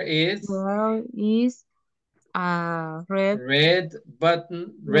there is there is a red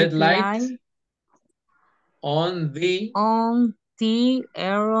button, red red light light on the on the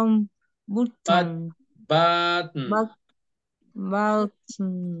arrow but, button. button, But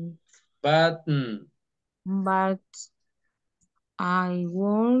button. button. But I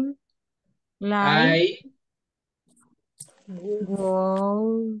would like I,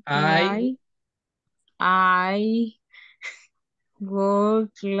 would I, like I would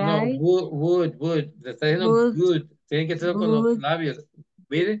no, like would. Le está diciendo would good. Tiene que hacerlo con los would labios.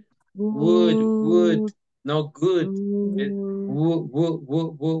 Mire, would. would No, good. would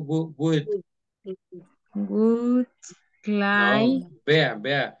Would. would No, like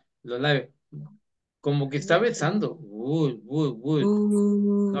vea, los labios. Como que está besando. Would. would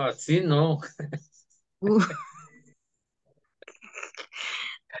No, así no. would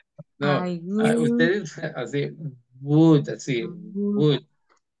No, I would ustedes así, would, así, would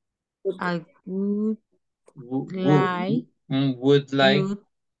would, I would would, like would like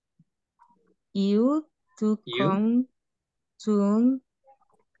you you to you, come soon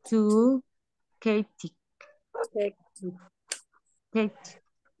to Katie. Katie.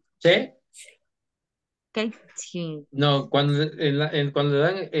 che, Katie. no, cuando, cuando le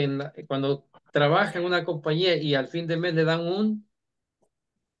dan, cuando trabaja en una compañía y al fin de mes le dan un,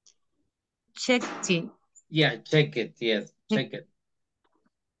 Check yeah, check it, yes, check it,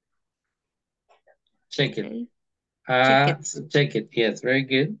 check it. Okay. Ah, check it, yes, very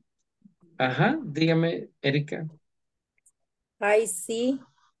good. Ajá, dígame, Erika. I see.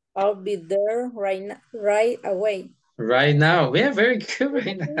 I'll be there right away. Right now, yeah, very good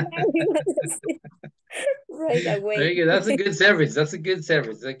right now. Right away. Very good. That's a good service. That's a good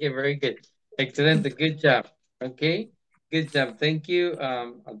service. Okay, very good. Excelente. Good job. Okay. Good job. Thank you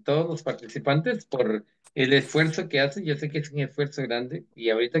a todos los participantes por el esfuerzo que hacen. Yo sé que es un esfuerzo grande y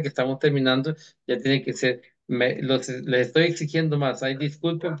ahorita que estamos terminando ya tiene que ser, les estoy exigiendo más. Ay,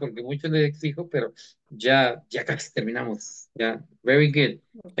 disculpen porque mucho les exijo, pero ya casi terminamos. Ya. Very good.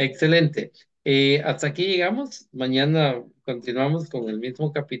 Excelente. Hasta aquí llegamos. Mañana continuamos con el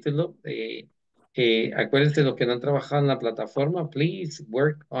mismo capítulo. Acuérdense los que no han trabajado en la plataforma, please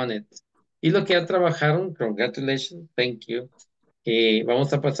work on it. Y los que ya trabajaron, congratulations, thank you.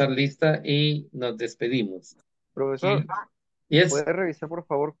 Vamos a pasar lista y nos despedimos. Profesor, Yes. ¿puede revisar por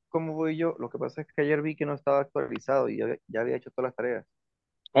favor cómo voy yo? Lo que pasa es que ayer vi que no estaba actualizado y ya había hecho todas las tareas.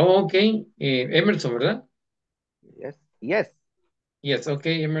 Oh, ok. Emerson, ¿verdad? Yes. Yes, ok,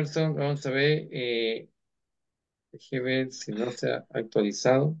 Emerson. Vamos a ver. Déjeme ver si no se ha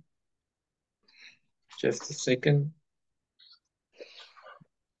actualizado. Just a second.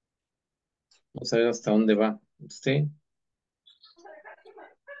 Vamos a ver hasta dónde va usted.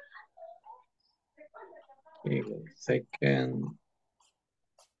 Okay, 1 second.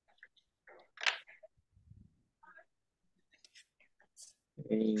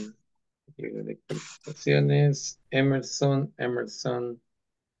 De calificaciones, Emerson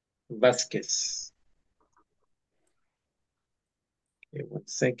Vázquez. Okay, 1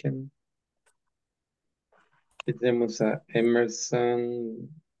 second. Aquí tenemos a Emerson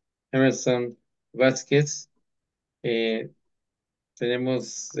Vázquez.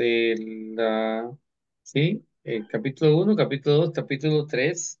 Tenemos el capítulo 1, capítulo 2, capítulo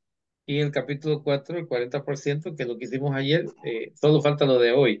 3 y el capítulo 4, el 40%, que es lo que hicimos ayer. Solo falta lo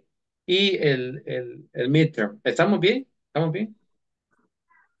de hoy. Y el midterm. ¿Estamos bien? ¿Estamos bien?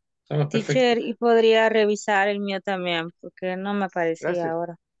 Estamos perfectos. Teacher, y podría revisar el mío también, porque no me aparecía Gracias.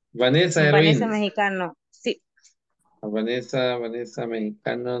 ahora. Vanessa Vanessa Heroín. Mexicano, sí. A Vanessa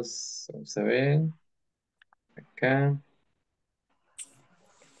Mexicanos. Vamos a ver. Acá.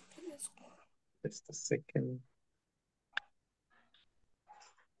 Just a second.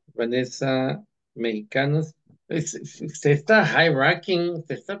 Vanessa Mexicanos. Se está high ranking,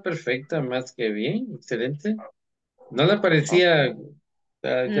 se está perfecta, más que bien, excelente. No le parecía,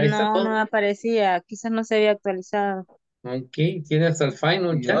 ya está No, no me todo. aparecía, quizás no se había actualizado. Ok, tiene hasta el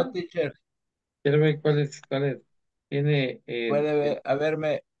final Y ya. yo, teacher, Quiero ver cuál es. Tiene,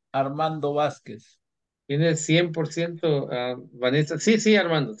 haberme Armando Vázquez. tiene 100%, Vanessa. Sí,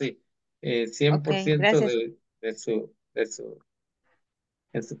 Armando, sí. Ok, 100% gracias.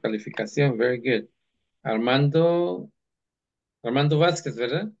 en su calificación. Very good. Armando Vázquez,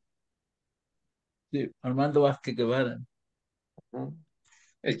 ¿verdad? Sí, Armando Vázquez Guevara. Ajá.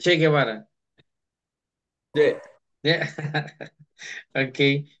 El Che Guevara. Sí. Yeah. Ok.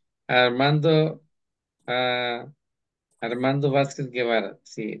 Armando, ah, Armando Vázquez Guevara.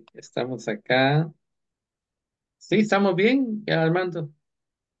 Sí, estamos acá. Sí, estamos bien, ya, Armando.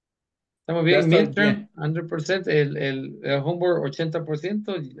 Estamos Ya bien, estoy midterm, bien. 100%, el homework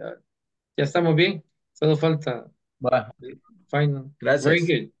 80%, ya estamos bien. Solo falta Va, el final. Very gracias.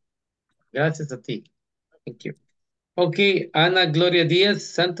 good. Gracias a ti. Thank you. Ok, Ana Gloria Díaz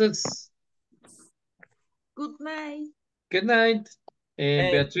Santos. Good night. Good night.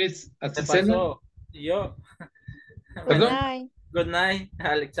 Hey, Beatriz se Azucena. pasó. Yo, Good bueno, ¿Perdón? night. good night,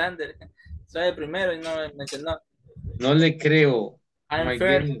 Alexander. Soy el primero y no me mencionó. No le creo. I'm My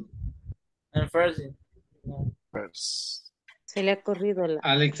first. goodness. I'm first. First. Se le ha corrido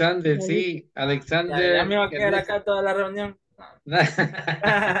Alexander, la lista. sí. Ya me Alexander iba a quedar Ernesto. acá toda la reunión.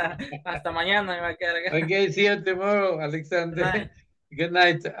 Hasta mañana me iba a quedar acá. Okay, see you tomorrow, Good Alexander. night. Good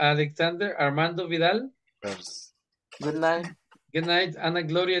night, Alexander. Armando Vidal. First. Good night. Good night, Ana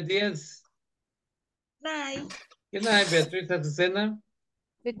Gloria Díaz. Night. Good night, Beatriz Azucena.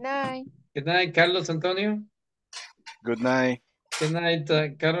 Good night. Good night, Carlos Antonio. Good night. Good night,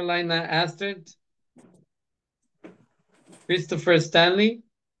 Carolina Astrid. Christopher Stanley.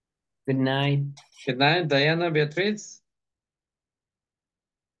 Good night. Good night, Diana Beatriz.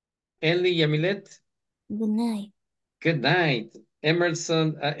 Enli Yamilet. Good night. Good night.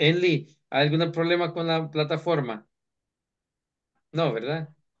 Emerson, Enli, ¿algún problema con la plataforma? No, ¿verdad?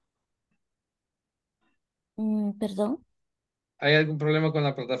 Perdón. ¿Hay algún problema con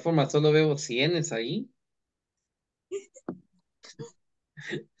la plataforma? Solo veo cienes ahí.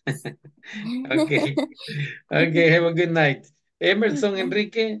 Okay. Okay, have a good night. Emerson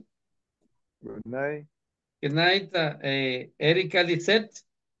Enrique. Good night. Good night. Erika Lisette.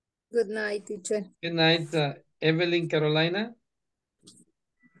 Good night, teacher. Good night. Evelyn Carolina.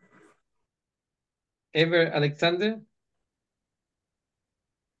 Ever Alexander.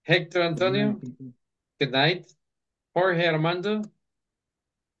 Hector Good night, Antonio. teacher. Good night. Jorge Armando.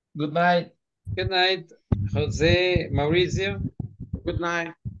 Good night. Good night. Jose Mauricio. Good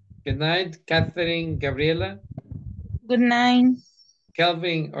night. Good night. Catherine Gabriela. Good night.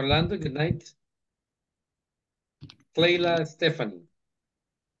 Calvin Orlando. Good night. Clayla Stephanie.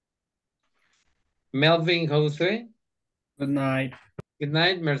 Melvin Jose. Good night. Good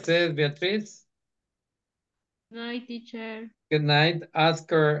night. Mercedes Beatriz. Night, teacher. Good night.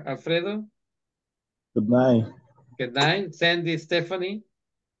 Oscar Alfredo. Good night. Good night. Sandy Stephanie.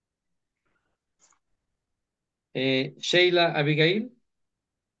 Sheila Abigail.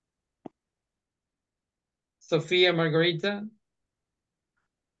 Sofía Margarita.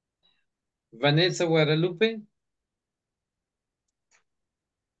 Vanessa Guadalupe.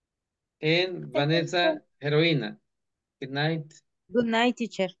 And Vanessa Heroina. Good night. Good night,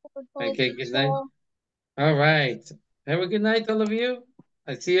 teacher. Okay, good night. All right. Have a good night, all of you.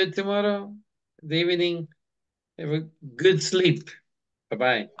 I see you tomorrow, the evening. Have a good sleep.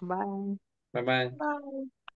 Bye-bye. Bye. Bye-bye. Bye.